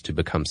tolerance to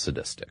become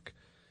sadistic.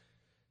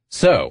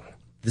 So,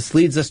 this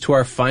leads us to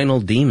our final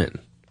demon.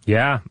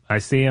 Yeah, I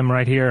see him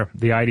right here,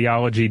 the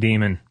ideology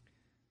demon.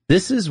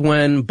 This is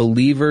when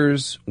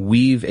believers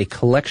weave a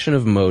collection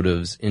of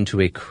motives into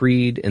a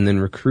creed and then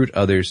recruit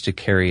others to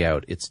carry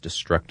out its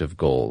destructive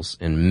goals.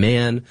 And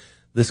man,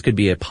 this could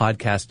be a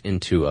podcast in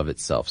two of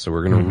itself, so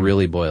we're going to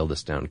really boil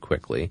this down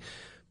quickly.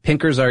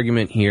 Pinker's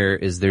argument here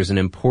is there's an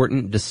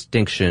important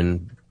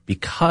distinction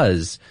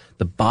because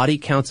the body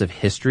counts of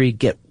history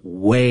get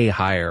way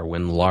higher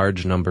when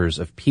large numbers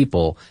of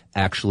people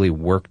actually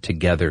work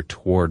together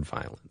toward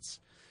violence.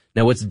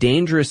 Now, what's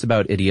dangerous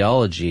about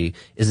ideology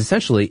is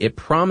essentially it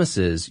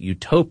promises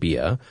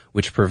utopia,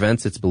 which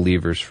prevents its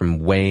believers from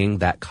weighing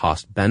that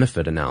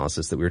cost-benefit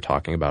analysis that we were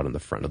talking about in the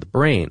front of the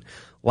brain.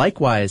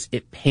 Likewise,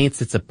 it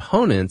paints its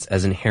opponents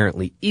as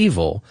inherently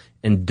evil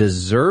and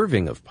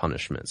deserving of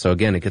punishment. So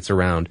again, it gets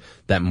around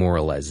that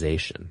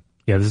moralization.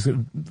 Yeah, this is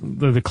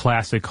the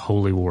classic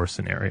holy war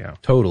scenario.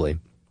 Totally.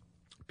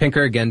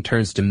 Pinker again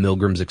turns to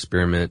Milgram's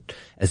experiment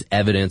as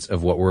evidence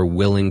of what we're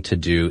willing to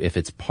do if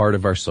it's part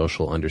of our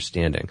social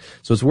understanding.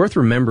 So it's worth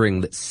remembering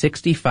that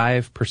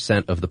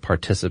 65% of the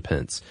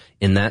participants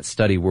in that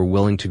study were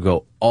willing to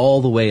go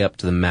all the way up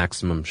to the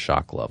maximum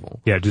shock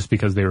level. Yeah, just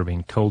because they were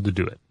being told to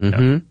do it.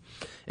 Mm-hmm. Yeah.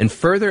 And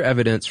further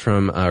evidence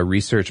from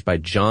research by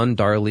John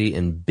Darley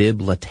and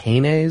Bib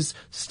Latane's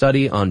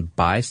study on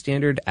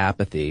bystander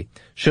apathy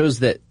shows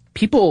that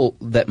people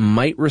that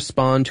might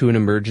respond to an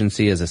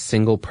emergency as a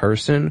single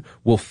person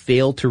will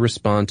fail to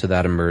respond to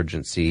that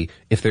emergency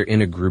if they're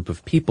in a group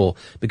of people,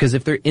 because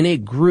if they're in a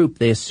group,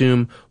 they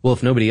assume, well,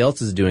 if nobody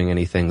else is doing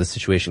anything, the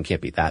situation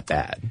can't be that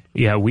bad.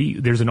 Yeah,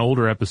 there's an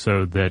older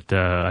episode that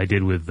I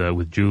did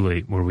with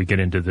Julie where we get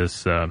into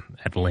this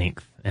at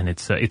length, and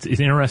it's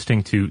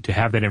interesting to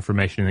have that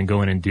information and then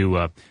go in and do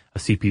a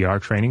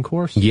CPR training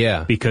course.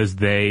 Yeah, because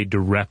they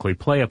directly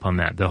play upon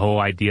that. The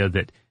whole idea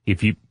that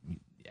if you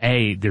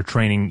they're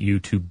training you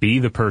to be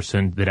the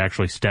person that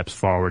actually steps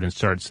forward and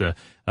starts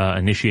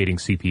initiating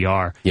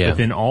CPR. Yeah. But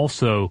then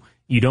also,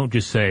 you don't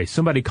just say,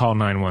 somebody call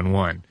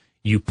 911.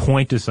 You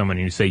point to someone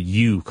and you say,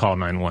 you call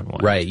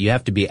 911. Right. You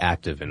have to be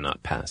active and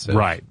not passive.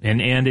 Right. And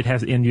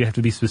you have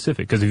to be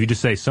specific. Because if you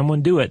just say,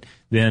 someone do it,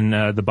 then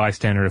the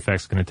bystander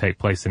effect's going to take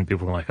place and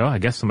people are like, oh, I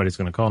guess somebody's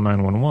going to call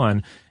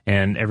 911.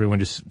 And everyone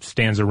just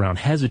stands around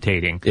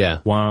hesitating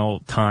while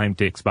time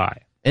ticks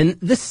by. And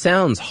this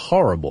sounds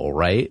horrible,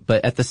 right?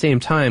 But at the same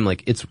time,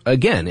 like,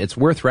 it's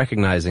worth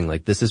recognizing,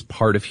 like, this is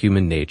part of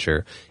human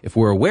nature. If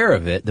we're aware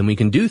of it, then we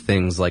can do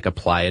things like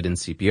apply it in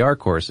CPR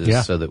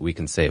courses so that we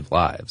can save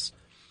lives.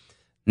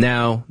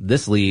 Now,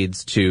 this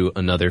leads to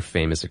another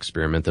famous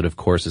experiment that, of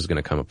course, is going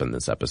to come up in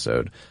this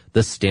episode,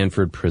 the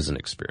Stanford Prison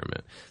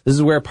Experiment. This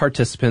is where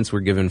participants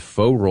were given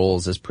faux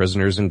roles as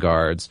prisoners and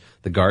guards.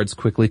 The guards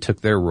quickly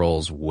took their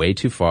roles way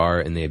too far,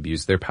 and they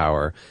abused their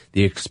power.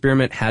 The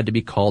experiment had to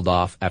be called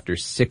off after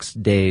 6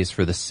 days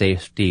for the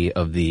safety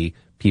of the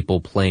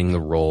people playing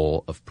the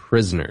role of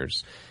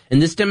prisoners.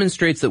 And this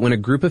demonstrates that when a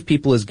group of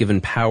people is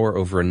given power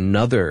over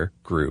another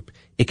group,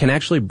 it can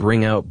actually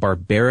bring out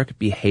barbaric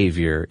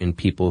behavior in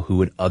people who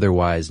would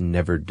otherwise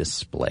never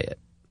display it.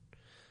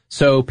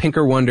 So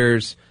Pinker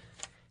wonders,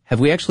 have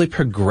we actually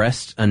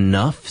progressed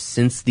enough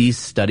since these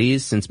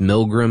studies, since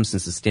Milgram,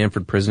 since the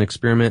Stanford Prison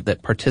Experiment,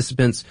 that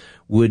participants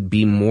would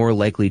be more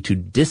likely to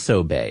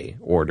disobey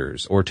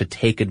orders or to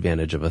take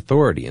advantage of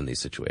authority in these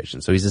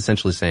situations? So he's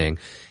essentially saying,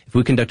 if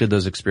we conducted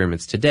those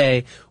experiments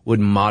today, would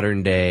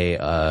modern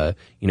day,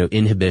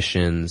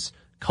 inhibitions,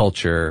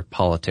 culture,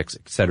 politics,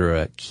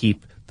 etc.,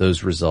 keep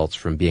those results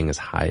from being as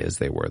high as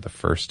they were the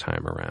first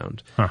time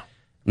around?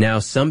 Now,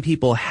 some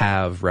people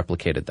have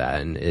replicated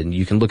that, and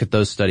you can look at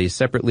those studies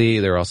separately.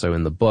 They're also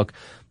in the book.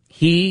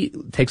 He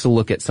takes a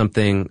look at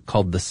something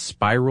called the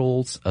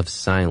spirals of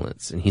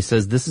silence, and he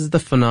says this is the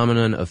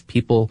phenomenon of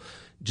people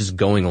just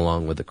going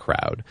along with the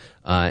crowd,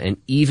 and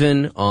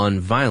even on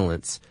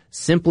violence,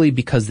 simply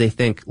because they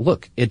think,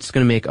 look, it's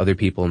going to make other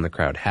people in the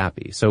crowd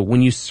happy. So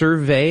when you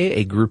survey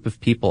a group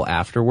of people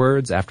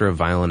afterwards, after a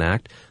violent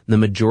act, the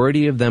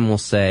majority of them will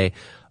say,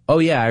 oh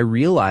yeah, I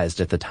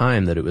realized at the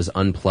time that it was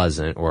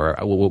unpleasant or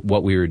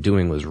what we were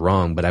doing was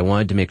wrong, but I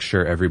wanted to make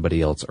sure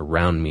everybody else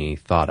around me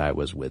thought I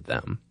was with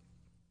them.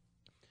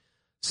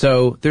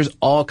 So there's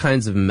all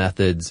kinds of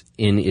methods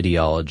in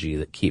ideology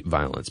that keep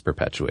violence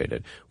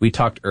perpetuated. We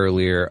talked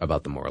earlier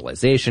about the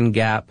moralization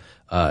gap,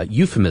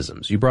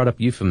 euphemisms. You brought up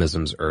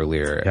euphemisms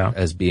earlier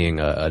as being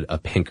a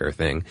Pinker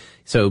thing.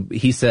 So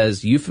he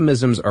says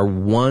euphemisms are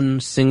one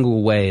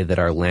single way that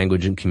our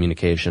language and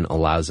communication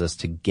allows us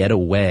to get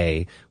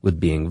away with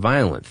being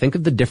violent. Think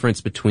of the difference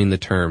between the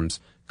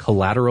terms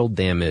collateral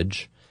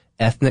damage,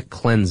 ethnic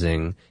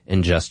cleansing,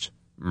 and just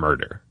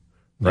murder.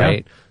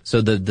 Right? Yeah.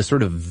 So the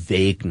sort of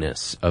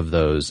vagueness of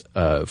those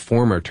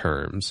former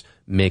terms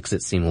makes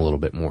it seem a little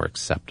bit more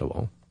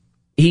acceptable.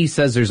 He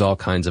says there's all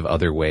kinds of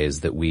other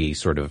ways that we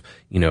sort of,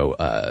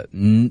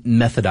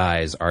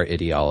 methodize our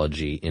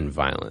ideology in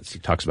violence. He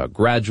talks about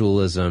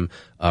gradualism,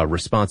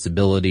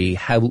 responsibility,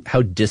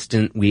 how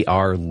distant we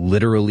are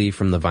literally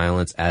from the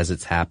violence as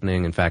it's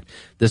happening. In fact,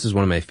 this is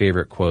one of my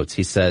favorite quotes.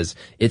 He says,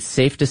 it's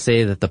safe to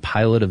say that the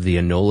pilot of the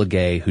Enola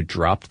Gay who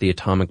dropped the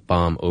atomic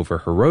bomb over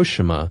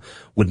Hiroshima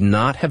would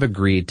not have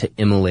agreed to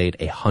immolate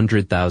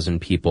 100,000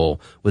 people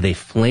with a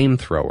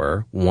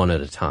flamethrower one at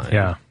a time.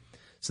 Yeah.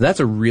 So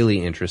that's a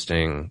really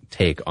interesting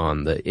take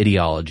on the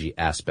ideology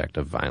aspect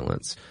of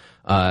violence.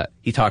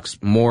 He talks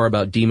more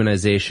about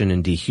demonization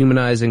and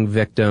dehumanizing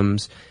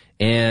victims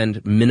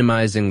and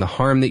minimizing the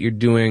harm that you're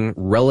doing,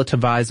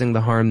 relativizing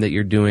the harm that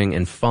you're doing,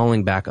 and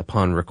falling back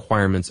upon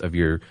requirements of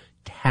your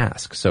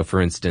task. So, for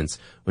instance,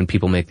 when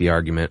people make the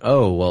argument,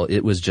 oh, well,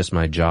 it was just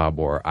my job,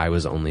 or I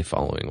was only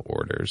following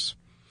orders.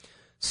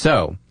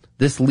 So,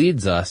 this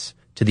leads us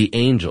to the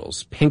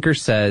angels. Pinker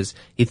says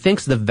he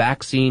thinks the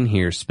vaccine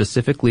here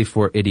specifically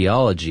for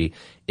ideology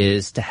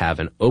is to have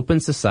an open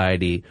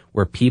society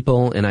where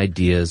people and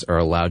ideas are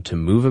allowed to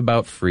move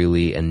about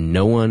freely and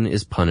no one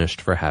is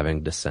punished for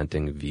having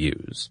dissenting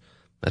views.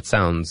 That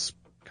sounds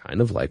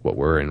kind of like what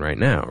we're in right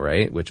now,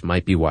 right? Which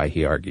might be why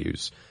he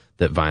argues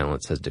that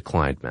violence has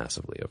declined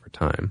massively over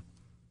time.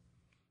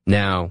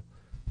 Now,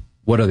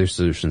 what other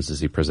solutions does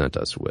he present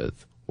us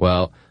with?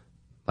 Well,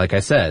 like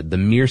I said, the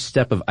mere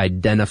step of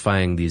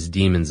identifying these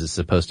demons is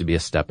supposed to be a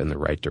step in the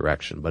right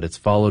direction, but it's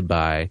followed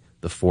by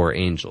the 4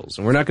 angels.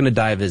 And we're not going to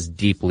dive as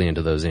deeply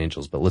into those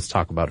angels, but let's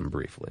talk about them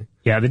briefly.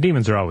 Yeah, the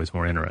demons are always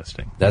more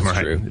interesting. That's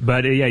true.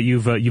 But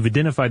you've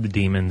identified the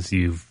demons,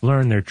 you've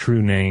learned their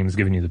true names,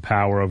 given you the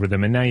power over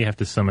them, and now you have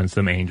to summon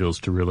some angels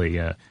to really,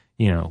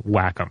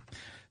 whack them.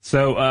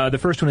 So the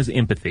first one is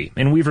empathy,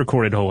 and we've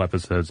recorded whole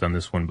episodes on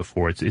this one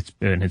before.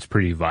 It's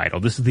pretty vital.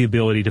 This is the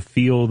ability to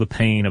feel the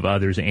pain of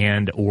others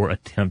and or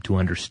attempt to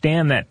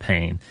understand that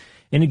pain,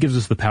 and it gives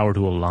us the power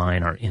to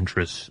align our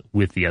interests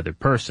with the other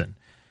person.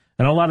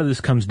 And a lot of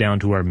this comes down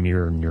to our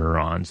mirror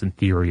neurons and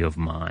theory of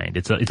mind.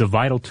 It's a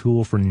vital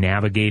tool for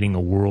navigating a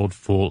world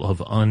full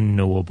of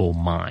unknowable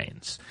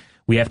minds.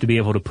 We have to be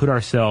able to put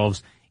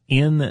ourselves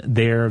in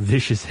their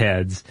vicious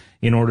heads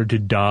in order to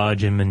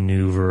dodge and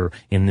maneuver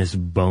in this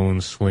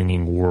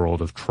bone-slinging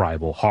world of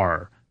tribal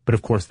horror. But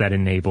of course, that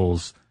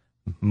enables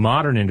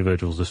modern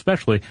individuals,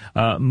 especially,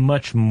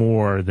 much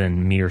more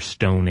than mere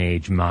Stone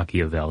Age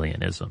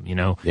Machiavellianism, you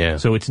know? Yeah.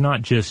 So it's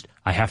not just,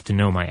 I have to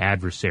know my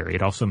adversary.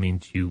 It also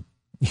means you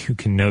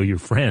can know your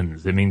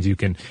friends. It means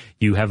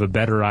you have a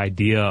better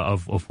idea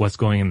of what's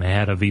going in the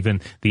head of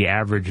even the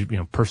average, you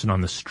know, person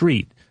on the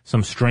street,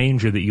 some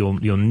stranger that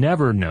you'll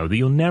never know, that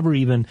you'll never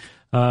even,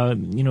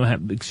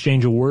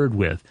 exchange a word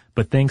with.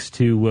 But thanks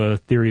to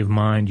theory of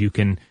mind, you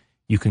can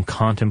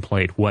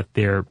contemplate what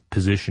their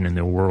position in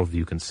their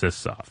worldview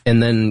consists of.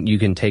 And then you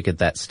can take it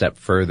that step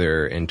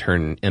further and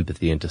turn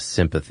empathy into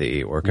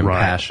sympathy or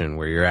compassion,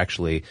 where you're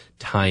actually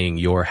tying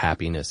your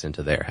happiness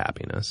into their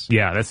happiness.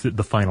 Yeah, that's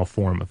the final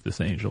form of this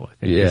angel, I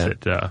think.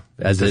 Yeah.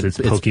 It's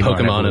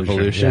Pokemon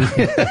evolution.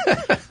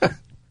 Yeah.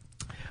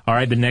 All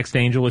right, the next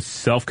angel is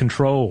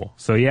self-control.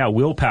 So yeah,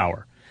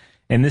 willpower.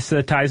 And this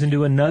ties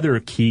into another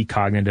key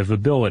cognitive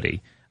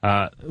ability,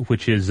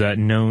 which is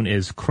known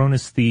as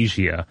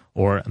chronesthesia,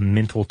 or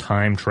mental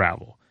time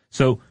travel.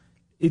 So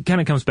it kind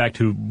of comes back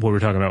to what we were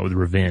talking about with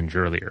revenge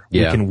earlier.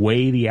 Yeah. We can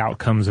weigh the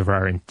outcomes of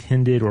our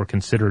intended or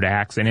considered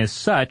acts, and as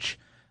such,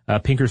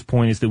 Pinker's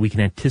point is that we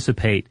can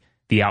anticipate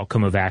the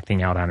outcome of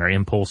acting out on our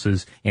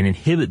impulses and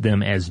inhibit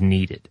them as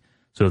needed.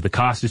 So if the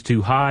cost is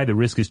too high, the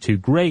risk is too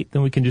great,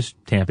 then we can just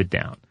tamp it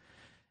down.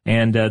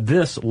 And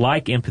this,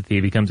 like empathy,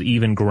 becomes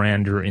even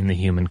grander in the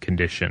human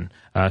condition,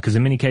 because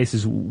in many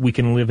cases we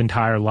can live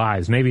entire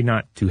lives, maybe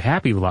not too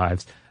happy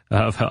lives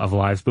of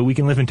lives, but we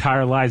can live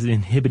entire lives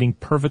inhibiting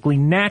perfectly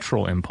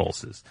natural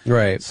impulses.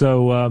 Right.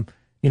 So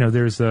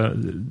there's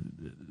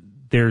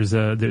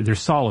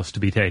solace to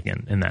be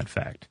taken in that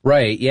fact.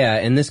 Right, yeah,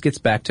 and this gets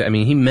back to, I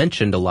mean, he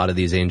mentioned a lot of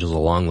these angels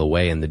along the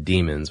way in the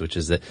demons, which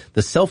is that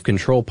the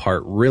self-control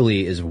part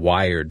really is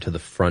wired to the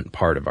front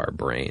part of our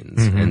brains.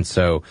 Mm-hmm. And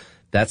so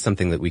that's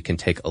something that we can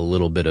take a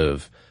little bit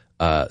of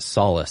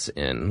solace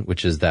in,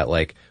 which is that,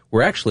 like,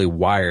 we're actually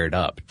wired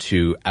up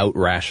to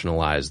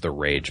out-rationalize the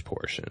rage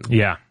portion.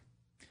 Yeah.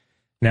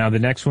 Now, the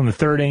next one, the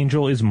third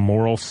angel, is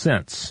moral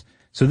sense.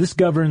 So this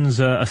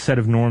governs a set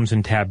of norms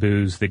and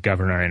taboos that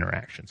govern our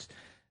interactions.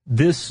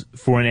 This,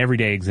 for an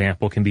everyday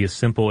example, can be as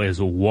simple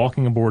as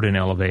walking aboard an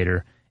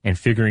elevator and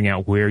figuring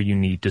out where you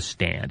need to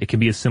stand. It can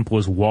be as simple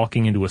as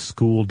walking into a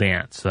school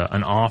dance,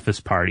 an office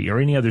party, or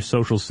any other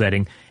social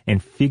setting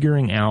and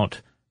figuring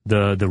out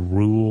the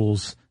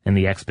rules and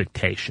the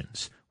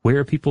expectations. Where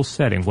are people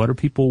sitting? What are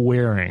people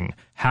wearing?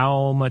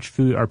 How much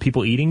food are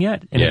people eating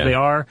yet? And if they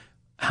are,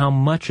 how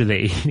much are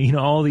they eating? You know,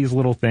 all these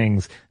little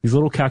things, these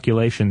little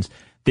calculations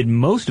that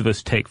most of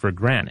us take for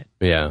granted.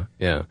 Yeah,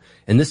 yeah.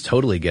 And this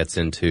totally gets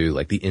into,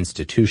 like, the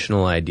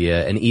institutional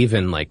idea and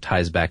even, like,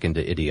 ties back into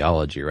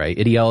ideology, right?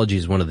 Ideology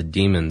is one of the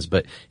demons,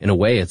 but in a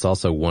way it's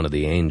also one of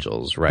the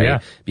angels, right? Yeah.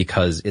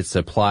 Because it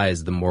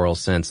supplies the moral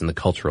sense and the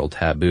cultural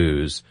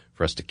taboos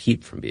for us to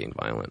keep from being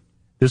violent.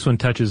 This one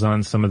touches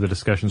on some of the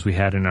discussions we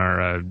had in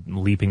our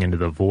Leaping into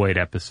the Void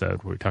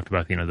episode, where we talked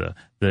about, you know,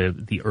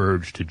 the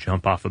urge to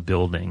jump off a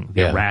building,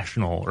 the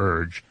irrational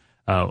urge,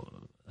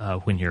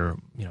 when you're,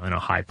 you know, in a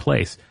high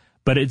place.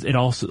 But it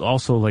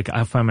also like,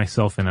 I find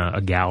myself in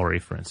a gallery,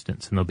 for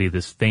instance, and there'll be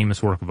this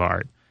famous work of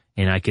art,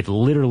 and I could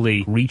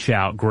literally reach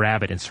out,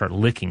 grab it, and start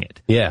licking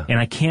it. Yeah. And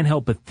I can't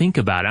help but think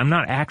about it. I'm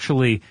not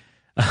actually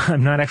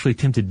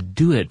tempted to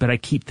do it, but I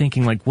keep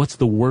thinking, like, what's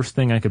the worst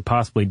thing I could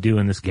possibly do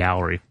in this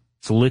gallery?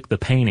 To lick the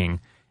painting,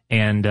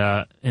 and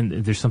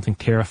there's something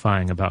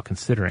terrifying about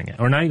considering it,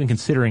 or not even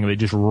considering it,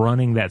 just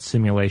running that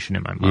simulation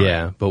in my mind.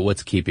 Yeah, but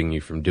what's keeping you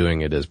from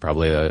doing it is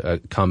probably a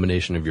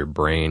combination of your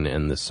brain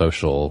and the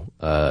social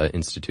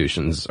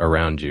institutions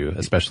around you,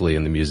 especially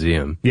in the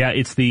museum. Yeah,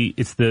 it's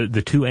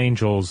the two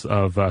angels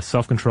of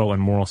self-control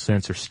and moral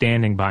sense are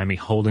standing by me,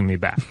 holding me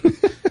back.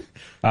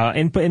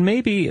 And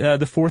maybe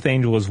the fourth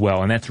angel as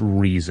well, and that's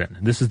reason.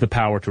 This is the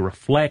power to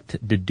reflect,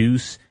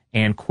 deduce,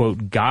 and,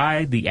 quote,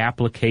 guide the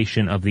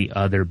application of the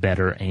other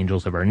better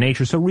angels of our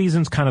nature. So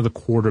reason's kind of the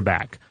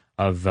quarterback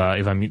of,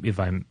 if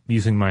I'm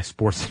using my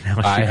sports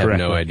analogy I have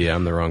correctly. no idea.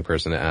 I'm the wrong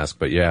person to ask,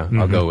 but yeah,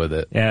 I'll go with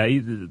it. Yeah,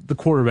 the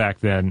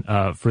quarterback then,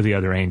 for the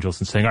other angels,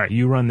 and saying, all right,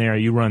 you run there,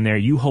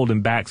 you hold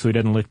him back so he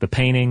doesn't lick the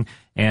painting,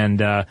 and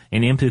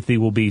empathy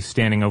will be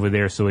standing over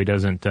there so he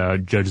doesn't,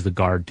 judge the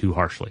guard too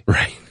harshly.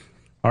 Right.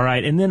 All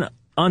right, and then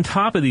on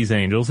top of these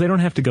angels, they don't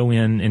have to go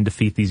in and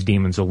defeat these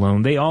demons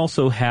alone. They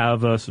also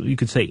have, you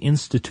could say,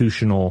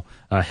 institutional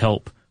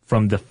help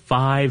from the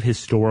 5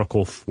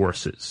 historical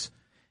forces.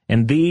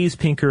 And these,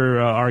 Pinker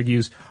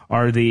argues,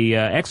 are the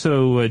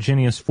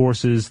exogenous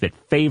forces that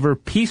favor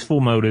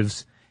peaceful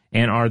motives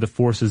and are the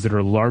forces that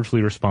are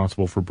largely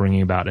responsible for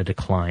bringing about a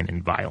decline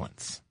in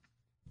violence.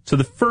 So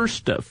the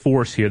first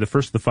force here, the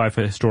first of the 5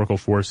 historical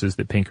forces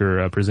that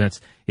Pinker presents,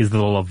 is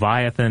the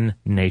Leviathan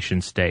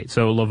nation-state.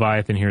 So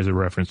Leviathan here is a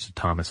reference to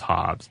Thomas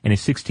Hobbes and his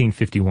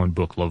 1651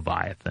 book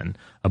Leviathan,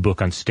 a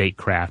book on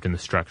statecraft and the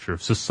structure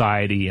of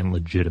society and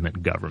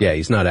legitimate government. Yeah,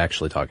 he's not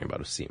actually talking about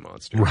a sea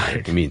monster.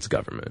 Right. He means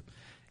government.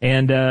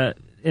 And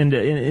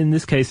in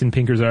this case, in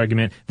Pinker's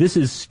argument, this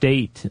is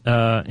state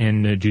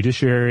and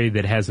judiciary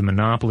that has a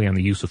monopoly on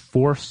the use of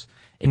force,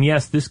 And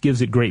yes, this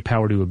gives it great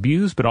power to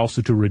abuse, but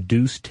also to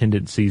reduce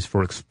tendencies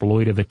for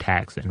exploitive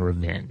attacks and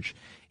revenge.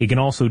 It can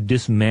also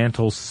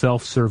dismantle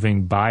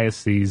self-serving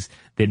biases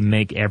that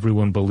make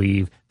everyone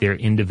believe they're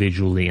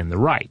individually in the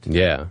right.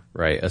 Yeah,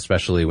 right.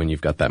 Especially when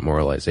you've got that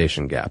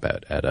moralization gap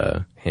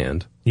at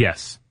hand.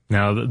 Yes.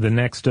 Now, the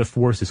next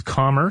force is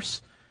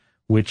commerce,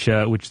 which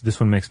this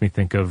one makes me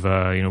think of,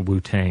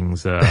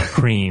 Wu-Tang's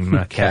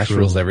Cream. Cash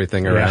rules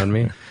everything around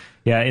me.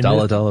 Yeah.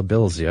 Dollar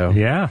bills, yo.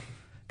 Yeah.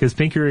 Because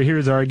Pinker here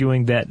is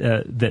arguing that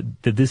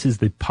this is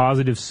the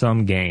positive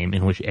sum game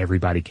in which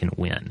everybody can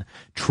win.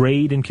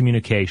 Trade and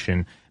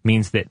communication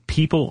means that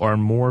people are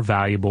more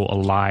valuable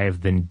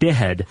alive than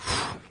dead,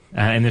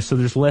 and so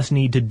there's less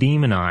need to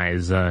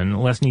demonize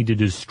and less need to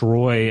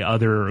destroy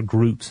other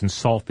groups and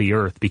salt the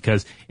earth,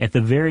 because at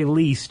the very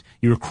least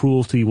your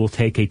cruelty will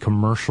take a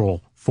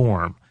commercial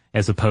form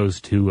as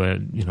opposed to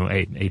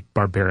a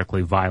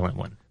barbarically violent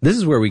one. This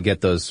is where we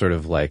get those sort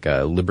of like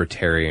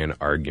libertarian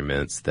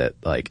arguments that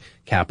like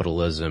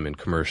capitalism and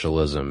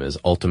commercialism is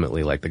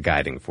ultimately like the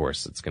guiding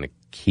force that's going to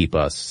keep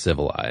us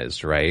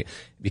civilized, right?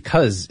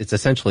 Because it's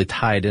essentially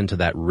tied into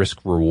that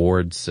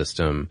risk-reward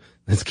system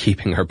that's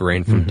keeping our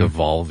brain from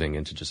devolving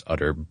into just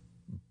utter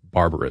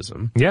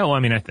barbarism. Yeah, well, I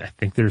mean, I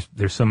think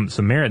there's some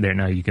merit there.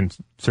 Now, you can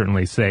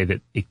certainly say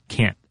that it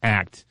can't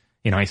act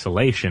in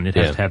isolation. It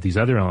has to have these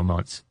other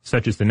elements,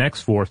 such as the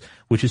next force,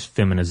 which is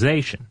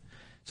feminization.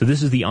 So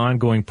this is the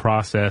ongoing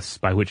process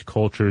by which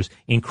cultures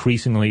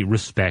increasingly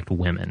respect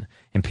women.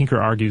 And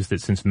Pinker argues that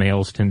since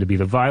males tend to be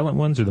the violent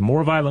ones, or the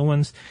more violent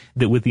ones,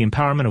 that with the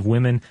empowerment of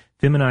women,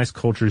 feminized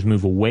cultures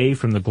move away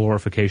from the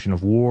glorification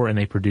of war and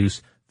they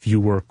produce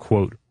fewer,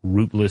 quote,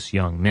 rootless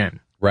young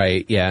men.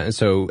 Right, yeah. And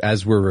so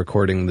as we're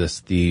recording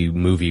this, the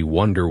movie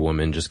Wonder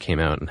Woman just came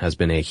out and has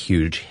been a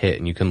huge hit.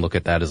 And you can look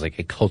at that as like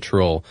a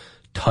cultural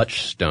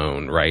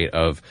touchstone, right,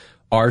 of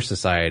our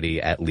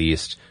society at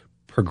least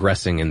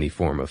progressing in the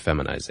form of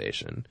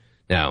feminization.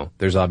 Now,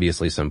 there's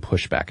obviously some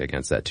pushback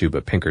against that too,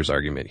 but Pinker's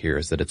argument here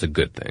is that it's a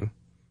good thing.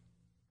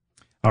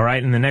 All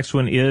right, and the next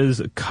one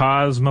is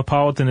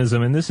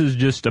cosmopolitanism, and this is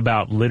just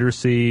about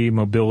literacy,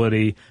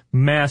 mobility,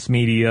 mass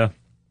media,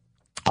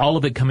 all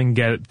of it coming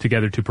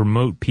together to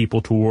promote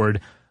people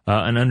toward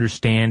an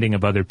understanding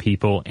of other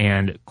people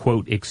and,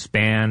 quote,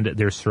 expand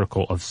their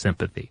circle of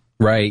sympathy.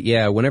 Right,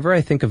 yeah. Whenever I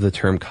think of the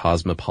term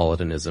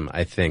cosmopolitanism,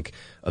 I think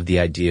of the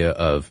idea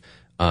of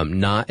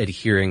not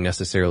adhering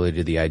necessarily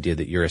to the idea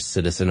that you're a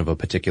citizen of a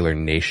particular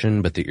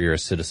nation, but that you're a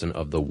citizen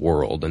of the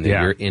world and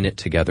that you're in it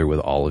together with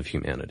all of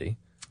humanity.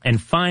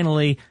 And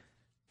finally,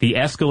 the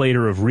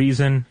escalator of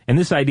reason. And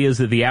this idea is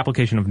that the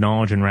application of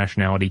knowledge and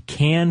rationality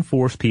can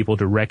force people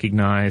to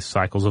recognize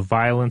cycles of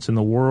violence in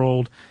the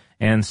world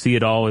and see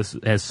it all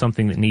as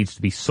something that needs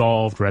to be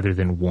solved rather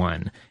than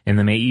won. And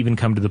they may even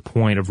come to the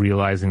point of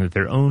realizing that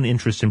their own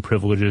interests and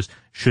privileges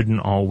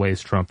shouldn't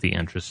always trump the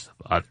interests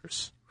of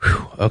others.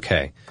 Whew,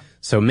 okay.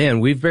 So, man,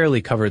 we've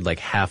barely covered like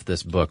half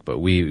this book, but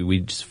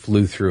we just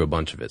flew through a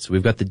bunch of it. So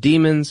we've got the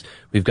demons,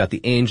 we've got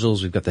the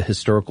angels, we've got the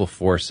historical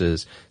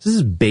forces. This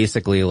is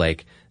basically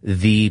like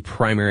the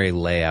primary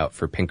layout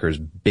for Pinker's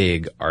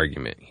big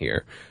argument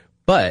here.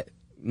 But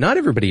not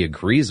everybody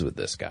agrees with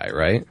this guy,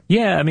 right?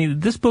 Yeah, I mean,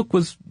 this book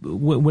was,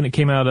 when it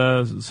came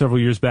out several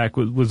years back,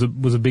 was a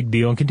big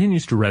deal and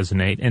continues to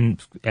resonate.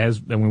 And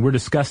we're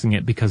discussing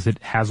it because it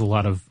has a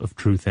lot of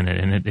truth in it,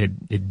 and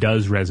it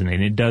does resonate.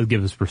 And it does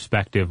give us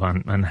perspective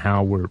on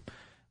how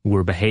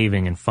we're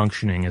behaving and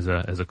functioning as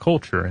a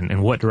culture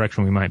and what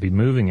direction we might be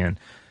moving in.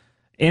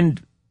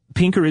 And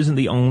Pinker isn't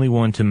the only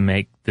one to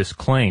make this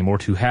claim or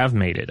to have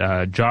made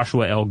it.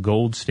 Joshua L.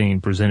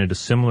 Goldstein presented a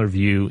similar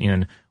view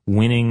in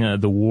Winning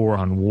the War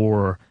on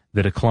War,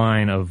 the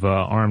Decline of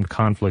Armed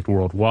Conflict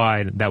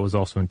Worldwide. That was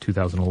also in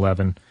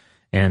 2011.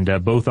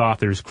 And both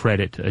authors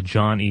credit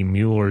John E.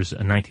 Mueller's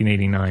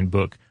 1989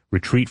 book,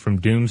 Retreat from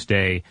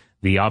Doomsday,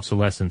 The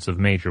Obsolescence of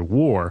Major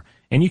War.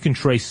 And you can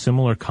trace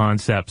similar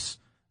concepts,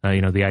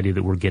 the idea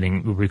that we're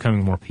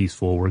becoming more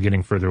peaceful, we're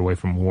getting further away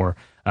from war,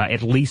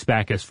 at least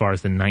back as far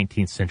as the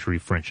 19th century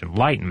French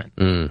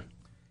Enlightenment.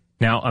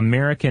 Now,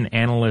 American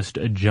analyst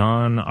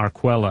John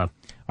Arquella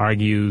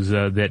argues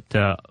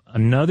that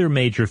another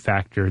major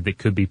factor that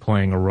could be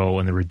playing a role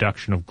in the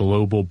reduction of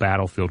global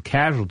battlefield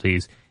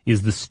casualties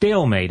is the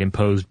stalemate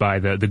imposed by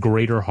the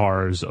greater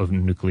horrors of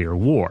nuclear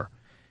war.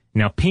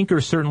 Now, Pinker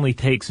certainly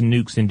takes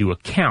nukes into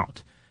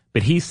account,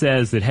 but he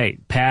says that, hey,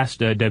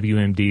 past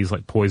WMDs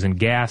like poison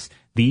gas,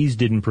 these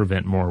didn't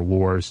prevent more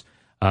wars,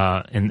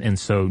 and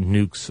so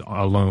nukes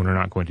alone are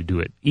not going to do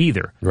it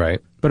either. Right.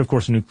 But of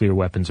course, nuclear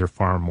weapons are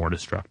far more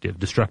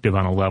destructive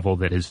on a level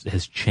that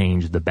has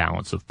changed the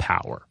balance of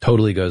power.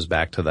 Totally goes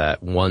back to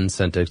that one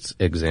sentence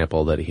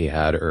example that he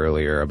had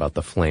earlier about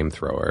the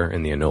flamethrower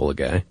and the Enola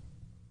Gay.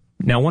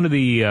 Now, one of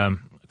the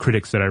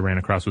critics that I ran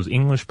across was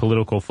English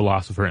political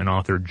philosopher and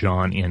author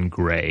John N.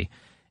 Gray.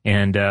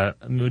 And I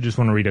just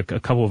want to read a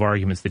couple of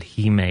arguments that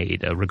he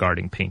made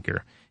regarding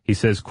Pinker. He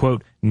says,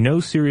 quote, "No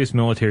serious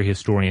military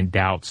historian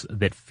doubts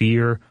that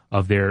fear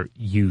of their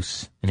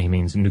use," and he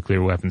means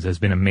nuclear weapons, "has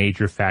been a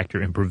major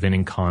factor in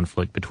preventing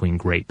conflict between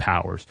great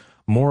powers.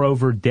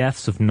 Moreover,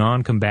 deaths of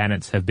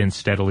non-combatants have been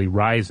steadily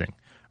rising.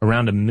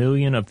 Around 1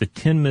 million of the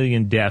 10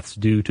 million deaths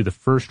due to the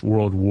First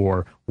World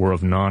War were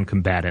of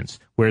non-combatants,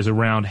 whereas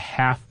around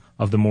half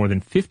of the more than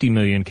 50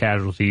 million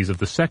casualties of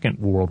the Second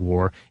World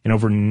War and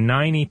over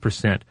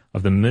 90%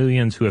 of the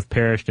millions who have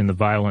perished in the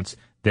violence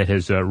that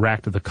has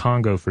racked the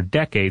Congo for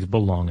decades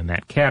belong in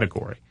that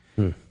category.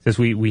 Says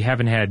we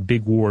haven't had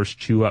big wars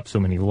chew up so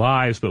many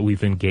lives, but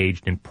we've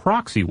engaged in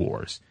proxy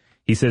wars.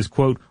 He says,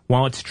 quote,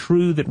 while it's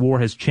true that war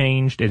has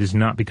changed, it has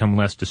not become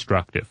less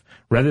destructive.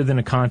 Rather than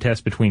a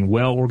contest between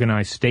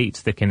well-organized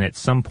states that can at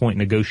some point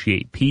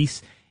negotiate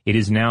peace, it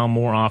is now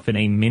more often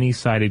a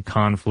many-sided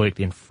conflict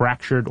in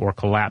fractured or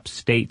collapsed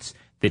states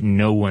that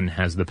no one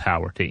has the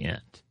power to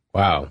end.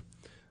 Wow.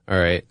 All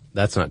right.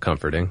 That's not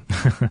comforting.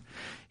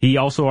 He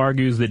also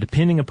argues that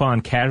depending upon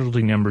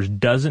casualty numbers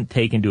doesn't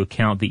take into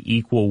account the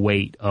equal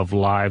weight of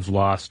lives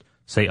lost,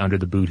 say, under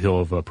the boot heel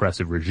of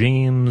oppressive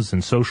regimes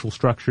and social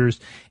structures.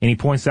 And he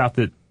points out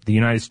that the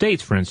United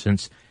States, for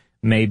instance,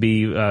 may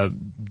be,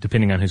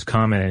 depending on who's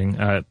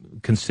commenting,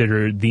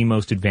 considered the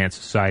most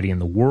advanced society in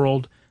the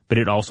world, but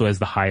it also has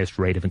the highest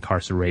rate of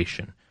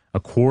incarceration.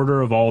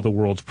 1/4 of all the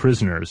world's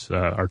prisoners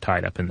are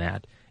tied up in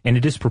that. And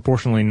a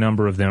disproportionately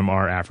number of them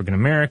are African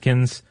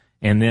Americans.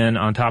 And then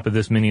on top of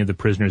this, many of the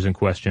prisoners in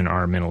question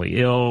are mentally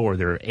ill, or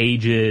they're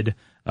aged,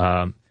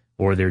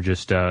 or they're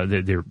just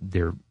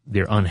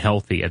they're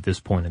unhealthy at this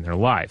point in their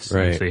lives.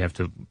 Right. So you have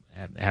to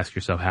ask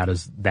yourself, how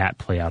does that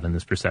play out in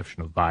this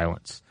perception of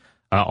violence?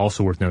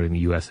 Also worth noting,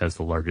 the U.S. has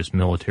the largest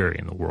military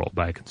in the world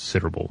by a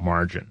considerable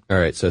margin. All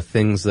right, so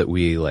things that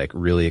we like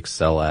really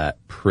excel at: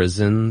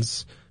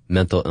 prisons,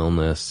 mental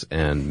illness,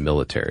 and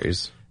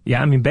militaries. Yeah,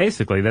 I mean,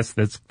 basically, that's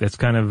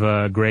kind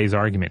of Gray's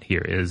argument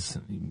here is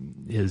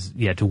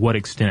to what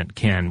extent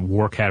can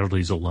war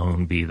casualties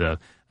alone be the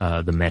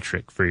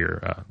metric for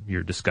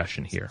your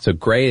discussion here? So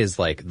Gray is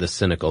like the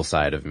cynical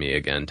side of me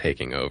again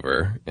taking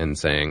over and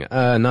saying,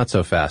 not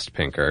so fast,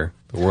 Pinker.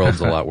 The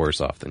world's a lot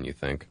worse off than you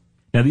think.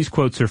 Now, these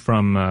quotes are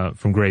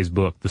from Gray's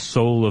book, The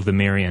Soul of the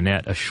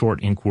Marionette, A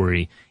Short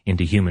Inquiry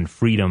into Human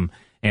Freedom,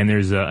 and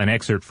there's an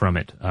excerpt from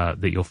it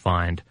that you'll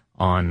find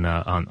on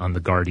The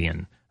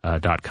Guardian.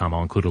 .com.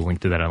 I'll include a link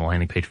to that on the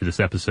landing page for this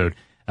episode.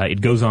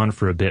 It goes on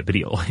for a bit, but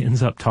he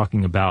ends up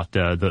talking about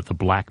the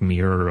Black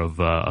Mirror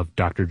of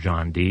Dr.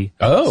 John Dee.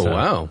 Oh,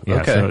 wow. Yeah,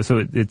 okay.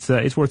 So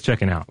it's worth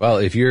checking out. Well,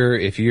 if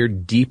you're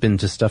deep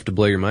into stuff to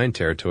blow your mind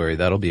territory,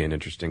 that'll be an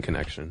interesting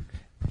connection.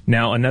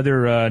 Now,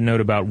 another note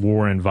about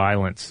war and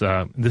violence.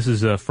 This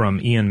is from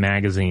Ian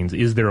Magazine's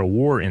 "Is There a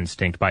War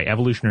Instinct?" by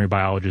evolutionary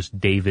biologist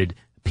David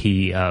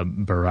P.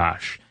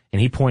 Barash. And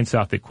he points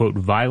out that, quote,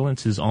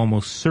 violence is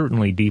almost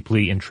certainly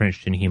deeply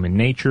entrenched in human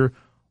nature,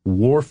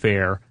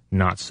 warfare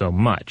not so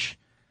much.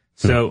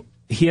 So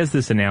he has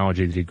this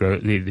analogy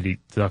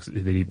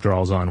that he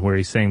draws on, where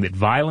he's saying that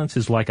violence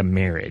is like a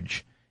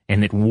marriage,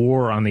 and that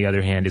war, on the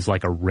other hand, is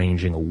like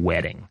arranging a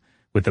wedding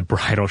with the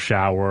bridal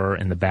shower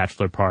and the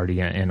bachelor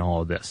party and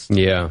all of this.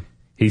 Yeah.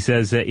 He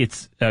says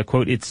it's,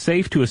 quote, it's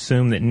safe to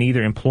assume that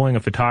neither employing a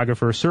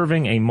photographer,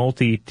 serving a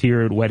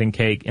multi-tiered wedding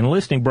cake,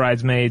 enlisting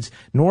bridesmaids,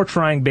 nor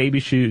tying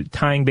baby shoes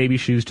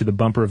to the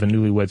bumper of a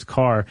newlywed's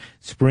car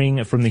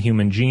spring from the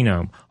human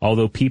genome,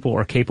 although people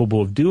are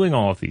capable of doing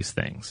all of these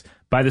things.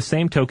 By the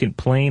same token,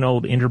 plain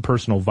old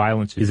interpersonal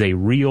violence is a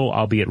real,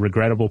 albeit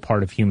regrettable,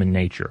 part of human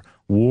nature.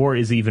 War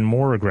is even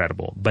more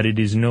regrettable, but it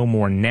is no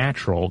more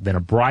natural than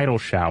a bridal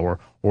shower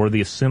or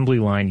the assembly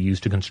line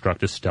used to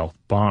construct a stealth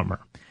bomber.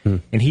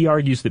 And he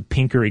argues that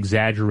Pinker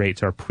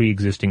exaggerates our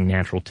pre-existing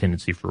natural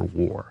tendency for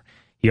war.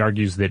 He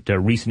argues that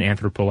recent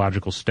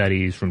anthropological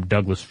studies from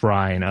Douglas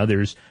Fry and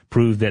others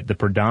prove that the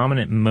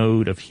predominant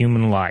mode of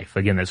human life,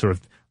 again, that sort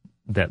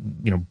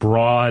of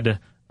broad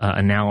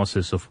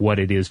analysis of what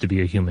it is to be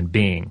a human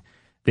being,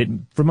 that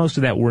for most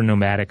of that we're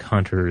nomadic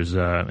hunters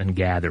and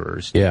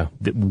gatherers. Yeah.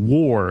 That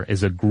war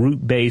as a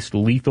group-based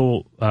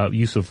lethal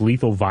use of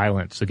lethal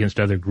violence against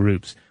other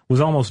groups was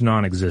almost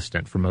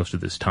non-existent for most of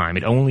this time.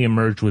 It only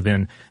emerged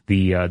within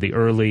the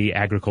early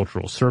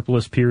agricultural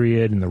surplus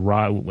period and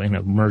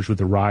emerged with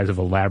the rise of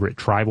elaborate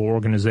tribal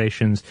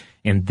organizations,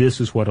 and this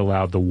is what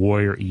allowed the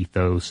warrior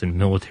ethos and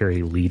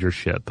military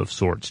leadership of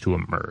sorts to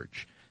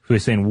emerge. So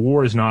he's saying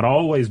war has not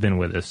always been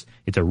with us.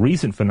 It's a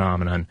recent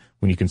phenomenon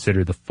when you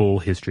consider the full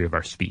history of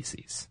our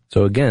species.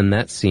 So again,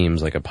 that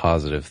seems like a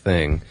positive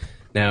thing.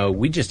 Now,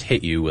 we just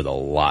hit you with a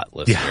lot,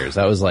 listeners.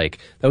 Yeah. That was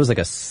like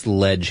a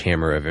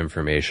sledgehammer of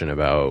information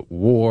about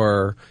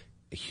war,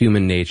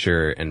 human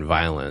nature, and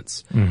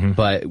violence. Mm-hmm.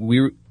 But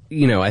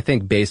I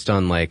think based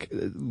on like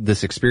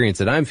this experience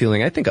that I'm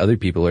feeling, I think other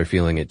people are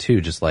feeling it too.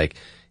 Just like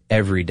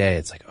every day,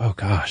 it's like, oh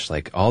gosh,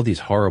 like all these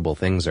horrible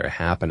things are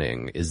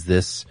happening. Is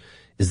this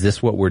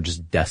what we're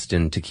just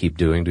destined to keep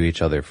doing to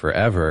each other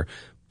forever?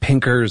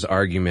 Pinker's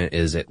argument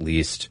is at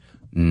least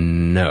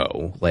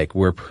no. Like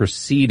we're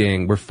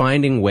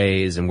finding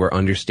ways and we're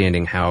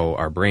understanding how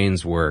our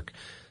brains work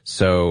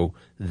so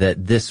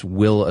that this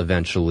will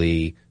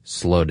eventually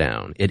slow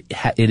down.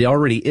 It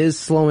already is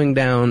slowing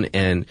down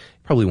and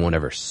probably won't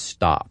ever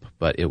stop,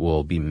 but it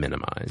will be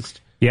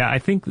minimized. Yeah, I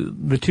think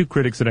the two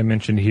critics that I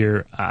mentioned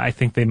here, I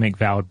think they make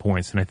valid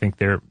points, and I think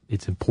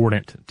it's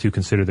important to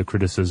consider the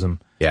criticism.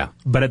 Yeah.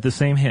 But at the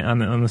same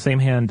hand, on the same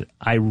hand,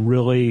 I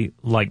really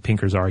like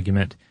Pinker's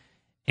argument,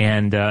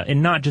 and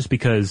not just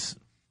because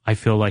I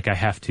feel like I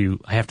have to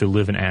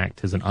live and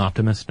act as an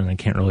optimist, and I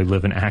can't really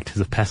live and act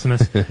as a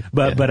pessimist,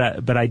 but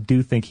but I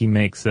do think he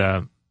makes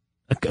a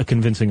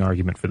convincing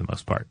argument for the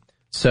most part.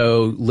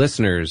 So,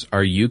 listeners,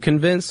 are you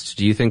convinced?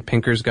 Do you think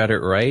Pinker's got it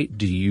right?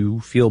 Do you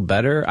feel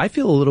better? I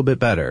feel a little bit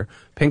better.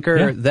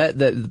 Pinker,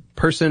 that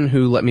person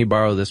who let me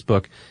borrow this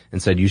book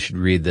and said you should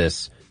read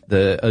this,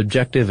 the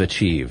objective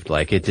achieved.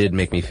 Like, it did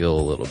make me feel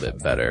a little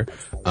bit better.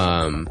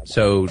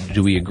 So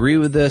do we agree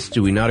with this?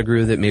 Do we not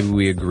agree with it? Maybe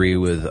we agree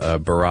with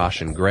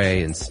Barash and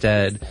Gray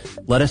instead.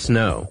 Let us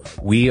know.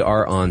 We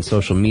are on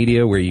social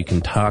media where you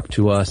can talk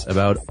to us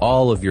about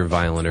all of your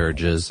violent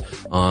urges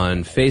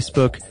on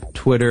Facebook,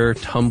 Twitter,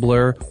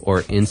 Tumblr,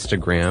 or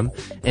Instagram.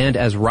 And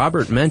as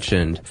Robert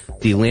mentioned,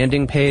 the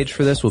landing page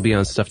for this will be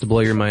on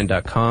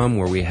stufftoblowyourmind.com,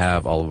 where we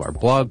have all of our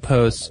blog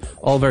posts,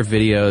 all of our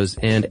videos,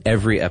 and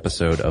every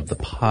episode of the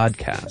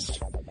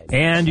podcast.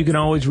 And you can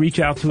always reach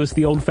out to us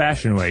the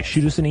old-fashioned way.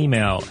 Shoot us an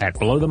email at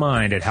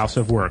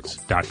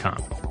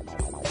blowthemind@houseofworks.com.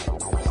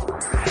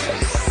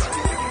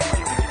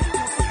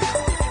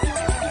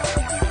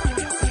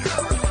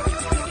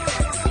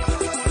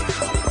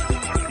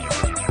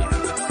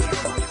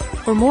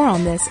 For more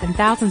on this and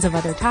thousands of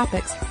other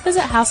topics,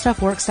 visit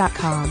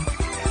howstuffworks.com.